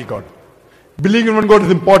to Almighty God. Believing in one God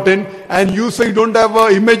is important, and you say you don't have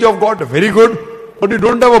an image of God, very good, but you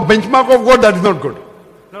don't have a benchmark of God, that is not good.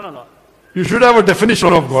 No. You should have a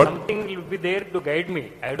definition of God. Something will be there to guide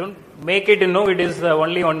me. I don't make it, it is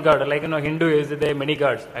only one God. Like, Hindu is there many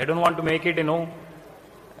gods. I don't want to make it,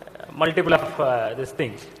 multiple of these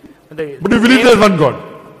things. But you believe there is one God.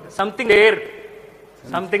 Something there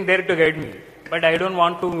to guide me. But I don't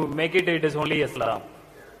want to make it is only Islam.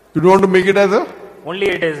 You don't want to make it as a? Only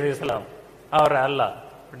it is Islam or Allah.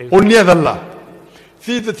 Only as Allah.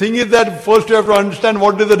 See, the thing is that first you have to understand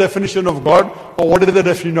what is the definition of God or what is the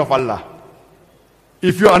definition of Allah.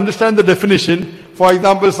 If you understand the definition, for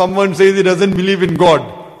example, someone says he doesn't believe in God.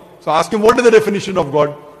 So ask him, what is the definition of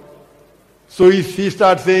God? So he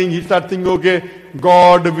starts thinking, okay,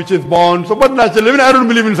 God which is born. So but naturally, even I don't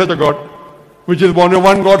believe in such a God which is born.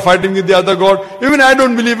 One God fighting with the other God. Even I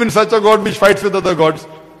don't believe in such a God which fights with other gods.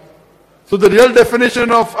 So the real definition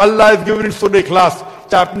of Allah is given in Surah Ikhlas,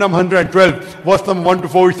 chapter number 112, verse number 1 to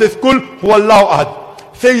 4. It says, Kul huwallahu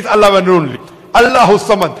ahad. Says Allah and only. Allahu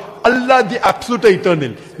samad. Allah the absolute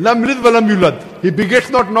eternal. Lam yalid wa lam yulad. He begets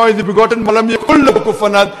not nor is he begotten. Wa lam yakul lahu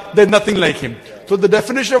kufuwan ahad. There is nothing like him. So the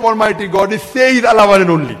definition of Almighty God is say is Allah one and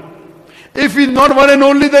only. If he is not one and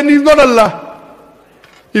only, then he is not Allah.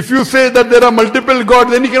 If you say that there are multiple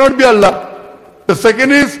gods, then he cannot be Allah. The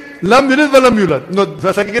second is Lam yalid wa lam yulad. No,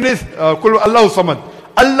 the second is Kul Allahu samad.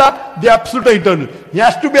 Allah the absolute eternal. He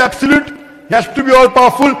has to be absolute. He has to be all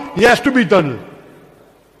powerful. He has to be eternal.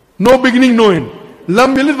 No beginning, no end.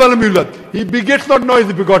 Lam yalid wa lam yulad. He begets not nor is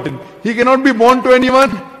he begotten. He cannot be born to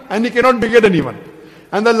anyone and he cannot beget anyone.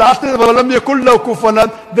 And the last is Walam yakul lahu kufuwan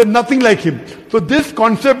ahad. There is nothing like him. So this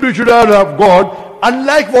concept you should have of God,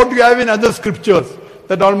 Unlike what you have in other scriptures,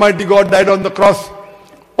 that Almighty God died on the cross,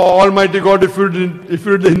 or Almighty God, if you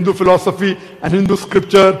read the Hindu philosophy and Hindu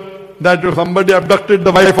scripture, that somebody abducted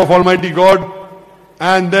the wife of Almighty God,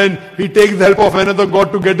 and then he takes the help of another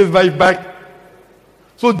God to get his wife back.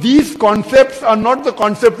 So these concepts are not the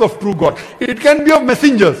concepts of true God. It can be of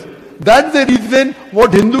messengers. That's the reason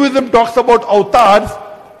what Hinduism talks about avatars,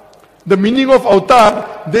 the meaning of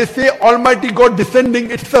avatar, they say Almighty God descending,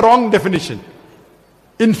 it's the wrong definition.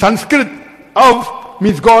 In Sanskrit, av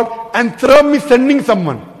means God and tra means sending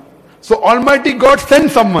someone. So Almighty God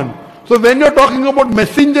sends someone. So when you're talking about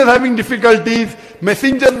messengers having difficulties,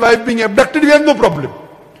 messengers' wife being abducted, we have no problem.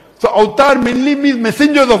 So avatar mainly means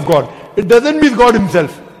messengers of God. It doesn't mean God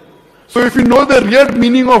himself. So if you know the real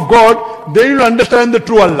meaning of God, then you'll understand the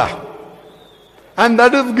true Allah. And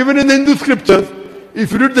that is given in the Hindu scriptures.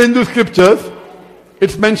 If you read the Hindu scriptures,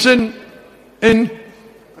 it's mentioned in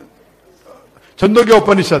Chandogya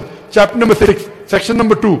Upanishad, chapter number 6, section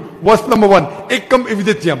number 2, verse number 1. Ekam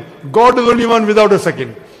Ividityam. God is only one without a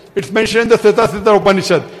second. It's mentioned in the Svetasvita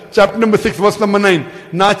Upanishad, chapter number 6, verse number 9.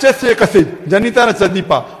 Nachasya Kasid, Janita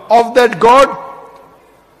Nachadipa. Of that God,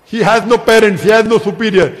 he has no parents, he has no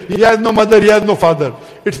superior, he has no mother, he has no father.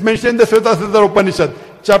 It's mentioned in the Svetasvita Upanishad,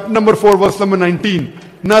 chapter number 4, verse number 19.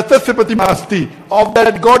 Natasya Pratima Asti. Of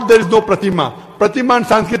that God there is no Pratima. Pratima in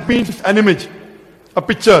Sanskrit means an image, a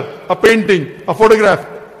picture, a painting, a photograph,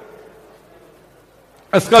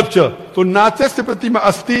 a sculpture. So Natasya Pratima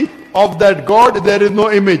Asti. Of that God there is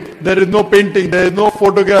no image, there is no painting, there is no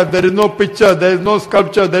photograph, there is no picture, there is no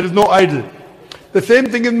sculpture, there is no idol. The same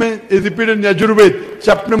thing is repeated in Yajurved,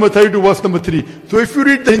 chapter number 32, verse number 3. So if you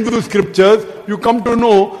read the Hindu scriptures, you come to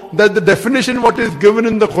know that the definition what is given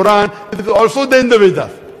in the Quran is also there in the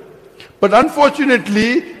Vedas. But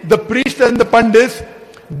unfortunately, the priests and the pandits,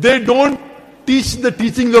 they don't teach the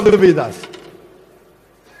teachings of the Vedas.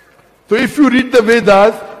 So if you read the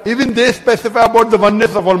Vedas, even they specify about the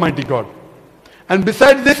oneness of Almighty God. And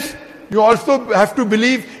besides this, you also have to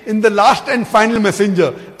believe in the last and final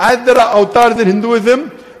messenger. As there are avatars in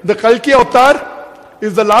Hinduism, the Kalki avatar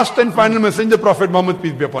is the last and final messenger, Prophet Muhammad,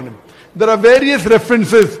 peace be upon him. There are various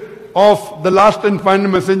references of the last and final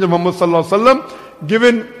messenger, Muhammad sallallahu alaihi wasallam,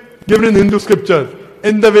 given in Hindu scriptures,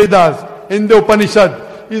 in the Vedas, in the Upanishad.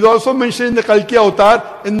 He is also mentioned in the Kalki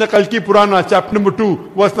avatar, in the Kalki Purana, chapter number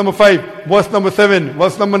 2, verse number 5, verse number 7,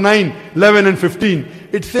 verse number 9, 11 and 15.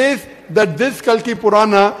 It says that this Kalki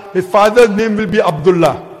Purana, his father's name will be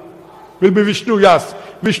Abdullah, will be Vishnu, Yas.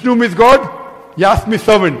 Vishnu means God, Yas means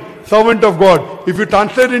servant, servant of God. If you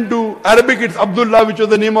translate into Arabic, it's Abdullah, which was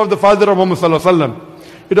the name of the father of Muhammad sallallahu alaihi wasallam.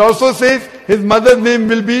 It also says his mother's name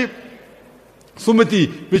will be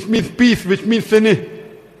Sumati, which means peace, which means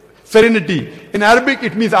serenity. In Arabic,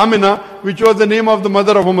 it means Amina, which was the name of the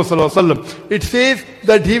mother of Muhammad sallallahu alaihi wasallam. It says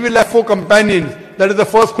that he will have 4 companions. That is the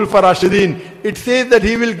first Khulfa Rashidin. It says that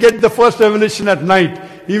he will get the first revelation at night.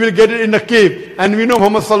 He will get it in a cave. And we know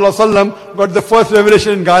Muhammad sallallahu alaihi wasallam got the first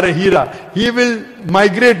revelation in Ghar Hira. He will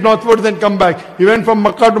migrate northwards and come back. He went from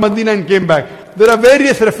Makkah to Medina and came back. There are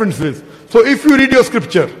various references. So if you read your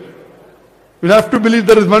scripture, you'll have to believe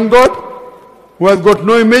there is one God who has got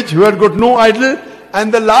no image, who has got no idol,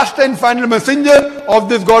 and the last and final messenger of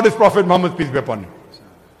this God is Prophet Muhammad, peace be upon him.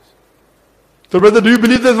 So brother, do you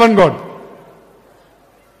believe there is one God?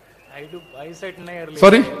 I do. I said earlier.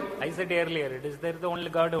 Sorry? I said earlier, it is there the only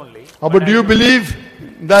God only. But do you believe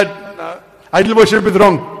that idol worship is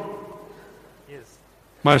wrong? Yes.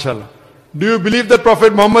 MashaAllah. Do you believe that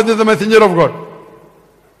Prophet Muhammad is the messenger of God?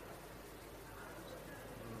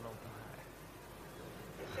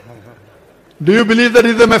 Do you believe that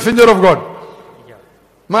he is the messenger of God? Yeah.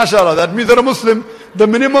 MashaAllah. That means you're a Muslim. The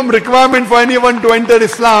minimum requirement for anyone to enter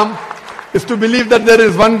Islam is to believe that there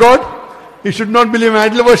is one God. He should not believe in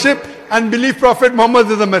idol worship and believe Prophet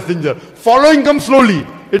Muhammad is a messenger. Following comes slowly.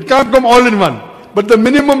 It can't come all in one. But the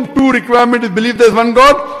minimum 2 requirement is believe there is one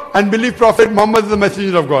God and believe Prophet Muhammad is the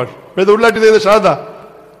messenger of God. Brother, would you like to say the Shahada?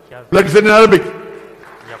 Would you like to say it in Arabic?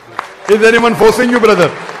 Is anyone forcing you, brother?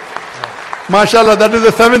 MashaAllah, that is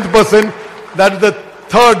the 7th person. That is the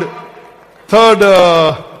third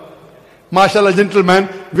MashaAllah gentleman.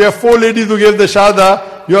 We have 4 ladies who gave the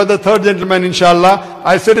Shahada. You are the 3rd gentleman, inshallah.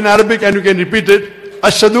 I said in Arabic and you can repeat it.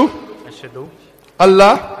 Ashhadu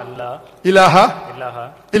Allah ilaha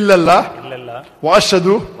illallah wa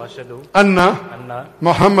ashhadu anna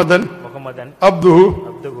Muhammadan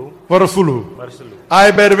abduhu wa rasuluhu.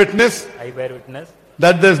 I bear witness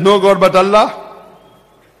that there is no God but Allah.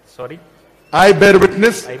 Sorry. I bear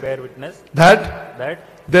witness that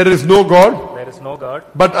there is no God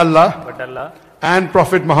but Allah and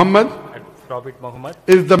Prophet Muhammad Prophet Muhammad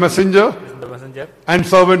is the messenger is the messenger and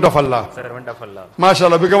servant of Allah. servant of Allah.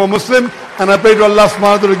 MashaAllah, become a Muslim, and I pray to Allah subhanahu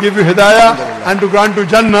wa ta'ala to give you hidayah and to grant you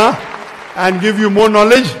Jannah and give you more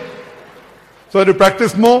knowledge so that you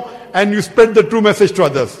practice more and you spread the true message to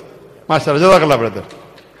others. MashaAllah, Jazakallah brother.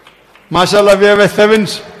 MashaAllah, we have a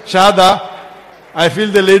 7th Shahada. I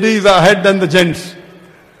feel the ladies are ahead than the gents.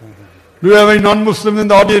 Do you have any non-Muslims in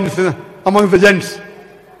the audience among the gents?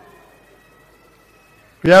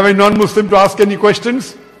 We have a non-Muslim to ask any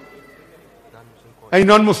questions? Any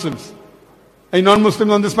non-Muslims? Any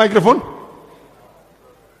non-Muslims on this microphone?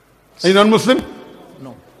 Any non-Muslim?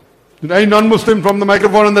 No. Any non-Muslim from the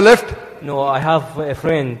microphone on the left? No, I have a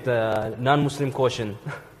friend, non-Muslim question.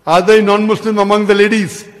 Are there non-Muslim among the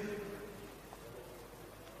ladies?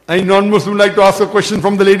 Any non-Muslim like to ask a question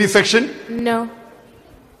from the ladies section? No.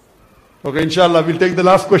 Okay, inshallah, we'll take the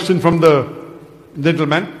last question from the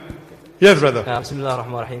gentleman. Yes, brother. Bismillah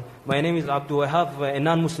ar-Rahman ar-Rahim. My name is Abdu. I have a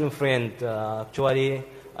non-Muslim friend. Actually,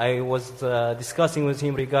 I was discussing with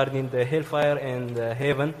him regarding the hellfire and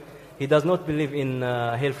heaven. He does not believe in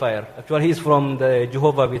hellfire. Actually, he is from the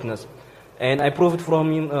Jehovah's Witness. And I proved for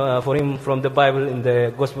him from the Bible in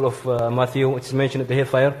the Gospel of Matthew, it's mentioned the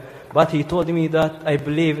hellfire. But he told me that I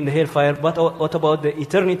believe in the hellfire, but what about the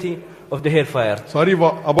eternity of the hellfire? Sorry,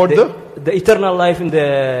 about the eternal life in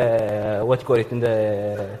the, what you call it, in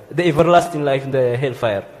the everlasting life in the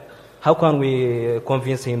hellfire. How can we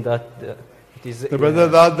convince him that it is... The brother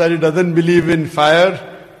asked that he doesn't believe in fire,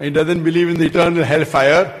 he doesn't believe in the eternal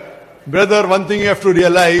hellfire. Brother, one thing you have to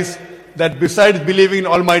realize, that besides believing in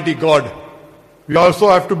Almighty God, we also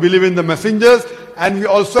have to believe in the messengers, and we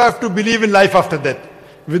also have to believe in life after death.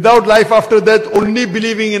 Without life after death, only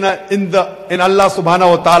believing in Allah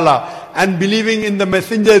subhanahu wa ta'ala and believing in the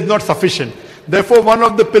messenger is not sufficient. Therefore, one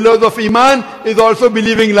of the pillars of Iman is also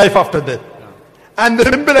believing in life after death. And the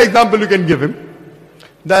simple example you can give him,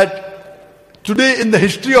 that today in the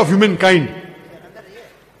history of humankind,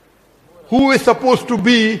 who is supposed to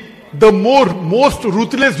be the most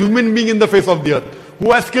ruthless human being in the face of the earth?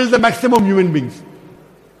 Who has killed the maximum human beings?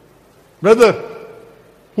 Brother,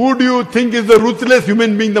 who do you think is the ruthless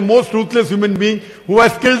human being, the most ruthless human being, who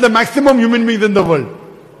has killed the maximum human beings in the world?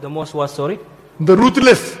 The most what, sorry? The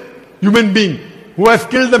ruthless human being, who has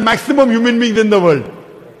killed the maximum human beings in the world.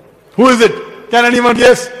 Who is it? Can anyone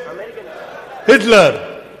guess?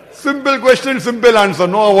 Hitler. Simple question, simple answer,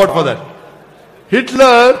 no award for that.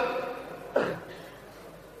 Hitler,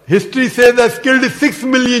 history says, has killed 6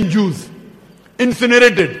 million Jews,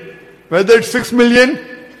 incinerated. Whether it's 6 million,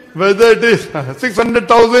 whether it is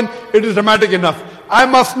 600,000, it is dramatic enough.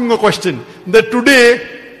 I'm asking a question, that today,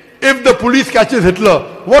 if the police catches Hitler,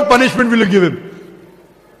 what punishment will you give him?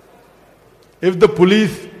 If the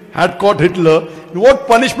police had caught Hitler, what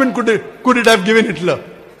punishment could it have given Hitler?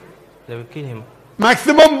 They will kill him.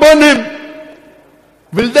 Maximum burn him.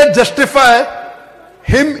 Will that justify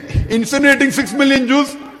him incinerating 6 million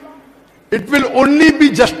Jews? It will only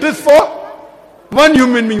be justice for one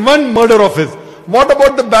human being, one murder of his. What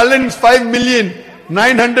about the balance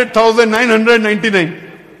 5,900,999?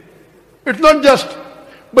 It's not just.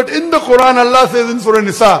 But in the Quran, Allah says in Surah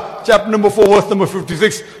Nisa, chapter number 4, verse number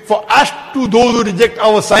 56, for as to those who reject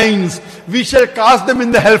our signs, we shall cast them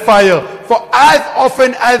in the hellfire. For as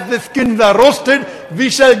often as the skins are roasted, we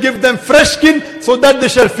shall give them fresh skin so that they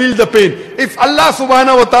shall feel the pain. If Allah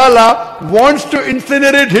subhanahu wa ta'ala wants to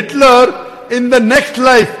incinerate Hitler in the next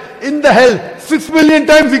life, in the hell, 6 million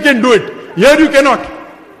times he can do it. Here you cannot.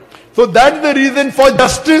 So that's the reason for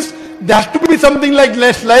justice. There has to be something like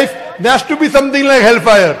less life. There has to be something like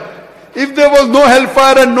hellfire. If there was no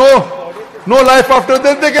hellfire and no life after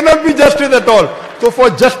that, there cannot be justice at all. So for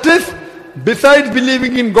justice, besides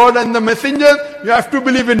believing in God and the messengers, you have to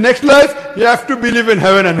believe in next life. You have to believe in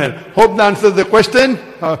heaven and hell. Hope that answers the question.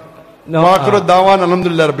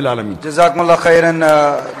 Jazakumullah khairan,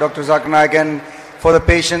 Dr. Zakir Naik, and for the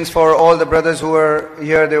patience, for all the brothers who are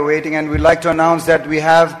here, they're waiting. And we'd like to announce that we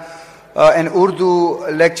have an Urdu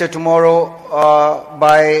lecture tomorrow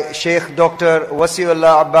by Sheikh Dr.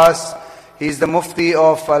 Wasiullah Abbas. He's the Mufti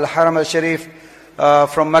of Al-Haram Al-Sharif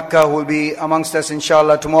from Mecca, who will be amongst us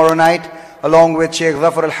inshallah tomorrow night, along with Sheikh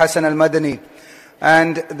Zafar Al-Hasan Al-Madani.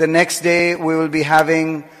 And the next day we will be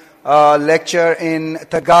having a lecture in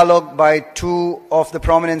Tagalog by two of the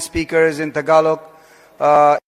prominent speakers in Tagalog.